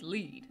Fontaine's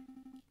lead.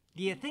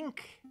 Do you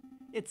think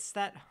it's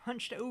that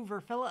hunched over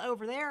fella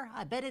over there?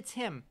 I bet it's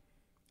him.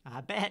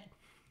 I bet.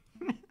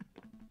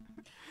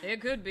 It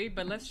could be,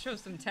 but let's show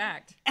some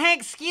tact.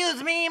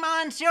 Excuse me,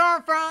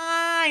 Monsieur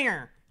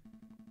Friar.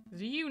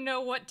 Do you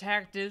know what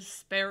tact is,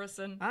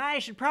 Sparrison? I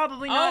should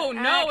probably not. Oh,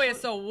 no,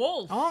 it's a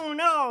wolf. Oh,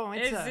 no,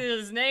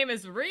 His name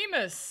is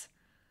Remus.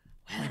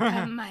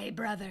 Welcome, my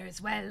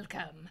brothers,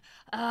 welcome.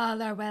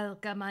 All are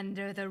welcome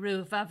under the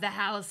roof of the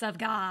house of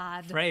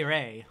God. Ray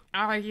Ray.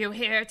 Are you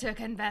here to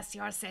confess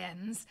your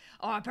sins?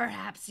 Or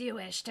perhaps you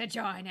wish to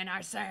join in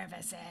our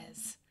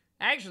services?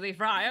 Actually,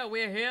 Friar,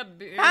 we're here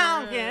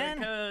Falcon!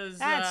 because...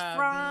 That's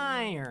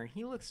Friar.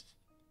 He looks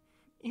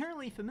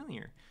eerily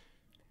familiar.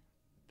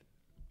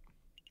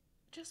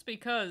 Just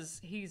because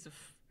he's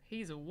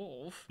a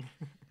wolf.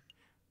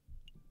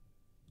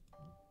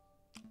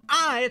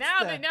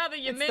 It's now that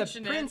you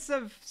mention the Prince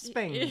of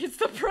Spain. It's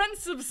the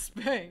Prince of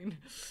Spain.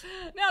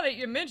 Now that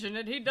you mention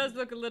it, he does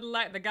look a little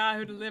like the guy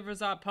who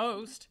delivers our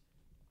post.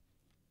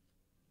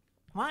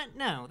 What?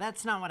 No,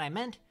 that's not what I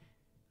meant.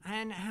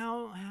 And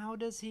how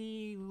does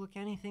he look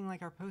anything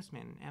like our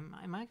postman?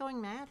 Am I going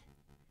mad?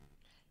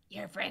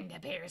 Your friend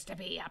appears to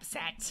be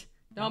upset.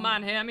 Don't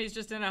mind him. He's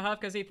just in a huff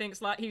because he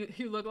thinks like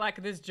he looked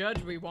like this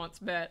judge we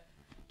once met.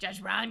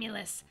 Judge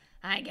Romulus.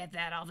 I get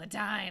that all the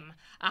time.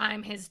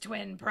 I'm his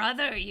twin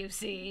brother, you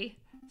see.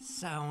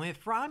 So,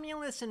 if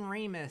Romulus and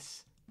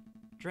Remus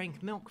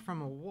drank milk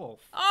from a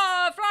wolf...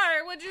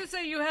 Friar, would you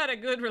say you had a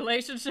good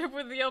relationship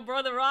with your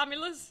brother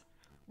Romulus?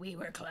 We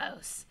were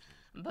close,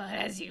 but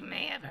as you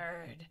may have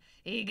heard,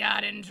 he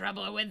got in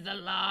trouble with the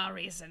law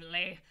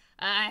recently.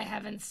 I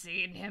haven't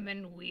seen him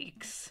in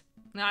weeks.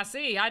 I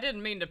see. I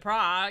didn't mean to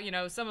pry. You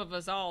know, some of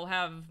us all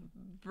have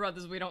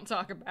brothers we don't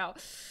talk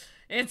about.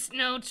 It's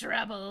no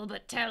trouble,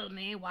 but tell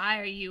me, why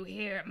are you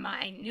here,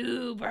 my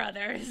new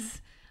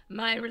brothers?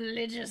 My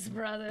religious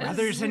brothers.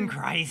 Brothers in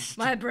Christ.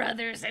 My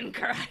brothers in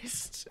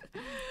Christ.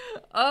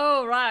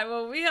 Oh, right.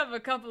 Well, we have a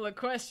couple of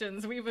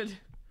questions. We would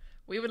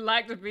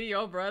like to be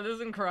your brothers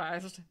in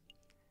Christ.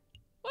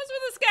 What's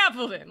with the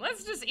scaffolding?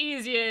 Let's just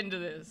ease you into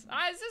this.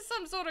 Is this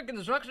some sort of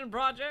construction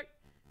project?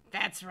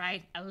 That's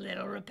right. A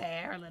little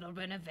repair, a little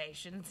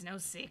renovation. It's no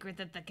secret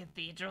that the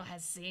cathedral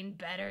has seen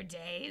better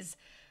days.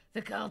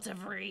 The Cult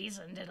of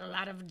Reason did a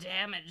lot of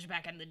damage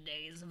back in the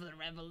days of the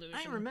Revolution.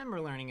 I remember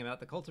learning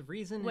about the Cult of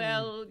Reason.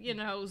 Well, you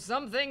know,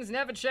 some things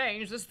never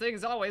change. This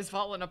thing's always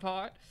falling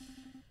apart.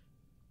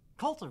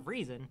 Cult of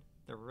Reason?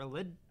 The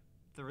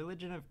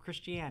religion of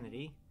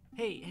Christianity?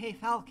 Hey,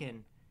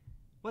 Falcon.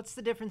 What's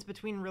the difference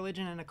between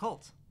religion and a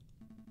cult?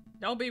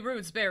 Don't be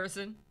rude,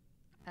 Sparrison.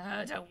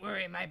 Oh, don't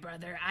worry, my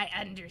brother. I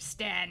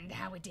understand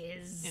how it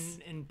is.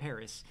 In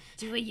Paris.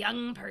 To a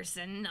young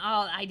person,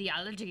 all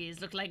ideologies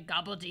look like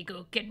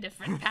gobbledygook in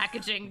different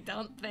packaging,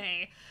 don't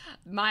they?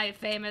 My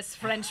famous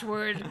French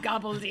word,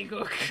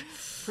 gobbledygook.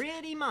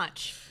 Pretty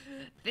much.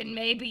 Then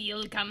maybe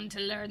you'll come to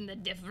learn the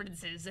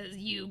differences as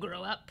you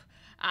grow up.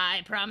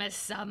 I promise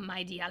some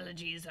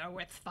ideologies are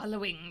worth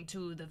following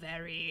to the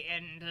very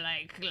end,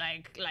 like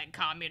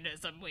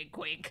communism, wink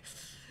wink.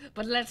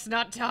 But let's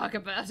not talk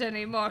about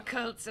any more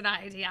cults and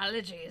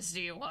ideologies. Do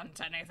you want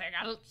anything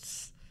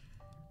else?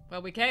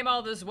 Well, we came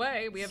all this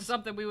way. We have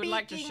something we would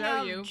like to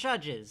show you.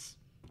 Judges.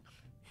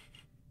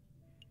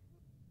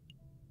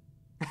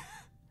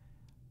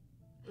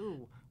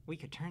 Ooh, we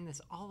could turn this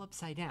all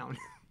upside down.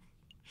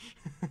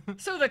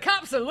 So the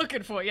cops are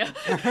looking for you.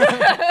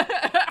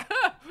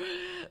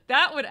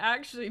 That would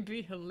actually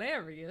be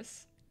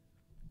hilarious.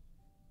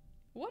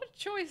 What a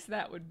choice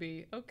that would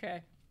be.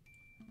 Okay.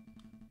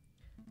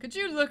 Could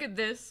you look at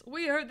this?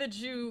 We heard that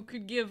you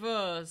could give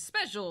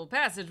special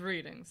passage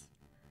readings.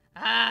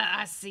 Ah,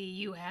 I see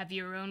you have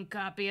your own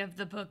copy of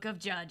the Book of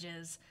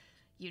Judges.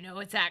 You know,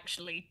 it's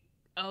actually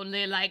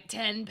only like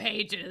 10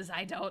 pages.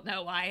 I don't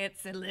know why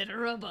it's a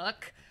literal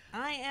book.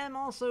 I am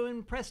also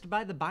impressed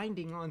by the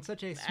binding on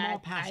such a small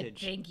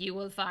passage. I think you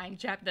will find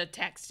the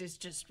text is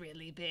just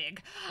really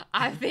big.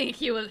 I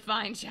think you will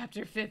find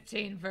chapter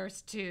 15,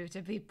 verse 2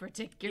 to be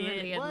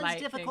particularly enlightening.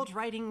 It was difficult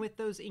writing with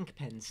those ink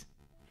pens.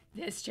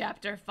 This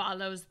chapter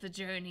follows the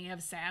journey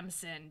of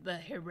Samson, the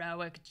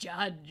heroic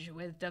judge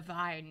with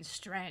divine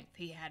strength.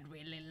 He had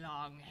really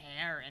long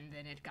hair and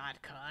then it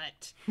got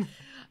cut.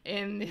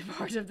 In this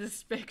part of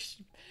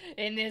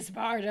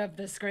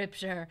the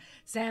scripture,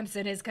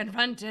 Samson is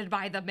confronted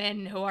by the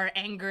men who are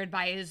angered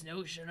by his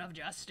notion of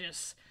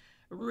justice.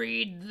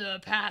 Read the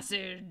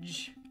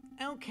passage.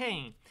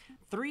 Okay.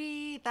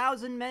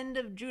 3,000 men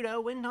of Judah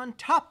went on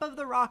top of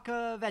the rock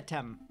of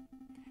Etam.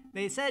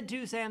 They said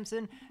to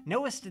Samson,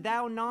 Knowest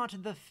thou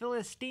not the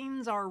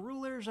Philistines are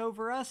rulers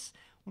over us?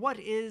 What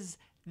is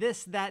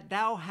this that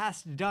thou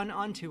hast done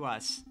unto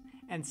us?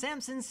 And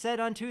Samson said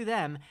unto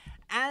them,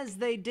 As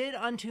they did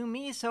unto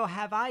me, so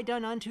have I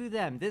done unto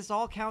them. This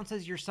all counts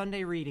as your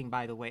Sunday reading,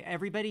 by the way.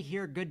 Everybody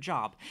here, good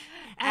job.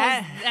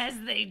 As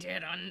they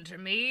did unto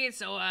me,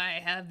 so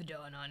I have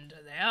done unto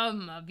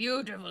them. A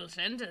beautiful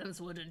sentence,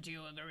 wouldn't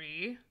you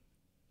agree?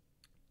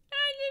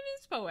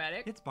 It's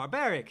poetic. It's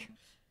barbaric.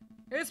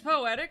 It's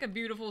poetic, a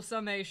beautiful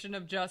summation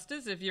of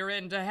justice if you're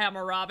into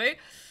Hammurabi.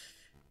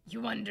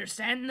 You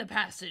understand the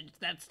passage.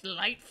 That's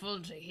delightful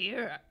to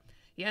hear.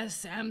 Yes,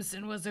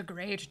 Samson was a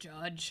great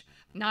judge.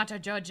 Not a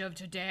judge of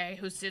today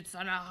who sits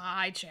on a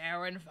high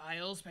chair and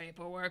files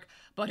paperwork,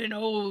 but an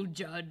old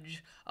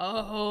judge,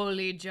 a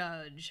holy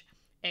judge,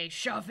 a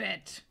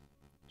shofet.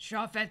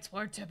 Shofets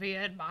were to be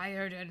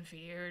admired and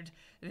feared.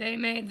 They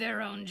made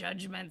their own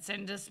judgments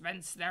and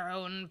dispensed their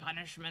own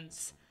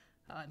punishments.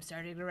 Oh, I'm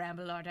starting to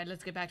ramble, aren't I?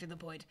 Let's get back to the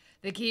point.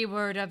 The key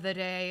word of the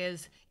day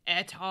is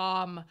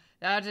Etam.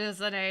 That is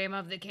the name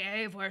of the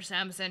cave where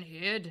Samson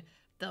hid,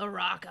 the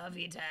Rock of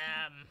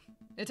Etam.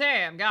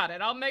 Etam, got it.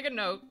 I'll make a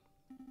note.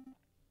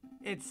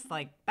 It's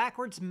like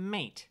backwards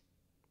mate.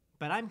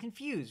 But I'm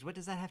confused. What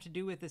does that have to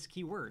do with this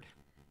key word?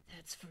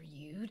 That's for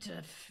you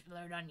to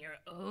learn on your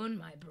own,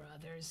 my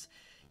brothers.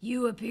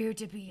 You appear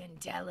to be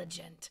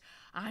intelligent.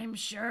 I'm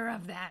sure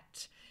of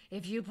that.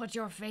 If you put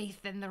your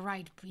faith in the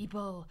right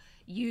people,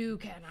 you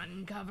can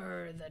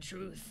uncover the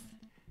truth.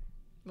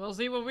 We'll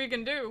see what we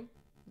can do.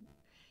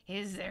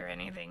 Is there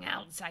anything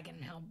else I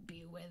can help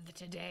you with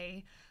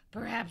today?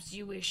 Perhaps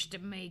you wish to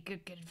make a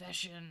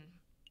confession.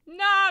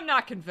 Nah, I'm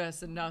not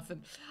confessing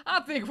nothing. I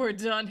think we're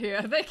done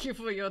here. Thank you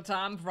for your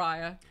time,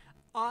 Friar.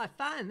 I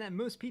find that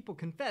most people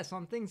confess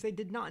on things they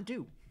did not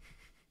do.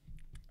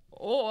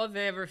 Or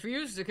they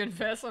refuse to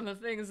confess on the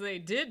things they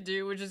did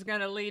do, which is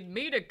gonna lead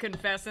me to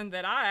confessing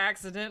that I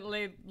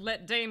accidentally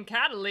let Dame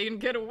Cataline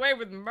get away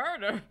with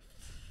murder.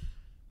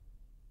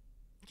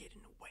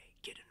 Getting away,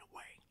 getting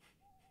away.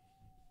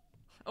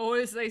 Or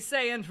as they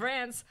say in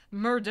France,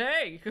 murder.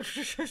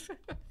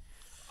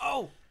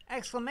 Oh,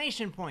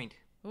 exclamation point.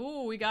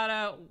 Ooh, we got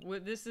a.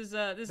 This is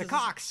a. The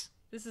cocks.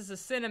 This is a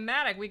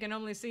cinematic we can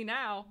only see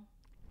now.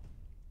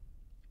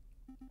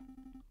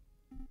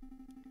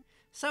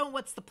 So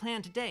what's the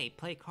plan today?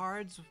 Play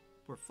cards?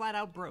 We're flat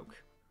out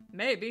broke.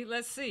 Maybe.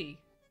 Let's see.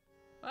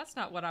 Well, that's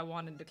not what I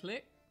wanted to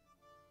click.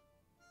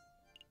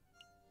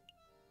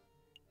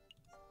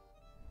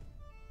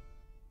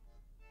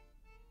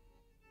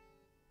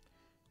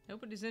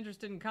 Nobody's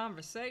interested in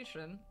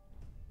conversation.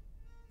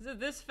 Is it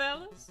this,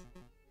 fellas?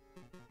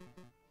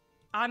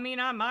 I mean,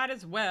 I might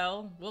as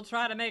well. We'll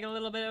try to make a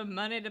little bit of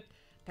money to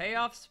pay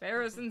off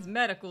Sparrison's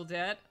medical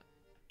debt.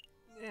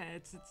 Yeah,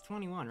 it's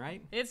 21,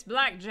 right? It's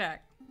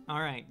blackjack. All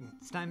right,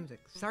 it's time to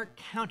start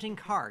counting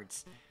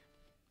cards.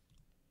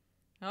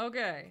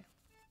 Okay.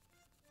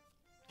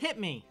 Hit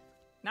me.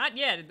 Not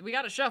yet. We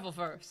gotta shuffle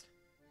first.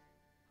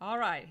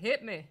 Alright,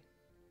 hit me.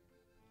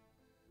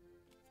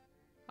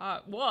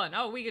 1.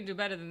 Oh, we can do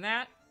better than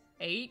that.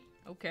 8.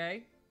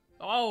 Okay.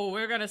 Oh,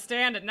 we're gonna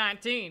stand at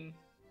 19.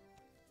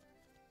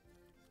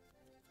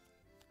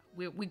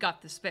 We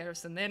got this,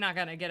 Sparrison. They're not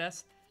gonna get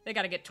us. They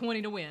gotta get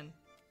 20 to win.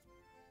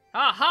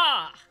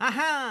 Aha!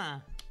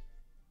 Aha!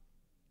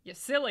 You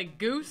silly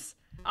goose.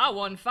 I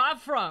won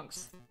 5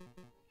 francs.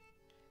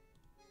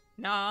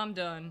 Nah, I'm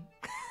done.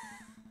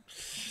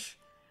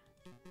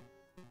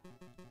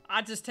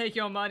 I just take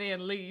your money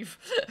and leave.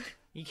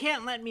 You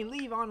can't let me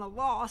leave on a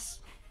loss.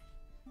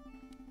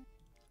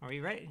 Are we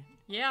ready?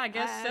 Yeah, I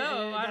guess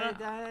so.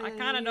 I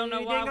kind of don't know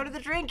we why. didn't go to the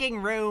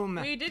drinking room.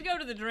 We did go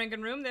to the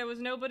drinking room. There was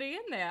nobody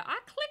in there. I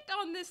clicked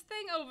on this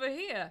thing over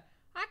here.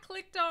 I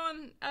clicked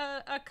on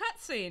a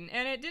cutscene,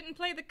 and it didn't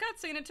play the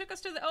cutscene. It took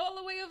us to all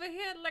the way over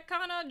here to Le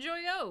Cana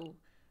Joyeux.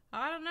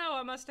 I don't know.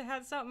 I must have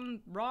had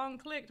something wrong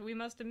clicked. We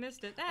must have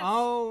missed it.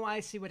 Oh, I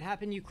see what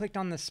happened. You clicked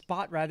on the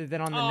spot rather than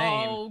on the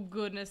name. Oh,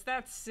 goodness.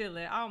 That's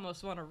silly. I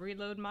almost want to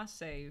reload my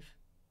save.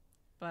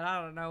 But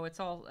I don't know. It's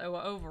all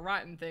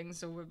overwriting things,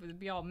 so we'd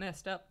be all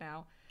messed up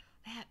now.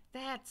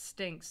 That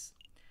stinks.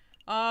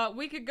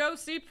 We could go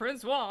see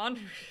Prince Juan.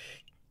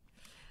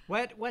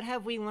 What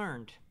have we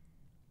learned?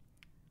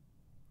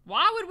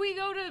 Why would we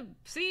go to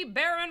see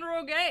Baron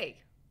Roguet?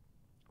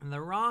 The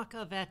Rock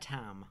of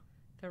Etam.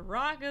 The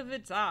Rock of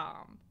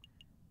Etam.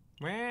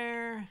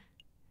 Where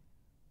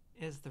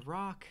is the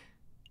Rock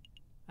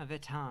of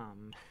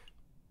Etam?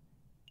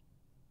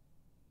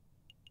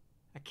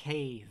 A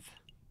cave.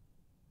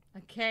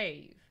 A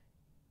cave.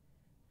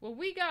 Well,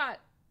 we got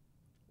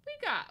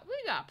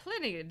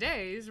plenty of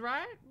days,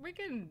 right? We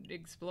can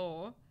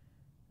explore.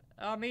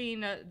 I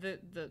mean,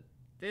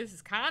 this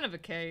is kind of a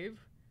cave,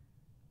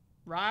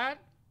 right?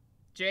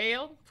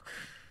 Jail.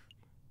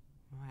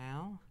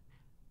 Well,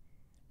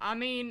 I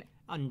mean,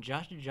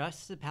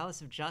 just the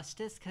Palace of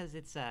Justice, cause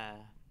it's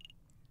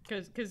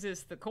cause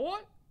it's the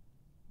court.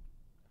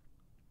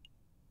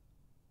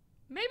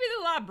 Maybe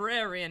the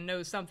librarian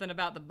knows something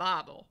about the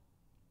Bible.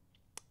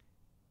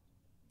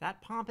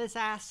 That pompous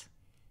ass.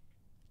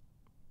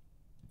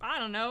 I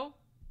don't know.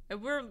 If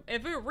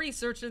we're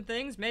researching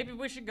things, maybe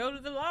we should go to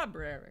the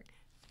library.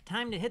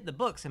 Time to hit the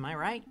books, am I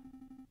right?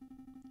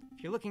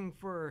 If you're looking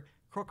for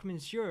croque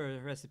monsieur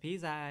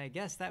recipes, I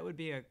guess that would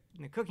be in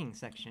the cooking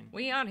section.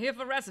 We aren't here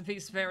for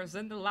recipes,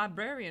 Sparrison. The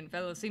librarian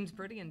fellow seems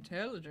pretty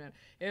intelligent.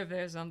 If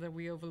there's something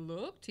we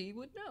overlooked, he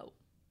would know.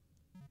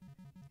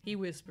 He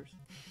whispers.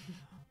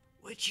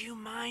 Would you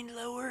mind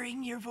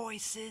lowering your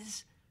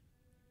voices?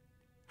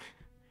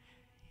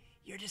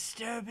 You're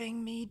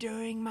disturbing me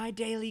during my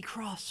daily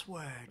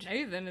crossword.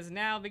 Nathan has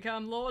now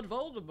become Lord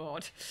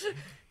Voldemort.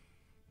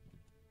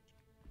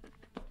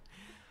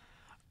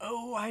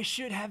 Oh, I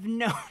should have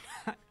known.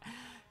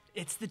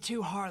 It's the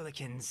 2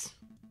 harlequins.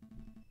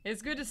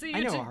 It's good to see you.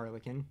 I know too. a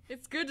harlequin.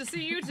 It's good to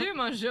see you too,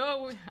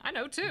 Monsieur. I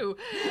know too.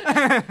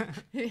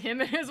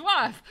 Him and his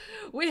wife.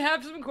 We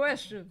have some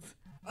questions.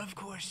 Of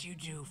course you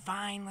do.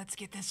 Fine, let's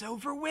get this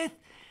over with.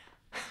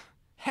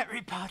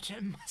 Harry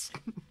Potter must...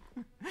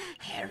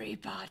 Harry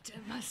Potter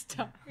must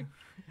talk.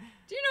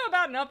 Do you know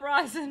about an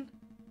uprising?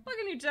 What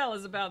can you tell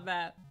us about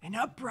that? An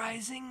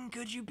uprising?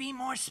 Could you be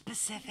more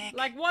specific?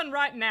 Like one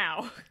right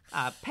now.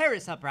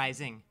 Paris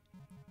uprising.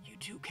 You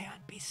two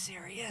can't be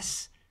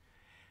serious.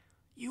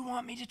 You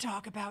want me to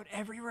talk about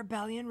every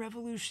rebellion,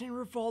 revolution,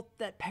 revolt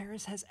that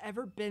Paris has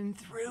ever been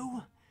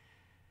through?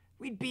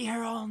 We'd be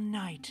here all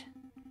night.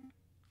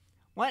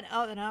 What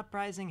an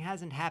uprising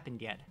hasn't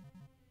happened yet?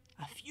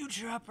 A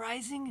future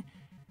uprising?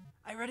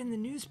 I read in the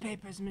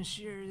newspapers,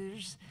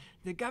 messieurs,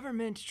 the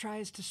government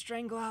tries to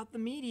strangle out the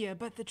media,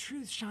 but the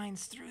truth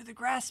shines through the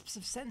grasps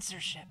of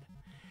censorship.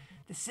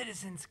 The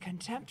citizens'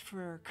 contempt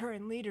for our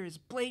current leader is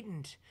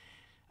blatant.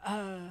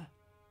 A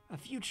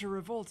future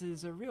revolt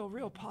is a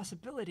real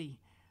possibility.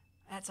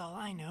 That's all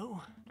I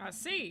know. I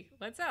see.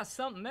 Let's ask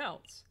something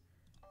else.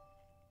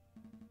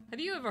 Have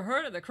you ever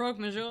heard of the Croque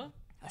Monsieur?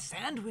 A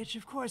sandwich?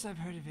 Of course I've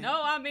heard of it.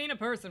 No, I mean a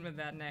person with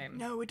that name.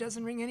 No, it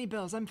doesn't ring any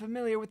bells. I'm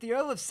familiar with the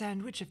Earl of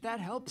Sandwich, if that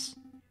helps.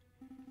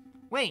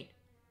 Wait.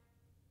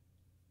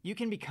 You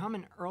can become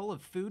an Earl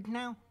of Food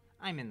now?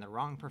 I'm in the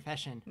wrong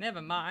profession.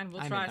 Never mind,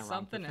 we'll I'm try in the wrong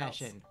something else.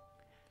 profession.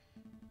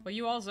 Well,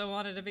 you also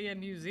wanted to be a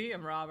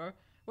museum robber.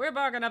 We're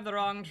barking up the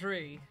wrong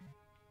tree.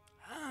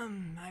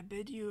 I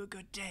bid you a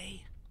good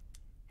day.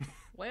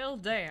 Well,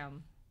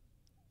 damn.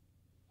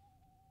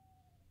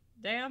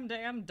 Damn,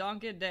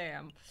 donkey,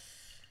 damn.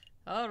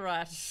 All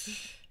right.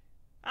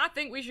 I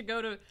think we should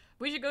go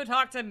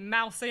talk to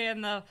Mousy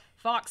and the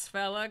Fox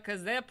fella,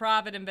 because they're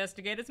private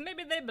investigators.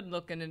 Maybe they've been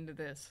looking into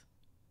this.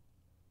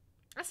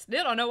 I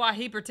still don't know why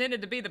he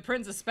pretended to be the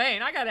Prince of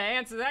Spain. I gotta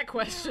answer that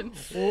question.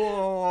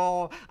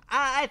 Oh,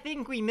 I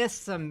think we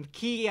missed some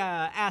key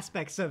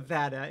aspects of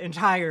that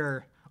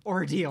entire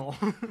ordeal.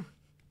 Are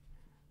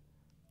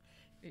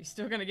you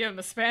still gonna give him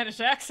a Spanish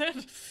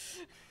accent?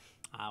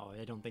 Oh,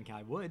 I don't think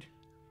I would.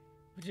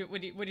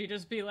 Would you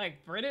just be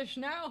like British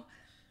now?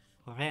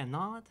 Or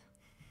not?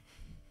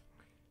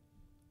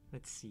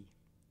 Let's see.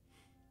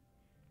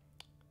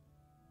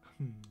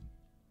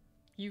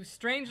 You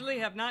strangely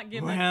have not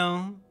given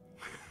Well,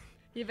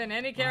 even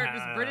any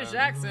characters British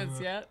accents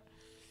yet.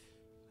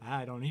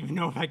 I don't even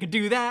know if I could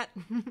do that.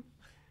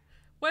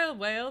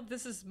 Well,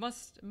 this is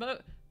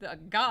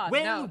God,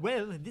 no.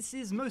 Well, this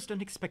is most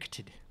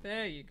unexpected.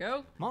 There you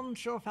go.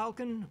 Monsieur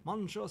Falcon,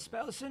 Monsieur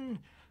Spelson,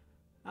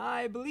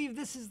 I believe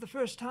this is the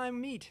first time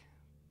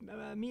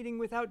meeting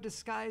without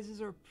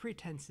disguises or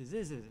pretenses,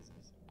 is it?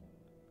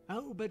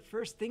 Oh, but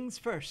first things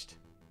first.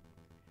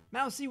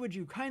 Mousy, would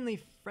you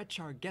kindly fetch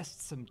our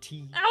guests some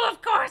tea? Oh,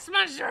 of course,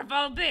 Monsieur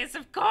Bulbis,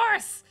 of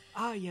course!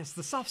 Ah, yes,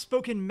 the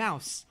soft-spoken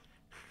mouse.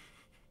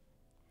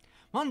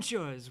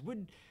 Monsieurs,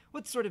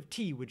 what sort of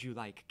tea would you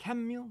like?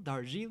 Chamomile,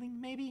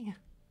 Darjeeling, maybe?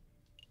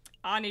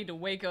 I need to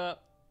wake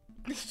up.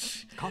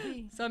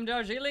 Coffee? Some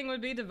Darjeeling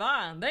would be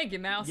divine. Thank you,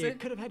 Mousy. You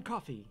could have had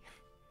coffee.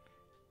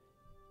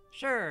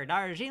 Sure,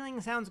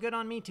 Darjeeling sounds good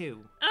on me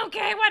too.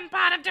 Okay, one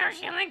pot of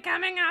Darjeeling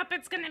coming up.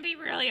 It's gonna be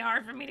really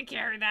hard for me to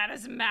carry that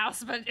as a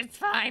mouse, but it's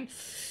fine.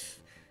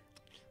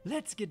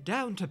 Let's get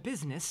down to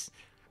business.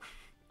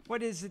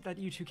 What is it that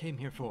you two came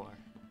here for?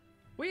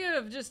 We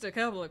have just a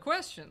couple of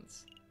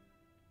questions.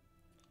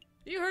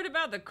 You heard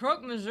about the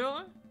Croque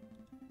Monsieur?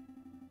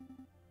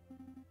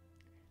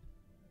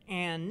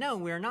 And no,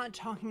 we're not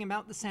talking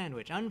about the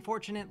sandwich,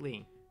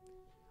 unfortunately.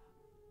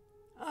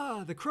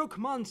 Ah, the Croque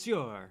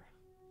Monsieur.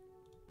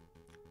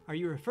 Are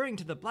you referring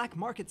to the black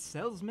market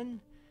salesman?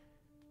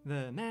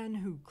 The man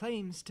who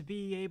claims to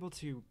be able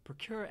to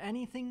procure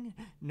anything,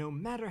 no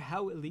matter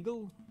how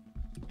illegal?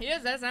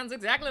 Yes, that sounds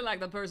exactly like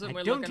the person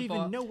we're looking for. I don't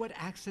even know what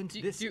accent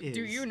this is.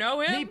 Do you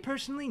know him? Me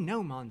personally,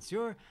 no,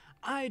 monsieur.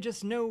 I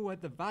just know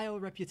what the vile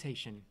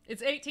reputation.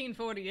 It's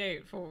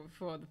 1848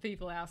 for the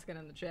people asking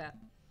in the chat.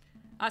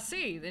 I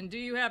see. Then do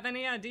you have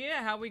any idea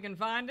how we can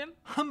find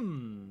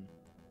him?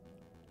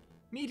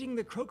 Meeting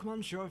the Croque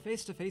Monsieur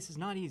face to face is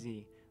not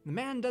easy. The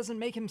man doesn't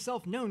make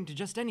himself known to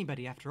just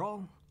anybody, after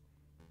all.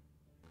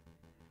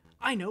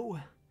 I know.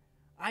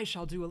 I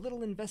shall do a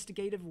little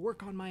investigative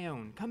work on my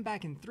own. Come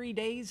back in 3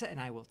 days, and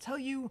I will tell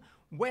you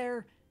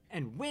where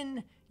and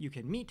when you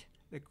can meet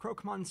the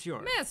Croque Monsieur.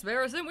 Man,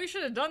 Sparrowson, we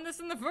should have done this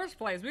in the first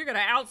place. We could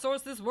have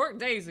outsourced this work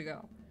days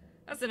ago.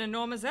 That's an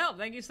enormous help.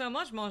 Thank you so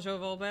much, Monsieur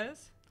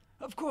Volpez.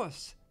 Of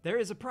course. There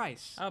is a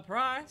price. A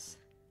price?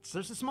 It's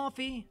just a small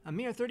fee, a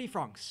mere 30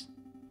 francs.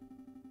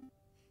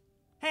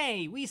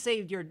 Hey, we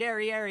saved your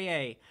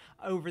derriere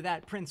over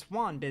that Prince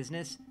Juan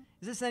business.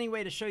 Is this any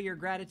way to show your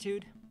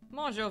gratitude?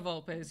 Monsieur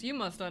Volpez, you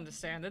must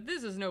understand that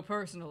this is no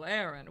personal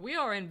errand. We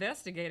are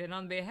investigating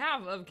on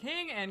behalf of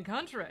king and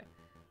country.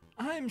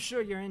 I'm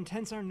sure your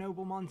intents are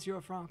noble, Monsieur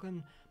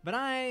Franklin, but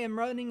I am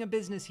running a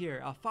business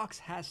here. A fox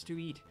has to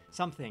eat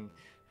something.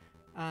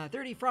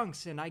 30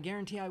 francs, and I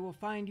guarantee I will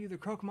find you the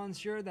Croque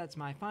Monsieur. That's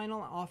my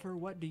final offer.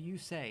 What do you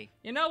say?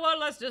 You know what?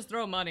 Let's just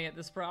throw money at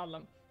this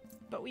problem.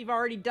 But we've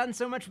already done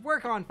so much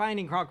work on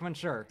finding Croque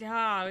Monsieur.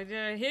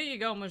 Here you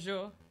go,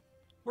 monsieur.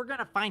 We're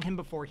gonna find him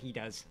before he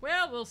does.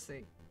 Well, we'll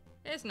see.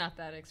 It's not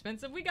that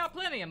expensive. We got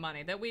plenty of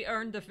money that we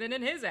earned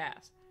defending his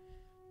ass.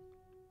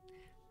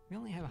 We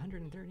only have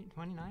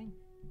 129?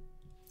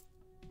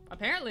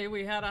 Apparently,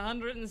 we had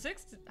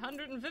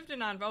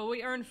 159. Oh,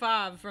 we earned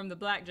 5 from the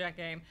blackjack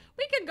game.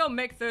 We could go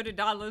make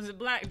 $30 at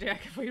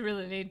blackjack if we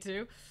really need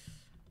to.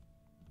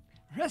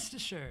 Rest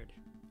assured.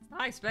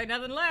 I expect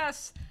nothing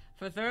less.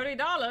 For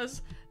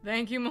 $30.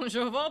 Thank you,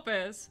 Monsieur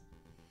Volpez.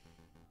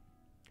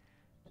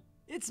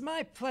 It's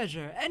my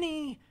pleasure.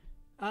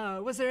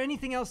 Was there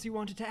anything else you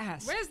wanted to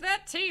ask? Where's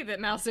that tea that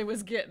Mousy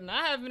was getting?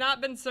 I have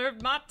not been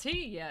served my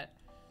tea yet.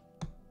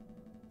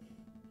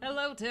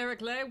 Hello,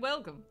 Terraclay.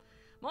 Welcome.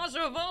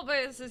 Monsieur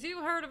Volpez, has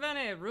you heard of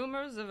any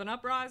rumors of an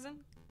uprising?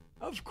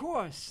 Of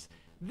course.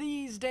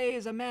 These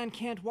days, a man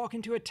can't walk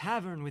into a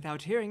tavern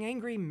without hearing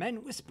angry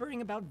men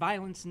whispering about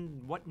violence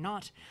and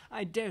whatnot.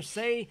 I dare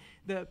say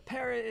that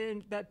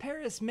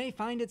Paris may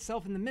find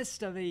itself in the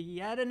midst of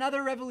yet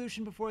another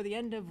revolution before the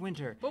end of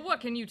winter. But what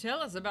can you tell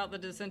us about the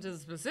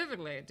dissenters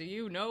specifically? Do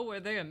you know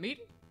where they are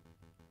meeting?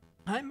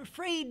 I'm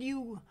afraid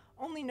you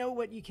only know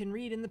what you can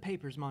read in the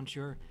papers,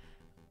 monsieur.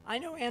 I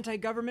know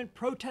anti-government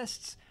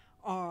protests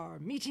are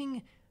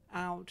meeting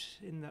out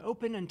in the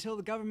open until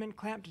the government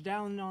clamped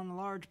down on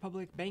large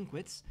public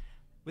banquets.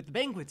 With the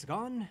banquets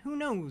gone, who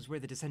knows where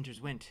the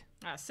dissenters went?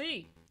 I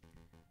see.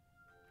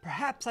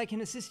 Perhaps I can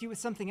assist you with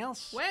something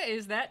else? Where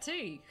is that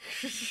tea?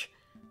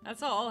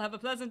 That's all. Have a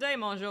pleasant day,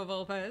 Monsieur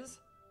Volpez.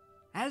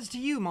 As to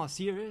you,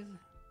 monsieur.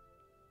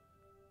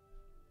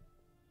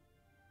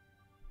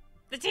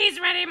 The tea's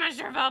ready,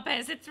 Monsieur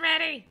Volpez. It's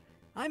ready.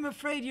 I'm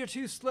afraid you're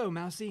too slow,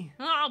 Mousy.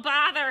 Oh,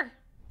 bother.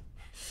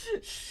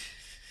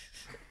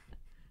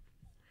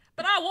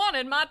 But I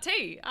wanted my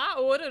tea. I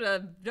ordered a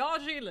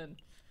Darjeeling.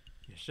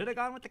 You should have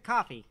gone with the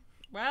coffee.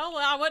 Well,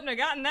 I wouldn't have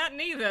gotten that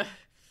neither.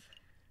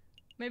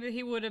 Maybe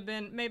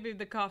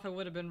the coffee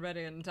would have been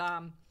ready in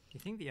time. You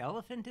think the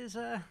elephant is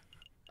A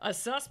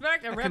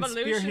suspect? A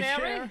conspiracy?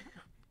 revolutionary?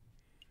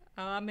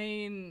 I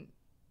mean,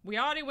 we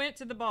already went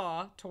to the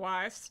bar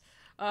twice.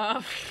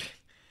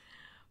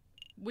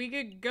 We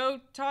could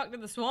go talk to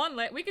the Swan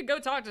Lake. We could go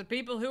talk to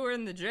people who are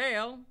in the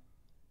jail.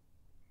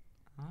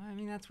 I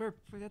mean, that's where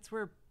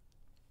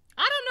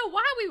I don't know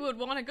why we would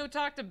want to go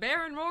talk to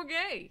Baron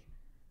Morgay.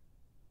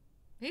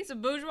 He's a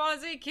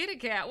bourgeoisie kitty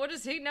cat. What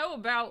does he know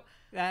about...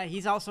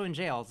 he's also in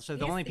jail, so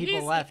the only people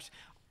he's- left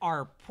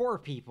are poor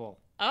people.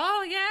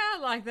 Oh,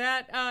 yeah, like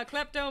that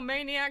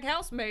kleptomaniac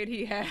housemaid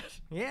he had.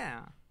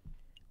 Yeah.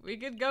 We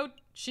could go...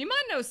 She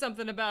might know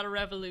something about a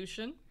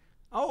revolution.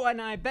 Oh,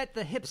 and I bet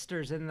the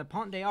hipsters in the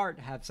Pont des Arts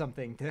have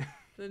something to...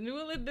 The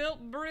newly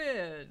built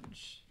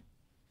bridge.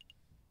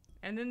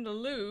 And then the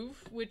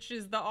Louvre, which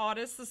is the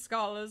artists, the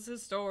scholars,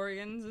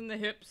 historians, and the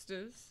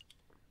hipsters.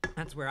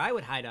 That's where I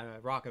would hide a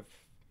rock of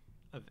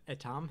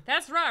Etam.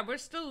 That's right, we're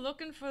still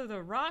looking for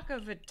the Rock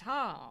of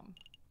Etam.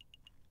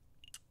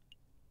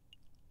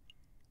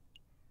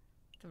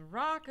 The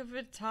Rock of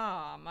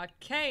Etam, a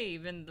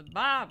cave in the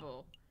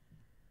Bible.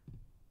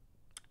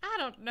 I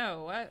don't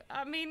know.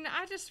 I mean,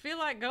 I just feel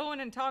like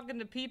going and talking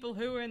to people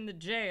who are in the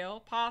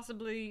jail,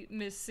 possibly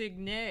Miss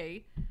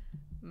Signet.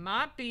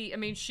 Might be, I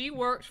mean, she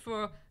worked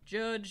for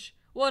Judge...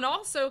 Well, and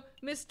also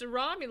Mr.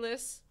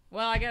 Romulus.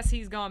 Well, I guess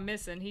he's gone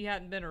missing. He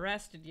hadn't been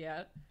arrested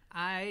yet.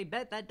 I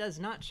bet that does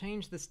not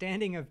change the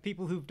standing of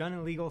people who've done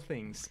illegal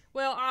things.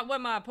 Well,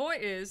 what my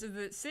point is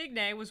that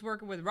Signet was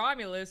working with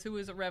Romulus, who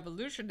was a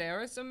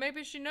revolutionary, so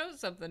maybe she knows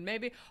something.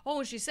 Maybe,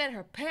 oh, she said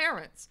her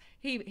parents.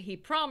 He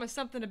promised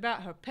something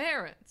about her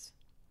parents.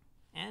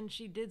 And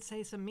she did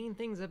say some mean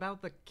things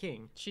about the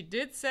king. She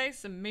did say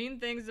some mean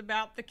things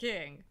about the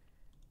king.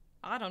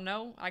 I don't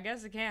know. I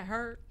guess it can't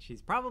hurt.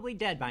 She's probably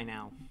dead by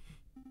now.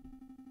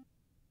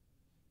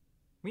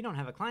 We don't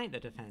have a client to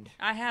defend.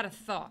 I had a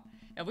thought.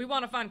 If we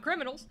want to find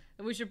criminals,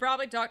 then we should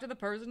probably talk to the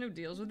person who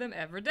deals with them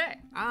every day.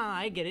 Ah,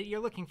 I get it. You're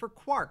looking for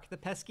Quark, the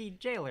pesky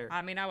jailer.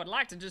 I mean, I would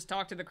like to just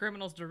talk to the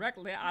criminals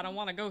directly. I don't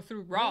want to go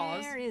through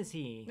Raws. Where is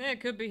he? It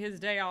could be his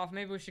day off.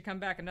 Maybe we should come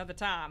back another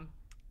time.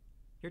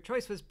 Your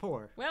choice was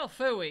poor. Well,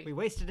 phooey. We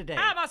wasted a day.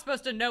 How am I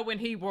supposed to know when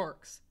he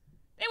works?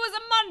 It was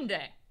a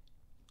Monday.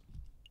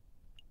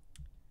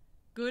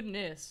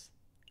 Goodness.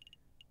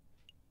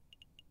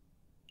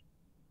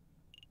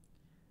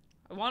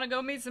 I want to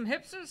go meet some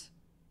hipsters?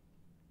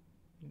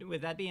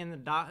 Would that be in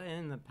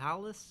the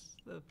palace,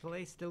 the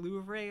Place de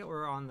Louvre,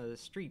 or on the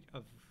street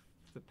of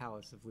the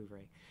Palace of Louvre?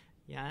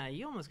 Yeah,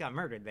 you almost got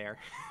murdered there.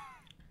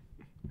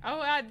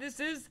 Oh,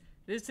 this is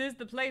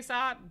the place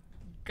I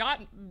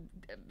got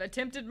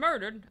attempted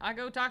murdered. I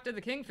go talk to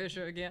the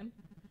Kingfisher again.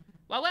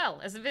 Well,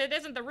 as if it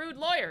isn't the rude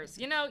lawyers.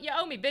 You know, you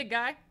owe me, big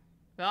guy.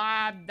 Well,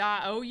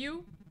 I owe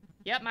you?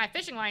 Yep, my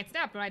fishing line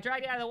snapped when I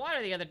dragged it out of the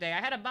water the other day. I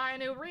had to buy a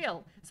new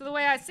reel. So the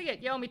way I see it,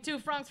 you owe me 2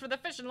 francs for the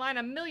fishing line,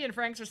 1,000,000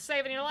 francs for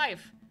saving your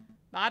life.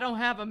 I don't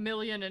have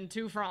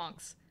 1,000,002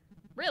 francs.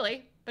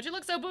 Really? But you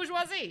look so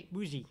bourgeoisie.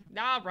 Bougie.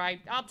 All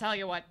right, I'll tell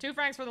you what. 2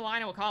 francs for the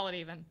line and we'll call it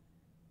even.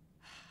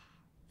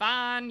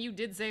 Fine, you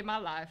did save my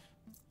life.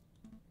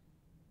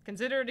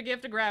 Consider it a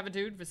gift of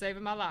gratitude for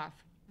saving my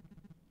life.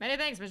 Many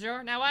thanks,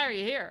 monsieur. Now, why are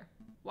you here?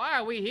 Why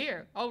are we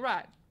here? All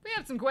right, we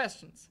have some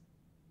questions.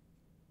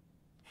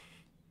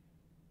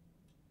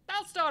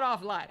 I'll start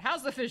off light.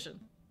 How's the fishing?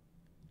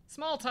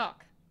 Small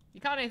talk.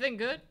 You caught anything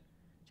good?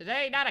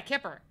 Today, not a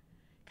kipper.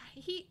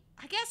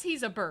 I guess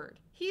he's a bird.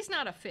 He's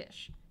not a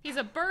fish. He's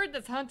a bird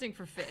that's hunting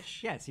for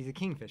fish. Yes, he's a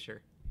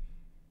kingfisher.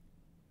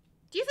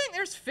 Do you think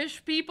there's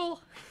fish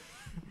people?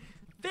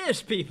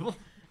 Fish people?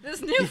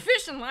 This new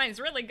fishing line is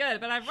really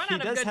good, but I've run He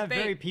out of does good have bait.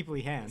 very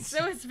peoply hands.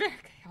 So it's very...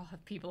 I'll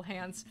have people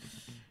hands.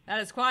 That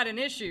is quite an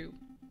issue.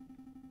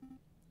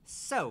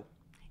 So,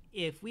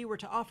 if we were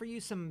to offer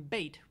you some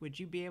bait, would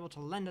you be able to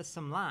lend us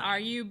some line? Are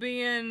you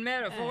being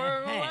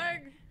metaphorical, hey.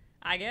 like?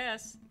 I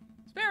guess.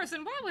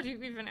 Sparrowson, why would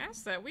you even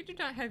ask that? We do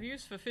not have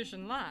use for fish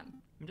and line.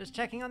 I'm just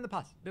checking on the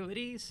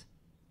possibilities.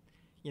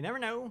 You never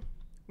know.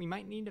 We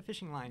might need a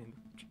fishing line.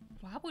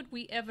 Why would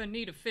we ever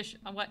need a fish?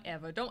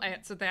 Whatever. Don't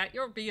answer that.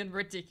 You're being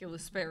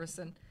ridiculous,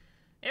 Sparrowson.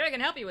 Maybe I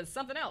can help you with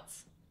something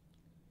else.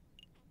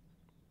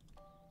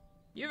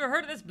 You ever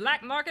heard of this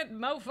black market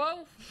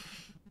mofo?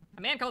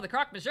 A man called the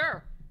Croque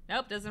Monsieur.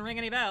 Nope, doesn't ring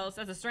any bells.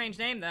 That's a strange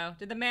name, though.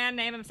 Did the man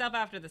name himself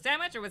after the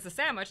sandwich, or was the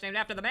sandwich named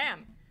after the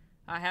man?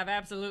 I have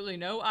absolutely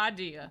no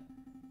idea.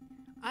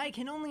 I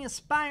can only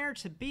aspire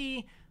to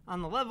be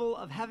on the level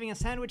of having a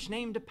sandwich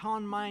named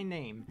upon my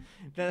name.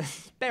 The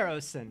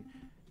Sparrowson.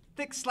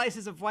 Thick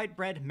slices of white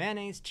bread,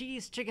 mayonnaise,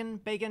 cheese, chicken,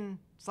 bacon,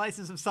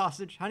 slices of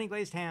sausage, honey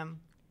glazed ham.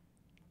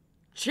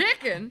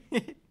 Chicken?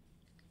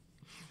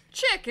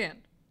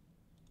 Chicken!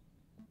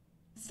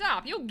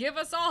 Stop, you'll give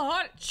us all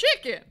hot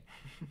chicken!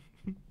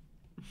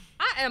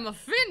 I am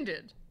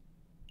offended.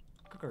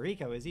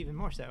 Cocorico is even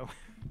more so.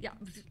 Yeah,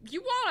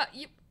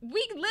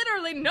 we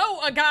literally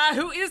know a guy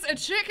who is a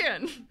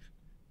chicken!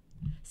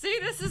 See,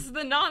 this is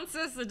the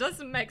nonsense that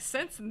doesn't make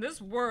sense in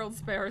this world,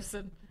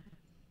 Sparrowson.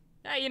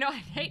 Hey, you know, I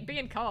hate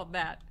being called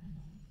that.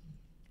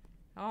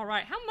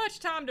 Alright, how much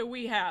time do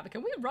we have?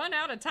 Can we run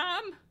out of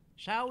time?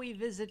 Shall we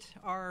visit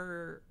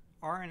our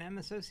R&M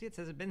associates?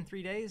 Has it been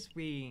 3 days?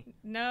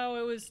 No,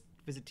 it was...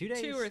 Was it 2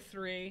 days? 2 or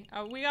 3.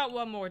 We got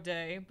one more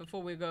day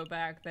before we go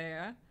back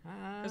there.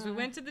 Because we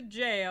went to the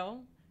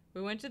jail.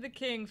 We went to the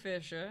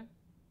Kingfisher.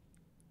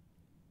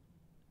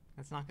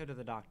 Let's not go to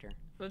the doctor.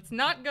 Let's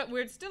not go...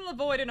 We're still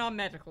avoiding our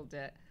medical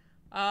debt.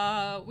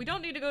 We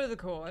don't need to go to the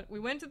court. We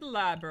went to the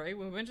library.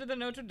 We went to the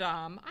Notre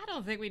Dame. I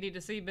don't think we need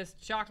to see Miss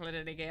Chocolate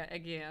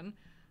again.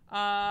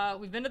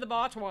 We've been to the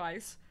bar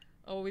twice.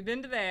 Oh, we've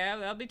been to there.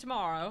 That'll be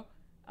tomorrow.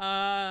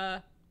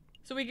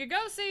 So we could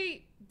go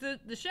see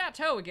the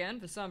chateau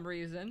again for some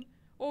reason.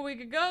 Or we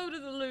could go to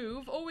the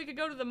Louvre. Or we could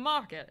go to the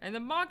market. And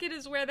the market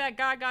is where that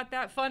guy got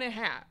that funny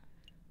hat.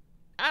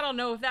 I don't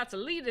know if that's a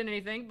lead in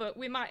anything, but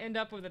we might end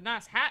up with a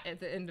nice hat at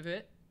the end of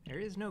it. There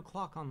is no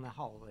clock on the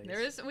hallways. There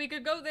is. We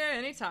could go there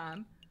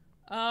anytime.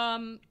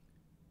 So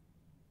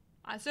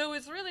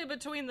it's really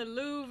between the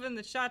Louvre and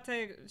the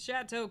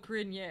Chateau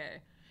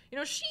Crinier. You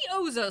know, she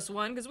owes us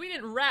one because we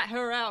didn't rat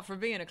her out for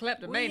being a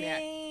kleptomaniac.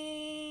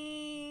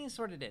 We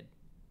sort of did.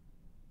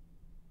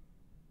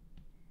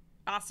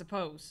 I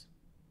suppose.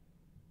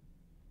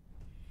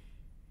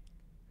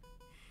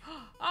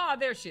 Ah,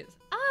 there she is.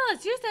 Ah,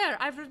 you there.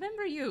 I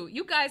remember you.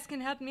 You guys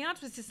can help me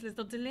out with this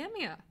little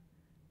dilemma.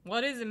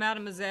 What is it,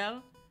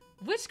 mademoiselle?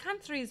 Which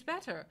country is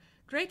better,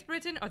 Great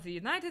Britain or the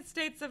United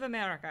States of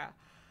America?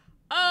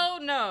 Oh,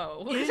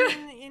 no.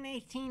 In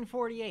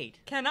 1848.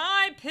 Can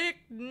I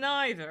pick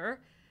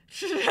neither?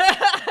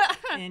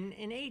 In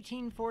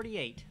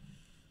 1848.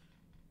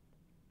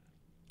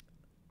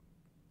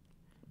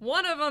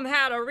 One of them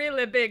had a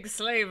really big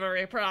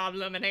slavery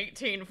problem in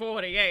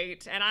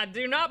 1848, and I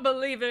do not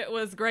believe it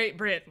was Great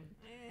Britain.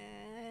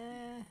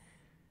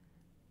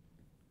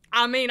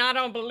 I mean, I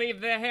don't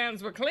believe their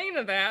hands were clean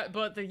of that,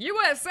 but the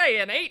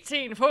USA in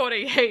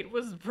 1848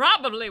 was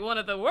probably one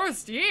of the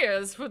worst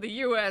years for the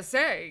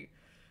USA.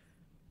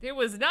 It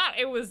was not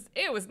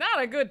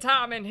a good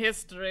time in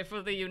history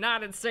for the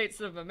United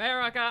States of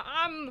America.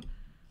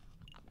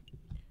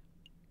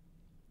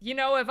 You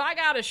know, if I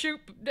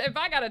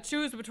gotta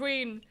choose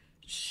between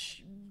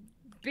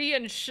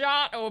being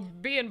shot or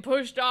being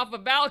pushed off a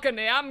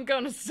balcony, I'm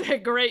gonna say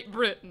Great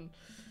Britain.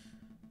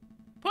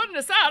 Putting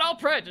aside all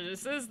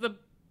prejudices, the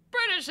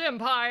British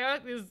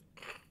Empire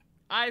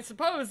I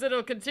suppose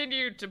it'll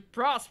continue to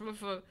prosper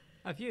for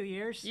a few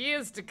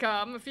years to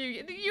come.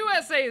 The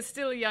USA is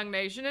still a young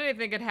nation.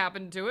 Anything could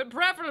happen to it,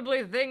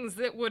 preferably things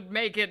that would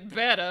make it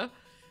better.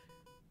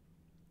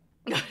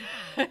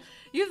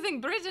 You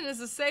think Britain is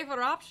a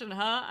safer option,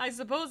 huh? I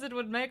suppose it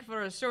would make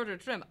for a shorter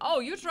trim. Oh,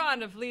 you're trying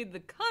to flee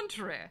the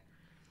country.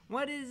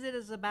 What is it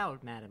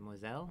about,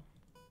 mademoiselle?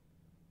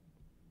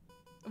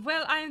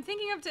 Well, I am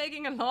thinking of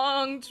taking a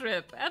long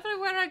trip.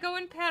 Everywhere I go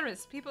in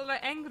Paris, people are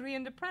angry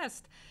and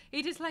depressed.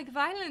 It is like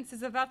violence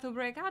is about to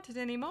break out at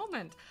any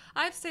moment.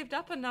 I've saved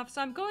up enough,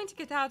 so I'm going to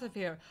get out of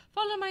here.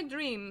 Follow my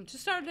dream to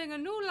starting a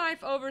new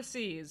life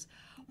overseas.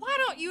 Why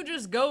don't you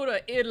just go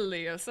to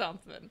Italy or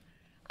something?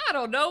 I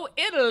don't know.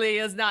 Italy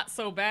is not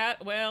so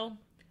bad. Well,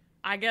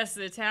 I guess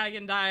the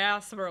Italian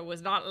diaspora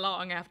was not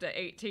long after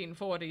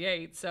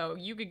 1848, so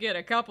you could get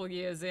a couple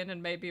years in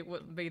and maybe it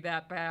wouldn't be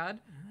that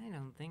bad. I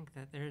don't think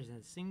that there's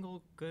a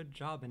single good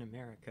job in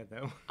America,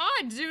 though.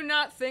 I do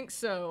not think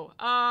so.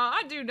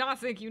 I do not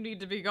think you need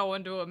to be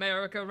going to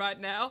America right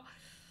now.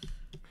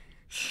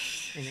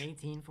 In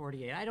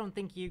 1848, I don't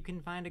think you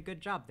can find a good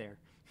job there.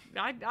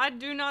 I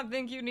do not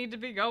think you need to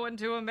be going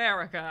to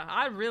America.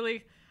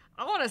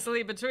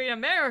 Honestly, between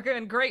America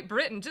and Great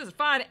Britain, just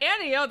find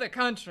any other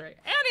country.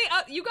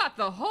 You got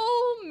the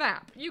whole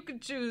map. You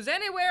could choose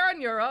anywhere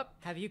in Europe.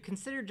 Have you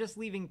considered just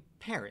leaving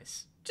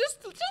Paris?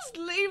 Just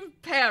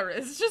leave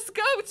Paris. Just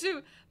go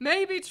to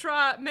maybe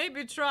try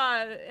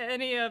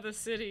any other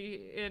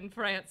city in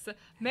France.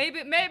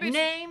 Maybe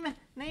name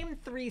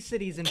 3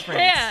 cities in France.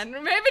 Cannes.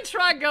 Maybe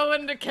try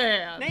going to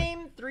Cannes.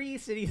 Name 3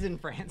 cities in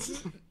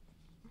France.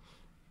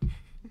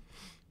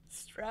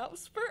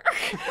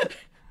 Strasbourg.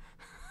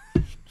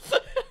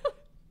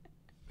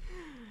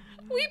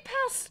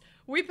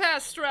 we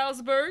passed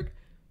Strasbourg.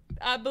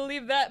 I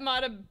believe that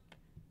might have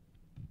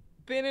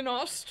been in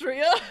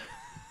Austria.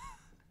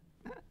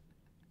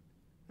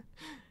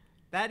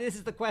 That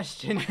is the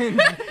question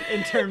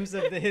in terms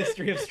of the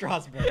history of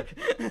Strasbourg.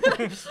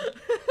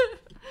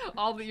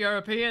 All the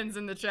Europeans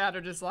in the chat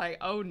are just like,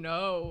 oh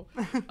no,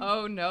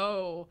 oh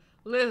no.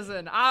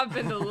 Listen, I've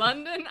been to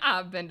London,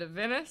 I've been to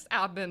Venice,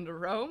 I've been to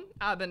Rome,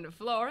 I've been to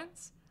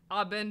Florence,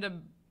 I've been to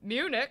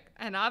Munich,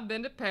 and I've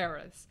been to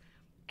Paris.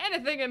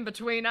 Anything in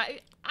between, I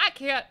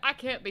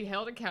can't be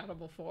held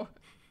accountable for.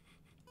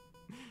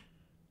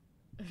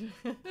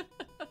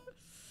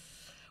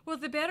 Well,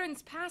 the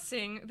Baron's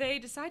passing, they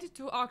decided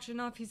to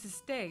auction off his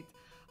estate.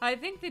 I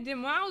think the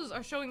Demois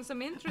are showing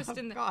some interest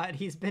in the... God,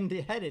 he's been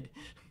beheaded.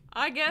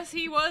 I guess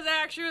he was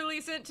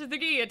actually sent to the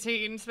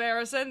guillotine,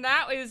 Sparrowson.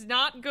 That is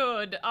not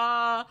good.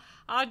 I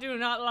do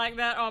not like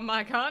that on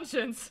my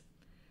conscience.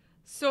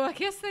 So I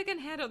guess they can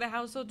handle the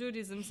household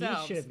duties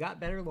themselves. He should have got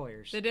better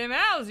lawyers. The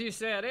Demois, you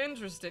said.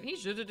 Interesting. He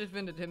should have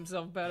defended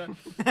himself better.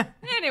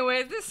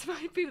 Anyway, this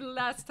might be the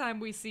last time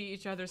we see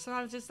each other, so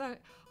I'll just... au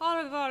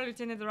revoir,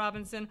 Lieutenant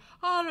Robinson.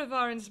 Au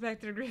revoir,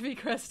 Inspector Griffey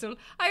Crestle.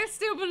 I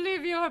still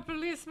believe you're a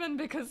policeman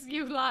because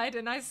you lied,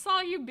 and I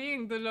saw you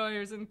being the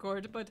lawyers in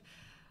court, but...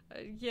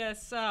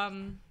 yes,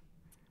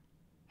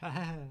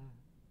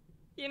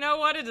 you know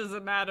what? It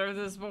doesn't matter at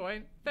this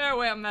point.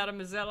 Farewell,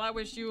 mademoiselle. I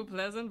wish you a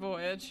pleasant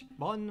voyage.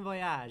 Bon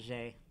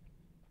voyage.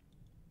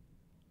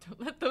 Don't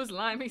let those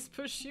limeys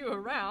push you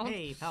around.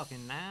 Hey,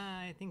 Falcon,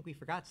 I think we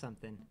forgot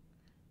something.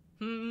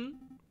 Hmm?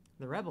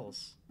 The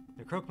rebels.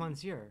 The Croque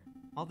Monsieur.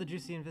 All the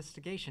juicy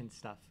investigation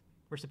stuff.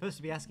 We're supposed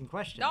to be asking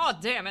questions. Oh,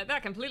 damn it.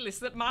 That completely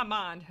slipped my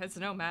mind. It's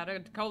no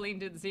matter. Colleen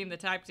didn't seem the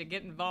type to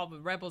get involved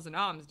with rebels and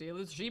arms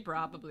dealers. She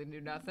probably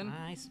knew nothing.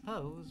 I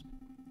suppose.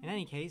 In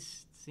any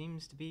case, it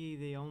seems to be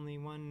the only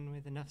one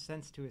with enough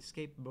sense to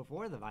escape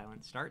before the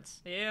violence starts.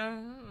 Yeah.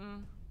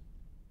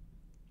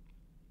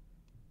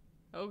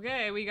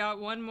 Okay, we got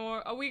one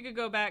more. Oh, we could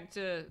go back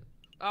to...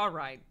 All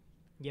right.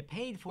 You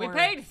paid for We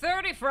paid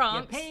 30 You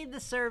francs. paid the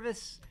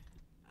service.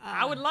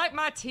 I would like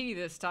my tea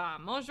this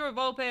time. Monsieur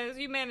Volpez,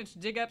 you managed to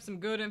dig up some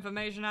good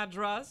information I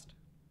trust.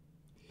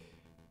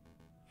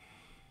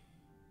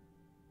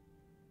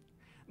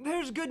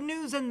 There's good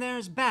news and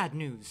there's bad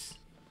news.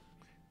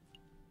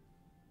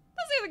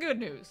 Let's see the good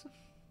news.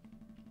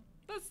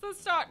 Let's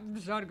start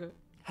good.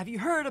 Have you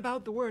heard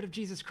about the word of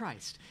Jesus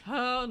Christ?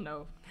 Oh,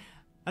 no.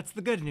 That's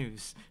the good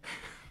news.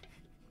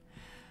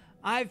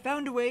 I've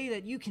found a way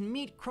that you can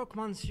meet Croque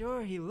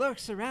Monsieur. He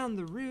lurks around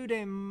the Rue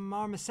des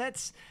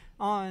Marmosettes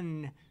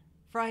on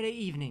Friday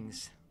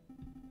evenings.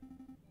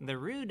 The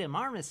Rue des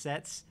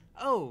Marmosettes?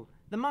 Oh,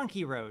 the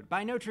Monkey Road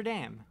by Notre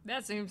Dame.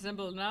 That seems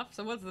simple enough.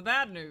 So what's the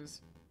bad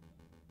news?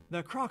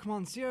 The Croque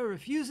Monsieur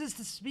refuses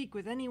to speak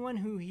with anyone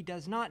who he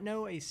does not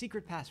know a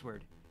secret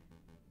password.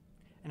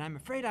 And I'm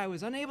afraid I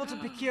was unable to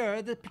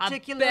procure the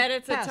particular I bet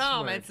it's password. a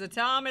Tom. It's a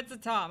Tom. It's a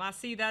Tom. I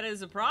see that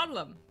as a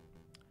problem.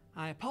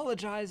 I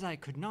apologize, I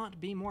could not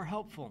be more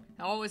helpful.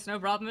 Oh, it's no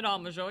problem at all,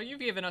 Monsieur. You've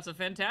given us a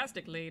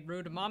fantastic lead.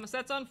 Rue de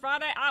Marmoset's on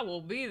Friday. I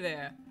will be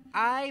there.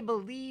 I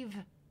believe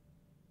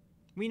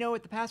we know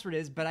what the password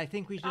is, but I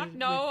think we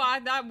should...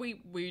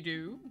 We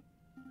do.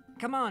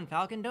 Come on,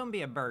 Falcon, don't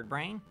be a bird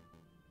brain.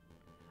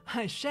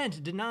 I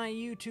shan't deny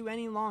you two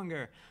any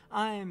longer.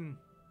 Shan't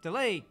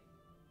delay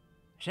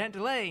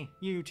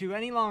you two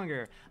any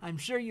longer. I'm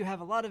sure you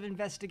have a lot of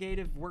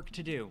investigative work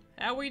to do.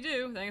 We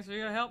do. Thanks for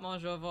your help,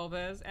 Monsieur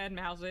Volpez and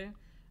Mousy.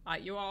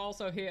 You are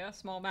also here,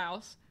 small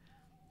mouse.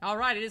 All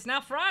right, it is now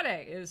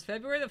Friday. It is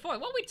February the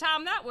 4th. Well, we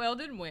timed that well,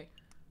 didn't we?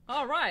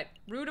 All right,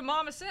 Rue de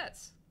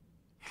Marmoset's.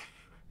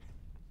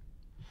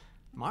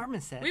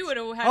 Marmosets? We would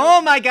have had.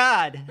 Oh my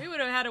God! We would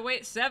have had to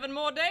wait 7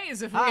 more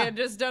days if we had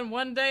just done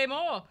 1 day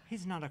more.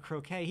 He's not a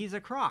croquet. He's a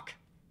croc.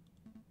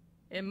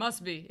 It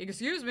must be.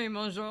 Excuse me,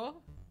 Monsieur.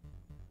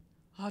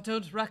 I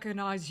don't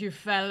recognize you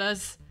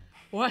fellas.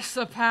 What's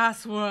the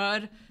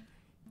password?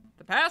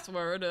 The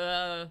password,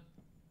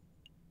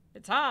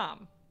 it's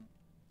Tom.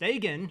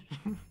 Dagon.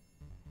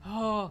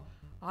 Oh,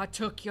 I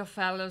took you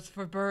fellas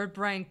for bird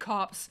brain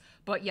cops,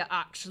 but you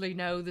actually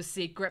know the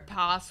secret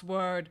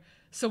password.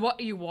 So what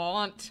do you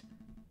want?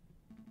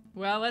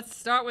 Well, let's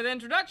start with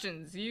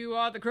introductions. You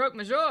are the Croque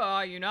Monsieur,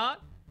 are you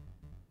not?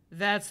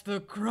 That's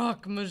the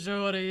Croque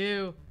Monsieur to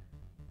you.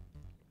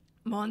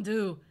 Mon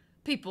Dieu.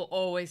 People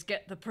always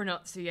get the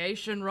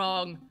pronunciation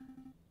wrong.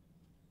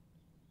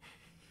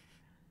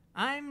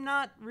 I'm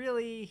not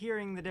really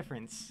hearing the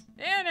difference.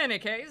 In any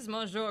case,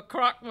 Monsieur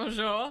Croque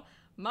Monsieur,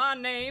 my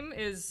name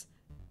is...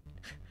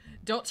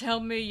 Don't tell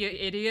me, you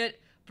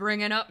idiot.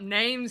 Bringing up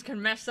names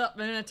can mess up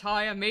an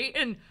entire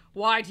meeting.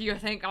 Why do you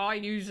think I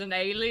use an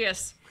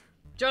alias?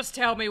 Just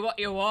tell me what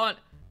you want.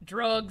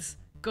 Drugs,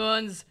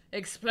 guns,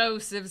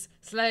 explosives,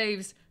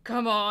 slaves.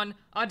 Come on,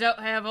 I don't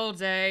have all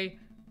day.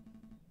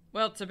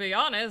 Well, to be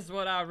honest,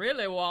 what I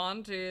really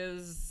want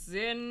is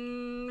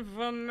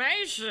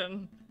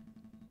information.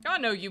 I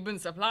know you've been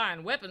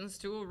supplying weapons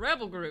to a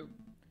rebel group.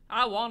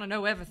 I want to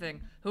know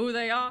everything. Who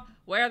they are,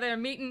 where they're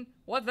meeting,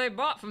 what they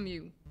bought from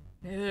you.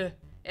 Ugh,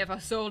 if I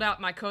sold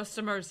out my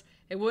customers,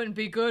 it wouldn't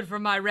be good for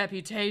my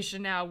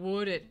reputation now,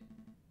 would it?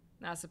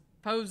 I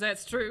suppose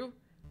that's true.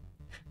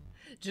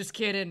 Just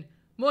kidding.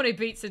 Money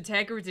beats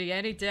integrity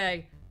any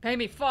day. Pay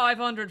me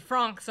 500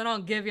 francs and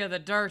I'll give you the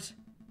dirt.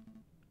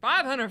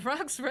 500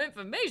 francs for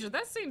information?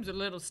 That seems a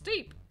little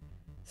steep.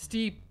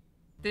 Steep.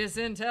 This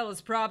intel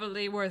is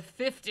probably worth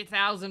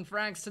 50,000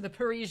 francs to the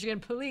Parisian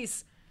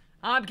police.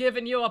 I'm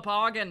giving you a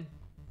bargain.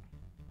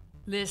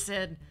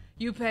 Listen,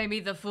 you pay me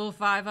the full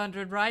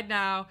 500 right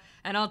now,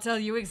 and I'll tell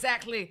you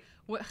exactly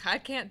what. I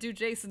can't do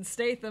Jason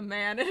Statham,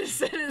 man. It's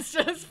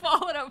just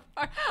falling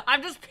apart.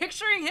 I'm just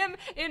picturing him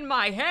in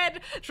my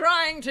head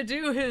trying to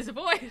do his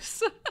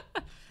voice.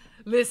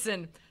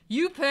 Listen,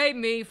 you pay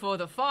me for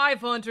the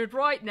 500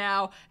 right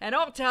now, and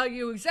I'll tell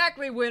you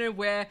exactly when and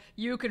where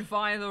you can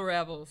find the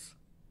rebels.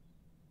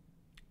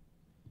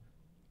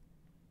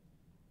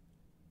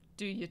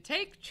 Do you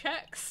take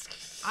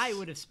checks? I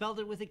would have spelled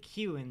it with a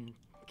Q in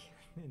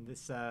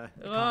this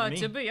economy.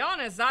 To be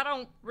honest, I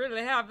don't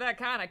really have that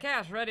kind of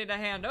cash ready to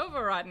hand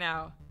over right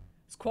now.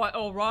 It's quite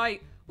all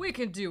right. We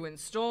can do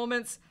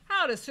installments.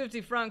 How does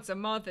 50 francs a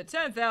month at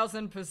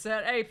 10,000%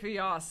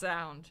 APR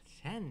sound?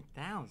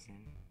 10,000?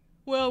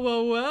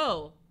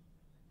 Well.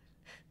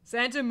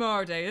 Santa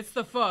Marte, it's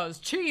the fuzz.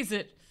 Cheese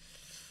it.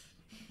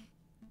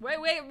 Wait,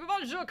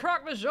 Monsieur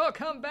Croque Monsieur,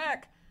 come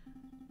back.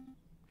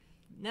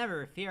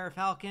 Never fear,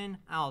 Falcon.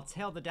 I'll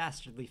tail the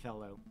dastardly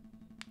fellow.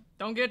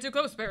 Don't get too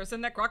close,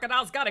 Barrison. That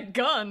crocodile's got a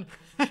gun.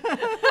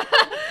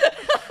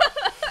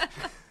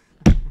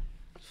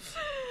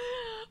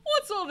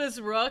 What's all this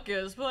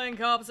ruckus? Playing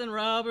cops and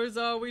robbers,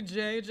 are we,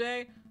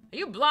 JJ? Are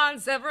you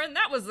blind, Severin?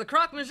 That was the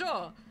Croque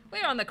Monsieur.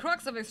 We're on the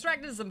crux of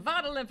extracting some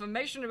vital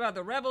information about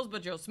the rebels,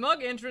 but your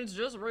smug entrance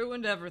just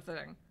ruined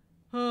everything.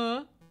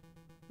 Huh?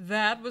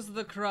 That was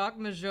the Croque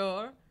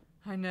Monsieur?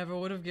 I never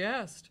would have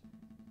guessed.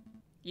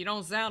 You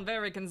don't sound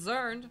very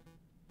concerned.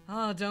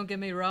 Oh, don't get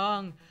me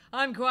wrong.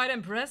 I'm quite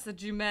impressed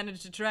that you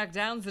managed to track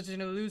down such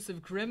an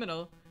elusive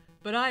criminal.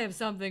 But I have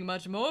something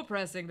much more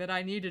pressing that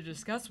I need to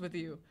discuss with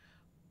you.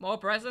 More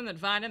pressing than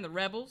finding the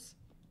rebels?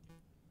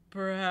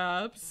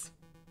 Perhaps.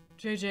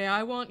 JJ,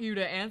 I want you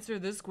to answer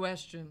this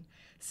question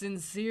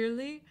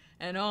sincerely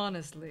and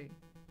honestly.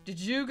 Did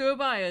you go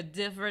by a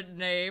different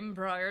name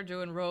prior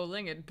to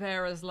enrolling at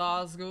Paris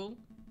Law School?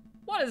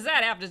 What does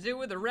that have to do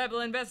with the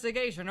rebel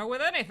investigation, or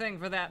with anything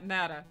for that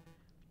matter?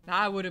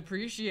 I would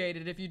appreciate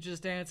it if you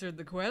just answered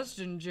the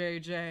question,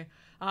 JJ.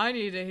 I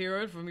need to hear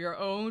it from your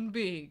own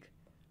beak.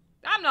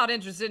 I'm not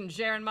interested in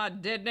sharing my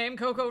dead name,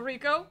 Coco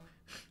Rico.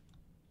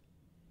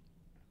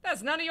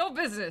 That's none of your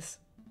business.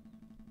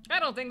 I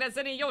don't think that's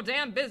any of your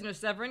damn business,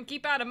 Severin.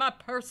 Keep out of my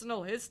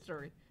personal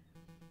history.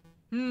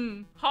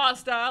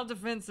 Hostile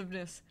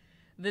defensiveness.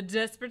 The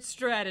desperate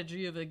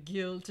strategy of a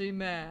guilty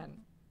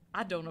man.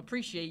 I don't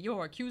appreciate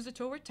your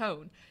accusatory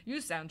tone. You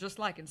sound just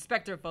like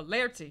Inspector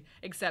Valerti,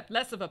 except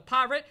less of a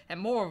pirate and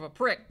more of a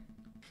prick.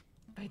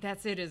 But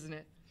that's it, isn't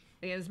it?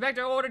 The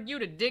inspector ordered you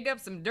to dig up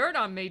some dirt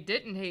on me,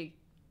 didn't he?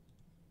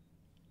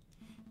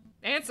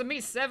 Answer me,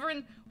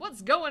 Severin.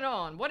 What's going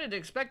on? What did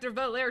Inspector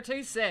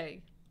Valerti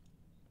say?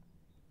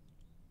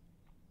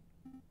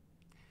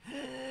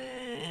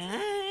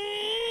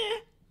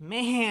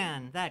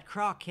 Man, that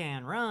croc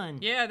can run.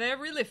 Yeah, they're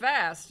really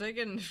fast. They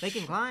can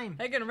climb.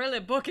 They can really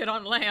book it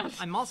on land.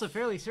 I'm also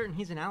fairly certain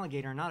he's an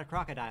alligator, not a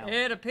crocodile.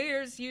 It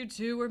appears you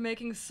two were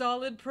making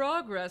solid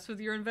progress with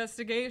your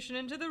investigation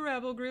into the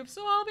rebel group,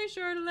 so I'll be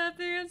sure to let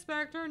the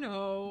inspector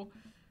know.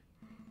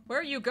 Where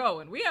are you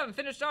going? We haven't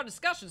finished our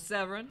discussion,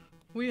 Severin.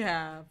 We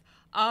have.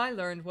 I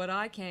learned what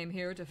I came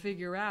here to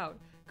figure out.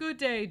 Good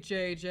day,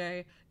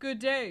 JJ. Good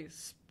day,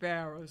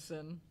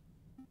 Sparrowson.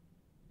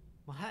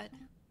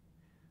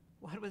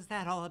 What was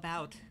that all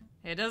about?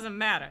 It doesn't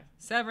matter.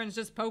 Severin's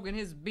just poking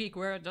his beak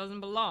where it doesn't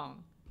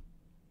belong.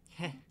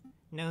 Heh,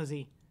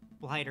 nosy.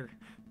 Blighter.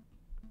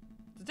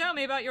 So tell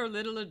me about your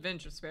little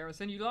adventure,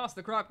 Sparrowson. You lost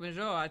the Croque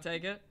Monsieur, I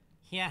take it.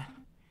 Yeah,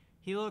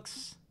 he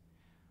looks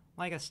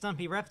like a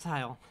stumpy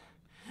reptile.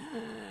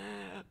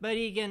 But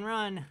he can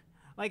run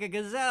like a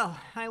gazelle.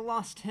 I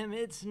lost him.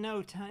 It's in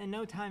no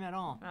time at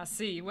all. I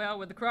see. Well,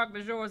 with the Croque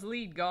Monsieur's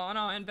lead gone,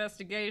 our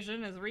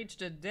investigation has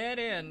reached a dead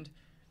end.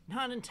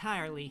 Not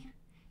entirely.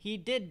 He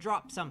did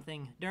drop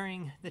something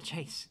during the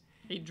chase.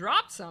 He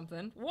dropped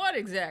something? What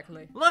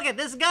exactly? Look at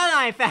this gun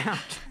I found!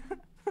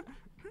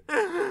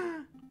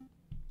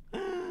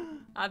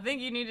 I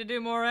think you need to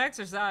do more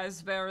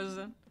exercise,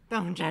 Sparrowson.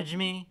 Don't judge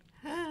me.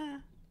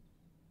 Ow.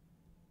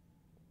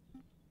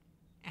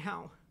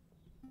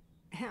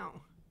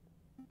 Ow.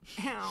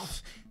 Ow.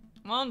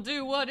 Well,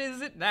 do what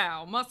is it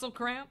now? Muscle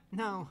cramp?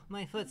 No,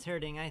 my foot's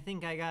hurting. I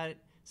think I got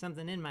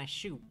something in my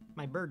shoe.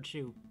 My bird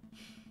shoe.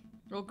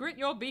 Well, grit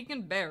your beak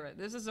and bear it.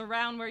 This is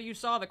around where you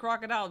saw the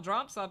crocodile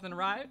drop something,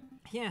 right?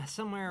 Yeah,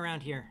 somewhere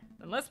around here.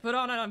 Then let's put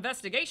on our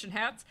investigation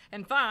hats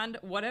and find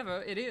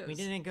whatever it is. We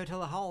didn't go to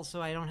the hall,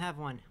 so I don't have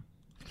one.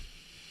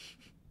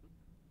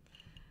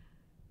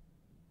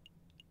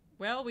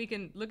 Well, we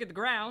can look at the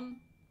ground.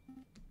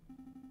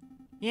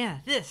 Yeah,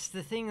 the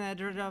thing that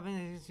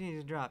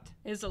dropped.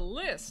 Is a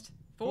list.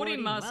 40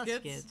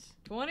 muskets,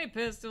 20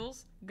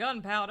 pistols,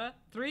 gunpowder,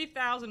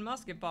 3,000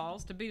 musket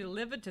balls to be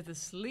delivered to the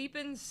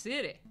Sleeping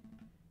City.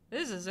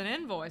 This is an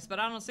invoice, but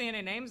I don't see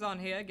any names on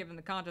here. Given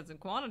the contents and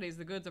quantities,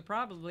 the goods are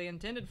probably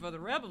intended for the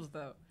rebels,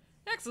 though.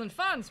 Excellent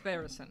find,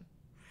 Sparrowson.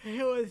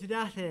 It was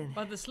nothing.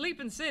 But the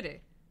Sleeping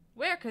City,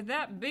 where could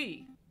that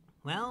be?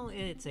 Well,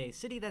 it's a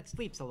city that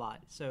sleeps a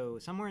lot, so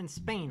somewhere in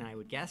Spain, I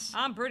would guess.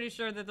 I'm pretty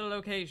sure that the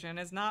location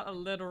is not a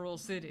literal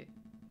city.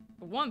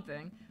 For one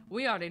thing,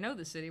 we already know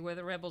the city where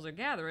the rebels are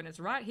gathering. It's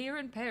right here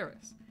in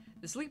Paris.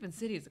 The Sleeping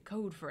City is a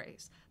code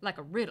phrase, like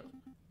a riddle.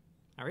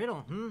 A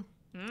riddle,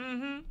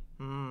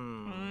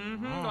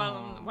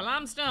 Well,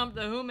 I'm stumped.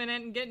 The human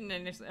ain't getting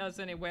us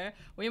anywhere.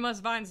 We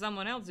must find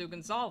someone else who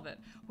can solve it.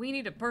 We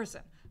need a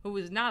person who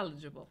is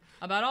knowledgeable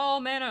about all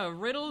manner of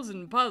riddles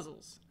and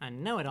puzzles. A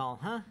know-it-all,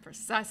 huh?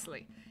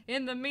 Precisely.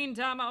 In the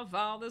meantime, I'll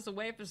file this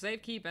away for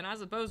safekeeping. I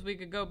suppose we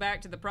could go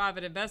back to the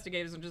private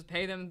investigators and just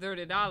pay them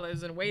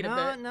 $30 and wait a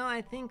bit. No,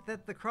 I think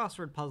that the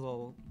crossword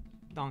puzzle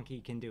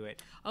donkey can do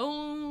it.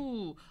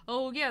 Oh,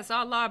 yes,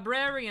 our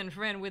librarian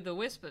friend with the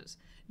whispers.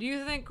 Do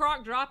you think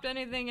Croc dropped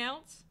anything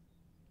else?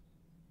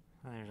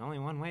 Well, there's only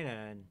one way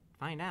to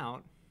find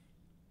out.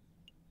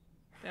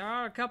 There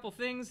are a couple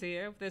things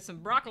here. There's some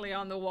broccoli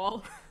on the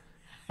wall.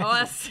 Oh,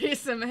 I see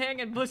some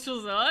hanging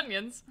bushels of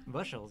onions.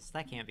 Bushels?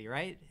 That can't be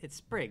right. It's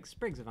sprigs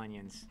of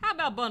onions. How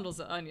about bundles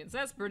of onions?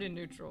 That's pretty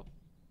neutral.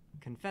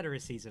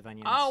 Confederacies of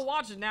onions. Oh,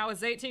 watch it now.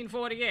 It's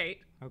 1848.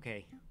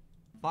 Okay.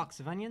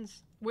 Flocks of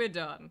onions? We're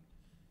done.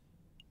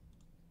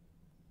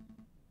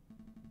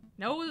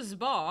 Noah's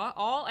Bar,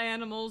 all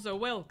animals are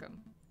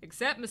welcome.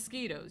 Except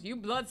mosquitoes. You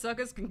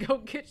bloodsuckers can go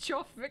get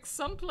your fix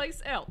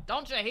someplace else.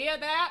 Don't you hear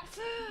that?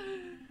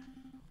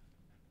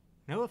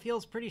 Noah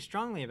feels pretty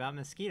strongly about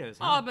mosquitoes,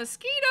 huh? Oh,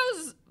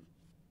 mosquitoes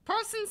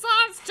person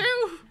size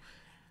too?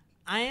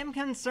 I am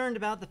concerned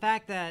about the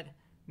fact that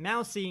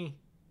Mousy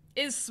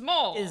Is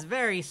small. is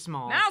very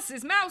small. Mouse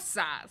is mouse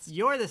size.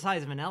 You're the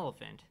size of an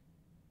elephant.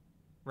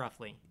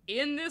 Roughly.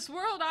 In this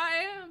world,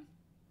 I am.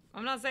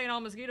 I'm not saying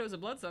all mosquitoes are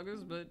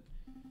bloodsuckers, but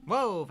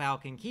Whoa,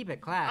 Falcon, keep it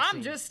classy.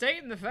 I'm just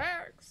stating the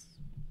facts.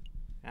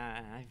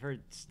 I've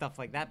heard stuff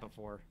like that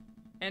before.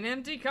 An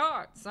empty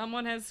cart.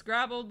 Someone has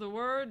scribbled the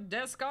word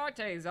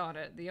Descartes on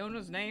it. The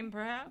owner's name,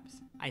 perhaps?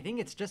 I think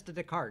it's just a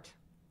Descartes.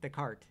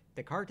 Descartes.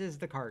 Descartes is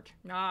the cart.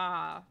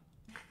 Ah.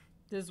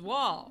 This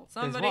wall.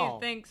 Somebody wall.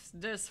 thinks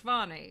this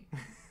funny.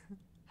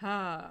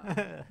 Ha.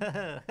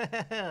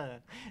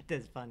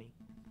 That's funny.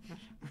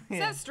 Does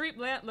that street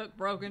lamp look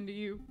broken to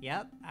you?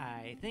 Yep,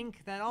 I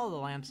think that all the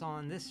lamps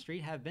on this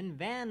street have been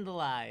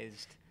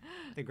vandalized.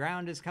 The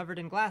ground is covered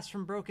in glass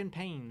from broken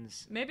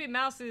panes. Maybe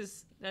Mouse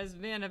is, as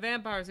being a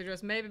vampire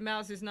suggests, maybe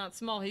Mouse is not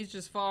small, he's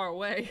just far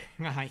away.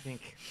 I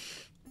think.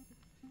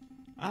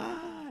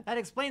 That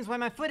explains why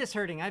my foot is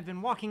hurting. I've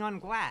been walking on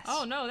glass.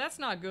 Oh no, that's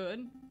not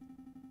good.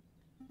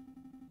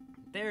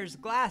 There's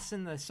glass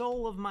in the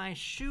sole of my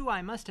shoe.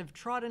 I must have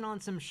trodden on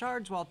some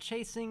shards while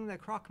chasing the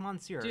croque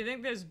monsieur. Do you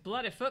think there's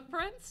bloody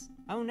footprints?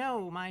 Oh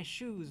no, my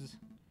shoes.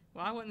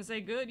 Well, I wouldn't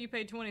say good. You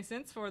paid 20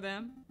 cents for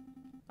them.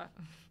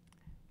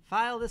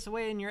 File this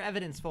away in your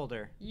evidence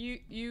folder.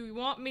 You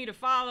want me to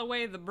file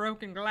away the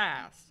broken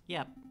glass?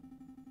 Yep.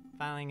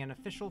 Filing an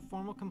official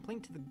formal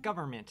complaint to the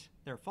government.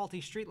 Their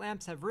faulty street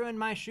lamps have ruined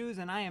my shoes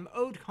and I am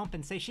owed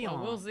compensation.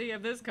 Well, we'll see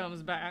if this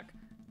comes back.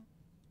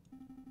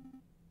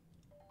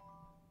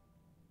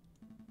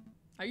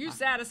 Are you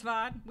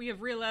satisfied? We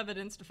have real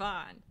evidence to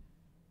find.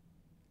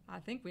 I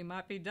think we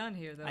might be done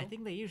here, though. I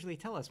think they usually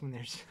tell us when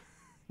there's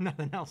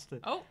nothing else to...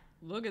 Oh,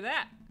 look at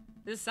that.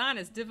 This sign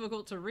is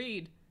difficult to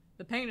read.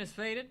 The paint is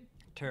faded.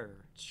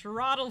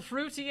 Trottle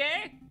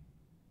fruitier?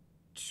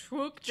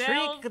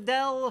 Tric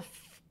del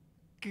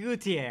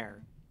Gutier.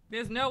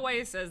 There's no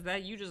way it says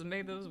that. You just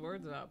made those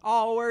words up.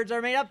 All words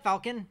are made up,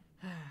 Falcon.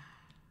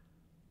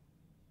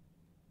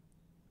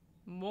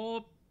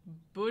 More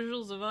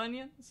bushels of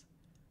onions?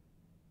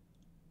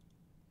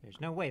 There's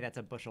no way that's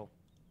a bushel.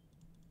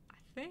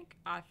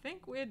 I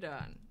think we're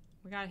done.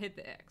 We gotta hit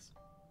the X.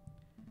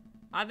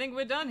 I think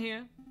we're done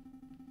here.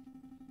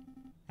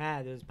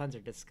 Those puns are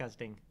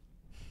disgusting.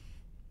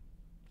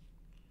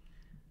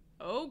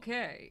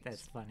 Okay.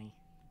 That's funny.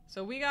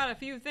 So we got a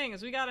few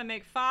things. We gotta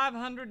make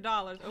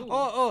 $500. Ooh.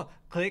 Oh,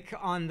 click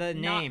on the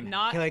name.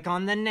 Click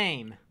on the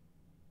name.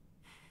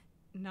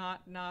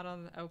 Not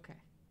on the, okay.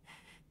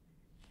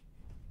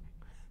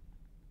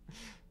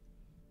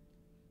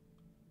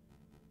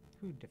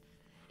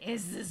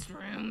 Is this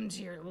room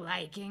to your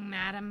liking,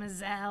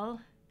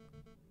 mademoiselle?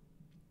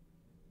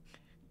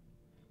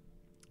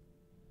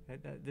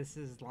 This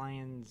is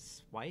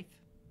Lion's wife?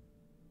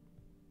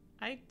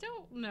 I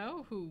don't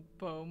know who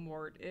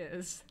Beaumont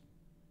is.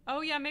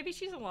 Oh yeah, maybe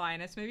she's a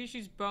lioness. Maybe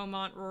she's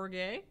Beaumont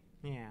Rourget.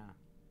 Yeah.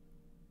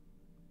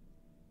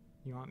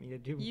 You want me to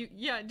do...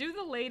 Yeah, do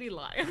the lady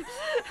lion.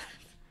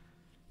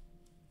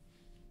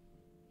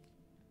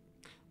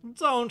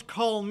 Don't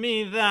call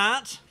me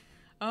that.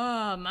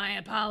 Oh, my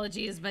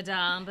apologies,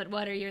 madame, but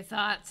what are your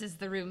thoughts? Is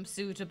the room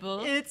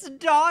suitable? It's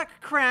dark,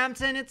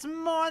 cramped, and it's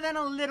more than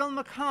a little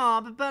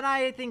macabre, but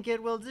I think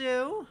it will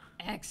do.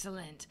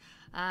 Excellent.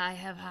 I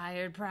have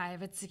hired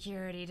private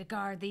security to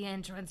guard the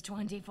entrance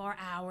 24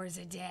 hours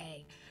a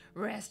day.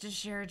 Rest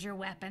assured your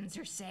weapons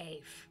are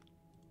safe.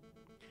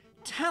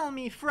 Tell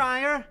me,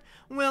 Friar,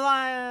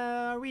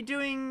 are we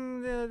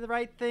doing the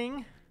right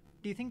thing?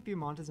 Do you think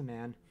Beaumont is a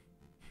man?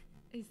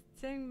 He's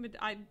saying,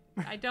 I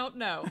don't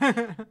know.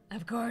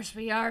 Of course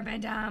we are,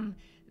 madame.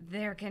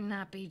 There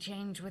cannot be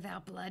change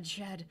without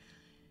bloodshed.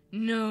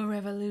 No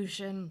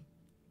revolution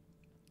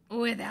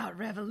without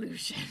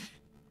revolution.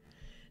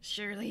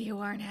 Surely you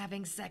aren't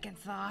having second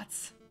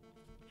thoughts?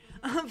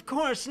 Of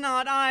course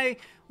not. I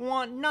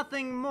want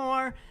nothing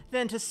more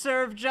than to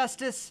serve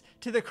justice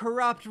to the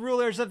corrupt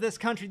rulers of this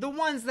country. The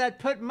ones that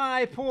put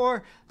my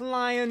poor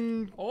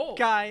lion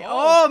guy...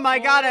 Oh my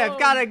god, I've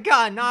got a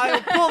gun.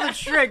 I'll pull the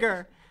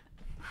trigger.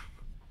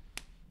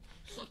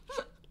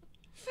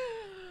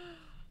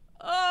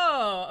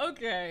 Oh,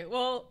 okay.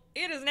 Well,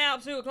 it is now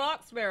 2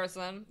 o'clock,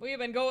 Sparrowson. We have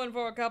been going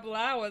for a couple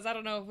hours. I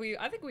don't know if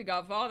I think we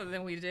got farther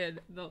than we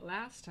did the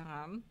last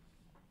time.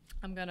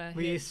 I'm gonna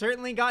We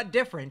certainly got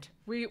different.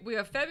 We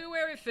are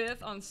February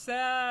 5th on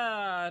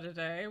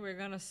Saturday. We're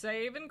gonna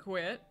save and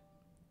quit.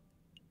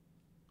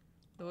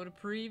 Though the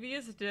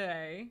previous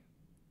day.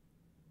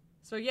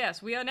 So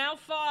yes, we are now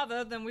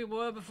farther than we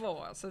were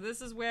before. So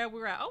this is where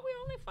we're at. Oh, we're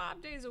only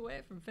 5 days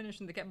away from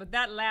finishing the camp. But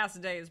that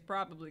last day is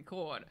probably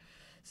court.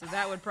 So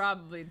that would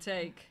probably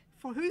take...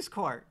 For whose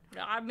court?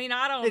 I mean,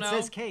 I don't know. It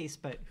says case,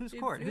 but whose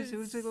court?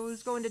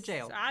 Who's going to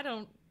jail?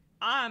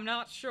 I'm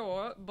not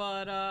sure,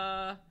 but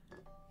I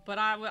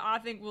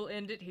think we'll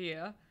end it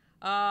here.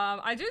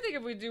 I do think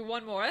if we do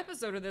one more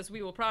episode of this,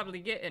 we will probably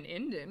get an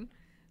ending.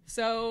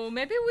 So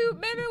maybe we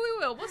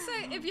will. We'll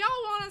say if y'all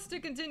want us to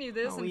continue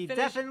this and we finish.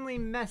 definitely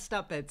messed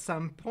up at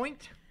some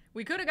point.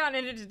 We could have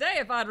gotten into today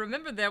if I'd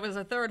remembered there was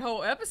a third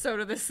whole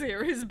episode of this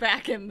series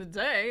back in the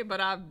day,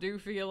 but I do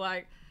feel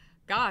like,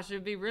 gosh,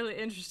 it'd be really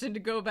interesting to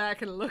go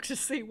back and look to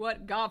see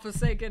what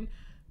godforsaken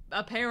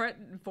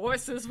apparent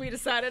voices we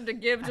decided to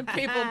give to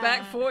people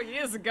back 4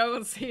 years ago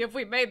and see if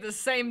we made the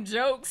same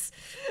jokes.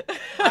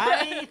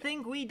 I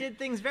think we did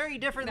things very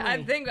differently.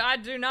 I think I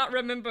do not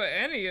remember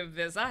any of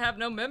this. I have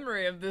no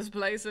memory of this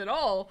place at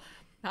all.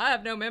 I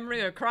have no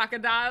memory of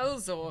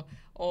crocodiles or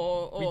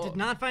we did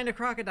not find a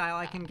crocodile,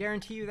 I can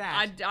guarantee you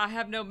that. I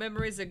have no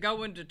memories of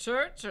going to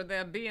church or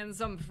there being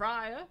some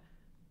friar.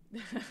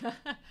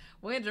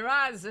 Winter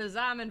Eyes says,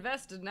 I'm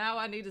invested now.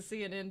 I need to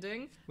see an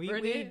ending.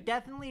 We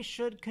definitely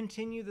should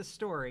continue the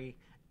story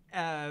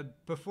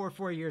before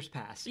 4 years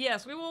pass.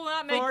 Yes, we will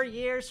not make... 4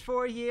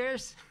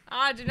 years.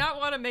 I do not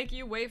want to make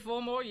you wait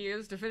 4 more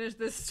years to finish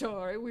this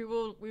story. We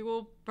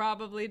will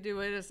probably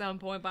do it at some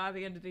point by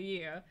the end of the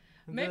year.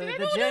 Maybe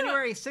the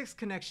January 6th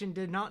connection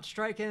did not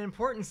strike in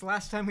importance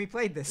last time we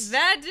played this.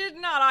 That did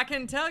not. I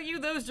can tell you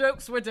those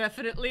jokes were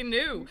definitely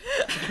new.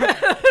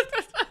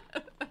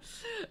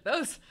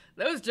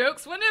 Those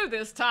jokes were new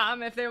this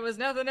time. If there was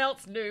nothing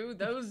else new,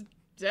 those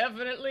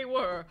definitely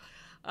were.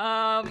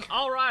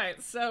 All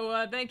right.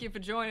 So thank you for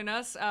joining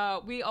us.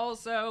 We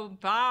also,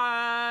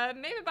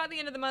 maybe by the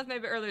end of the month,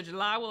 maybe early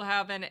July, we'll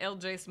have an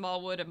LJ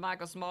Smallwood and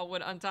Michael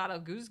Smallwood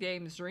Untitled Goose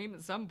Game stream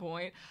at some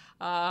point.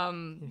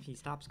 If he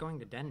stops going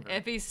to Denver.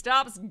 If he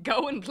stops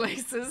going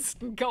places,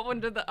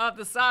 going to the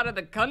other side of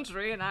the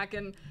country, and I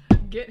can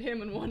get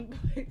him in one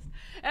place.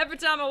 Every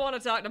time I want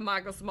to talk to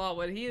Michael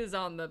Smallwood, he is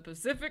on the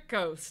Pacific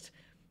Coast,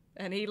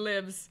 and he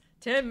lives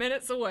 10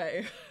 minutes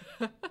away.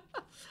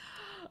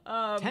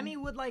 Temmie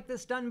would like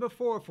this done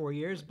before 4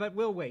 years, but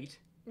we'll wait.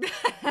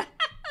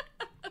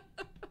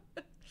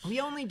 We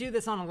only do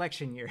this on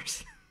election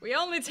years. We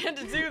only tend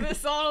to do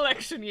this on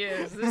election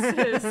years.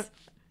 This is...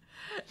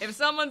 If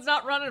someone's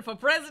not running for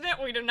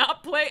president, we do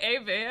not play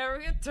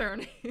Aviary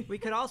attorney. We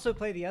could also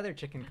play the other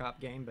Chicken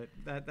Cop game, but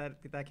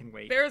that can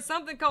wait. There is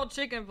something called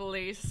Chicken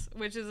Police,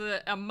 which is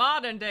a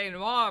modern-day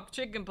noir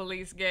chicken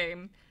police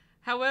game.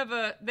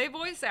 However, they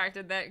voice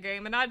acted that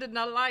game, and I did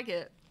not like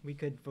it. We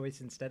could voice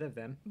instead of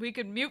them. We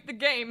could mute the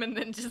game and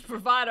then just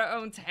provide our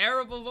own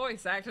terrible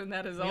voice acting.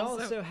 That is we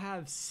also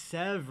have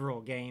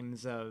several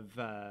games of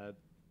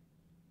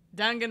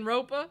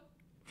Danganronpa.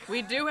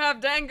 We do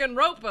have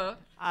Danganronpa.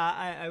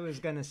 I was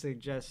gonna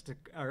suggest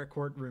our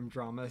courtroom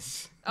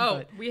dramas. Oh,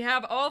 but... we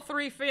have all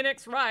 3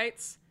 Phoenix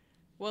Wrights.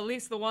 Well, at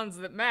least the ones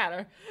that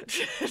matter.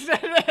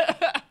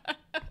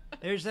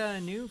 There's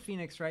a new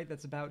Phoenix Wright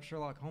that's about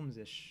Sherlock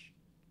Holmes-ish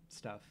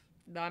stuff.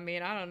 I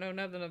mean, I don't know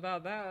nothing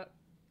about that.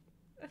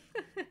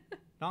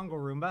 Dongle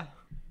Roomba.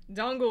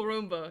 Dongle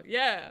Roomba,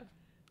 yeah.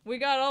 We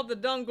got all the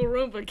Dongle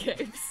Roomba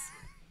games.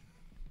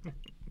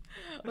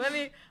 Let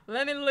me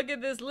look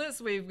at this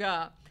list we've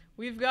got.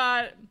 We've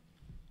got...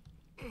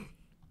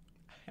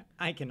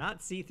 I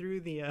cannot see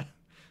through the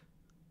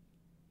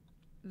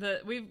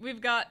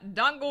we've got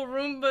Dongle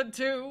Roomba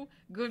 2,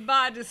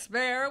 Goodbye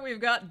Despair.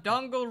 We've got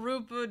Dongle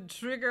Roomba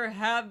Trigger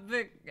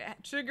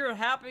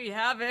Happy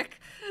Havoc.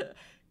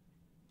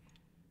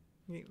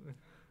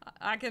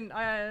 I can.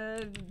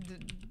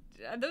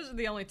 Those are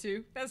the only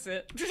two. That's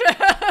it.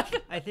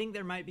 I think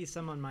there might be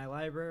some on my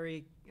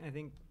library. I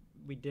think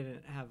we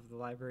didn't have the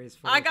libraries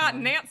for. I got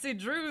Nancy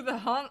Drew, The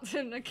Haunt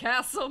in the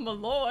Castle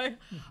Malloy.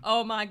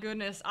 Oh my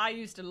goodness, I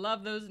used to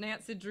love those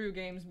Nancy Drew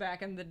games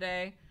back in the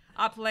day.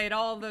 I played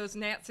all those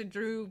Nancy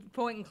Drew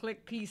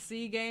point-and-click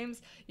PC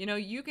games. You know,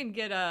 you can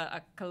get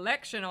a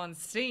collection on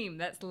Steam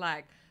that's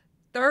like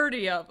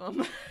 30 of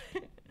them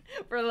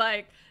for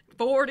like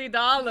 $40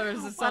 or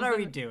something. What are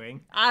we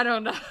doing? I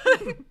don't know.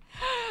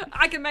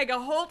 I can make a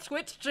whole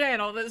Twitch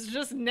channel that's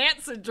just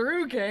Nancy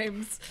Drew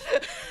games.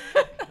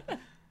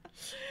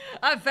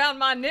 I found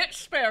my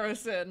niche,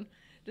 Sparrowson.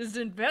 Just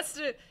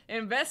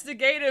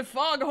investigative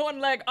Foghorn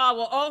Leg. I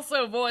will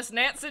also voice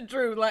Nancy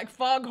Drew like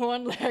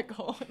Foghorn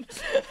Leghorn.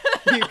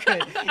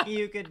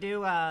 you could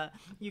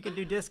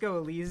do Disco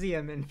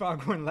Elysium in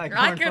Foghorn Leghorn.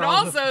 I could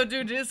also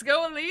do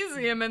Disco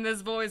Elysium in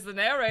this voice. The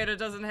narrator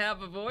doesn't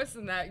have a voice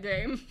in that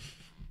game.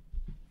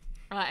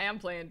 I am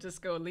playing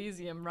Disco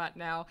Elysium right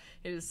now.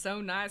 It is so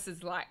nice.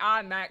 It's like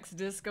IMAX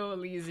Disco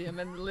Elysium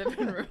in the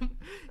living room.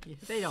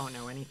 They don't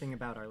know anything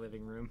about our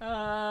living room.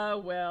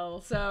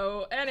 Well,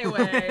 so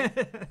anyway,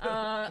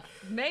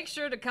 make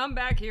sure to come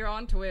back here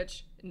on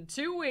Twitch in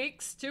 2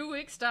 weeks, 2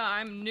 weeks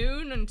time,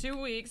 noon in 2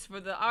 weeks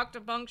for the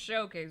Octopunk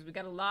Showcase. We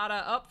got a lot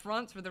of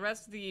upfronts for the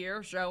rest of the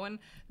year showing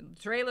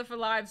trailer for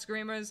Live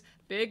Screamers,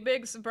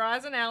 big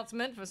surprise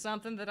announcement for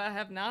something that I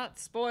have not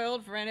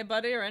spoiled for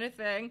anybody or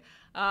anything.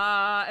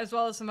 As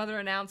well as some other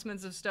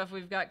announcements of stuff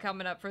we've got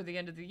coming up for the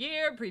end of the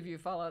year, preview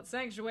Fallout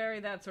Sanctuary,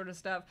 that sort of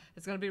stuff.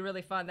 It's going to be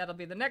really fun. That'll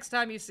be the next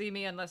time you see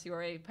me, unless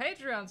you're a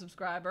Patreon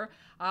subscriber.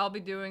 I'll be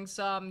doing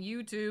some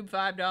YouTube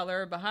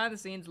 $5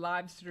 behind-the-scenes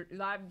live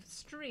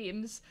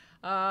streams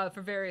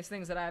for various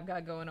things that I've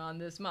got going on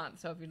this month.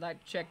 So if you'd like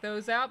to check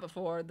those out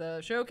before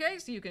the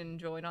showcase, you can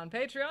join on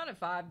Patreon at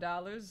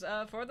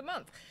 $5 for the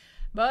month.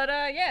 But,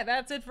 yeah,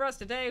 that's it for us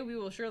today. We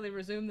will surely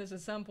resume this at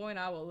some point.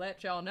 I will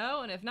let y'all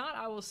know. And if not,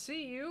 I will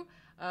see you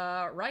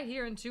right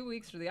here in 2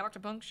 weeks for the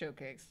Octopunk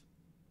Showcase.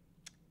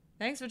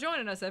 Thanks for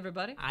joining us,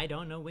 everybody. I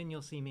don't know when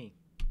you'll see me.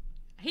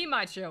 He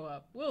might show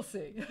up. We'll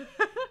see.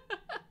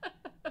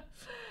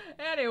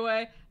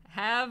 Anyway,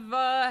 have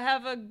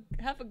a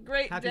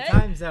great day. Happy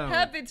time zone.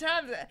 Happy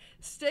time.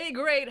 Stay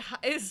great.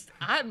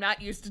 I'm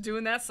not used to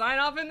doing that sign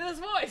off in this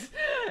voice.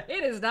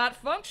 It is not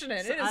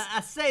functioning. So,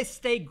 I say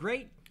stay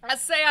great. I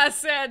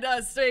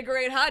said, stay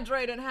great,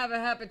 hydrate, and have a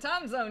happy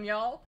time zone,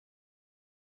 y'all.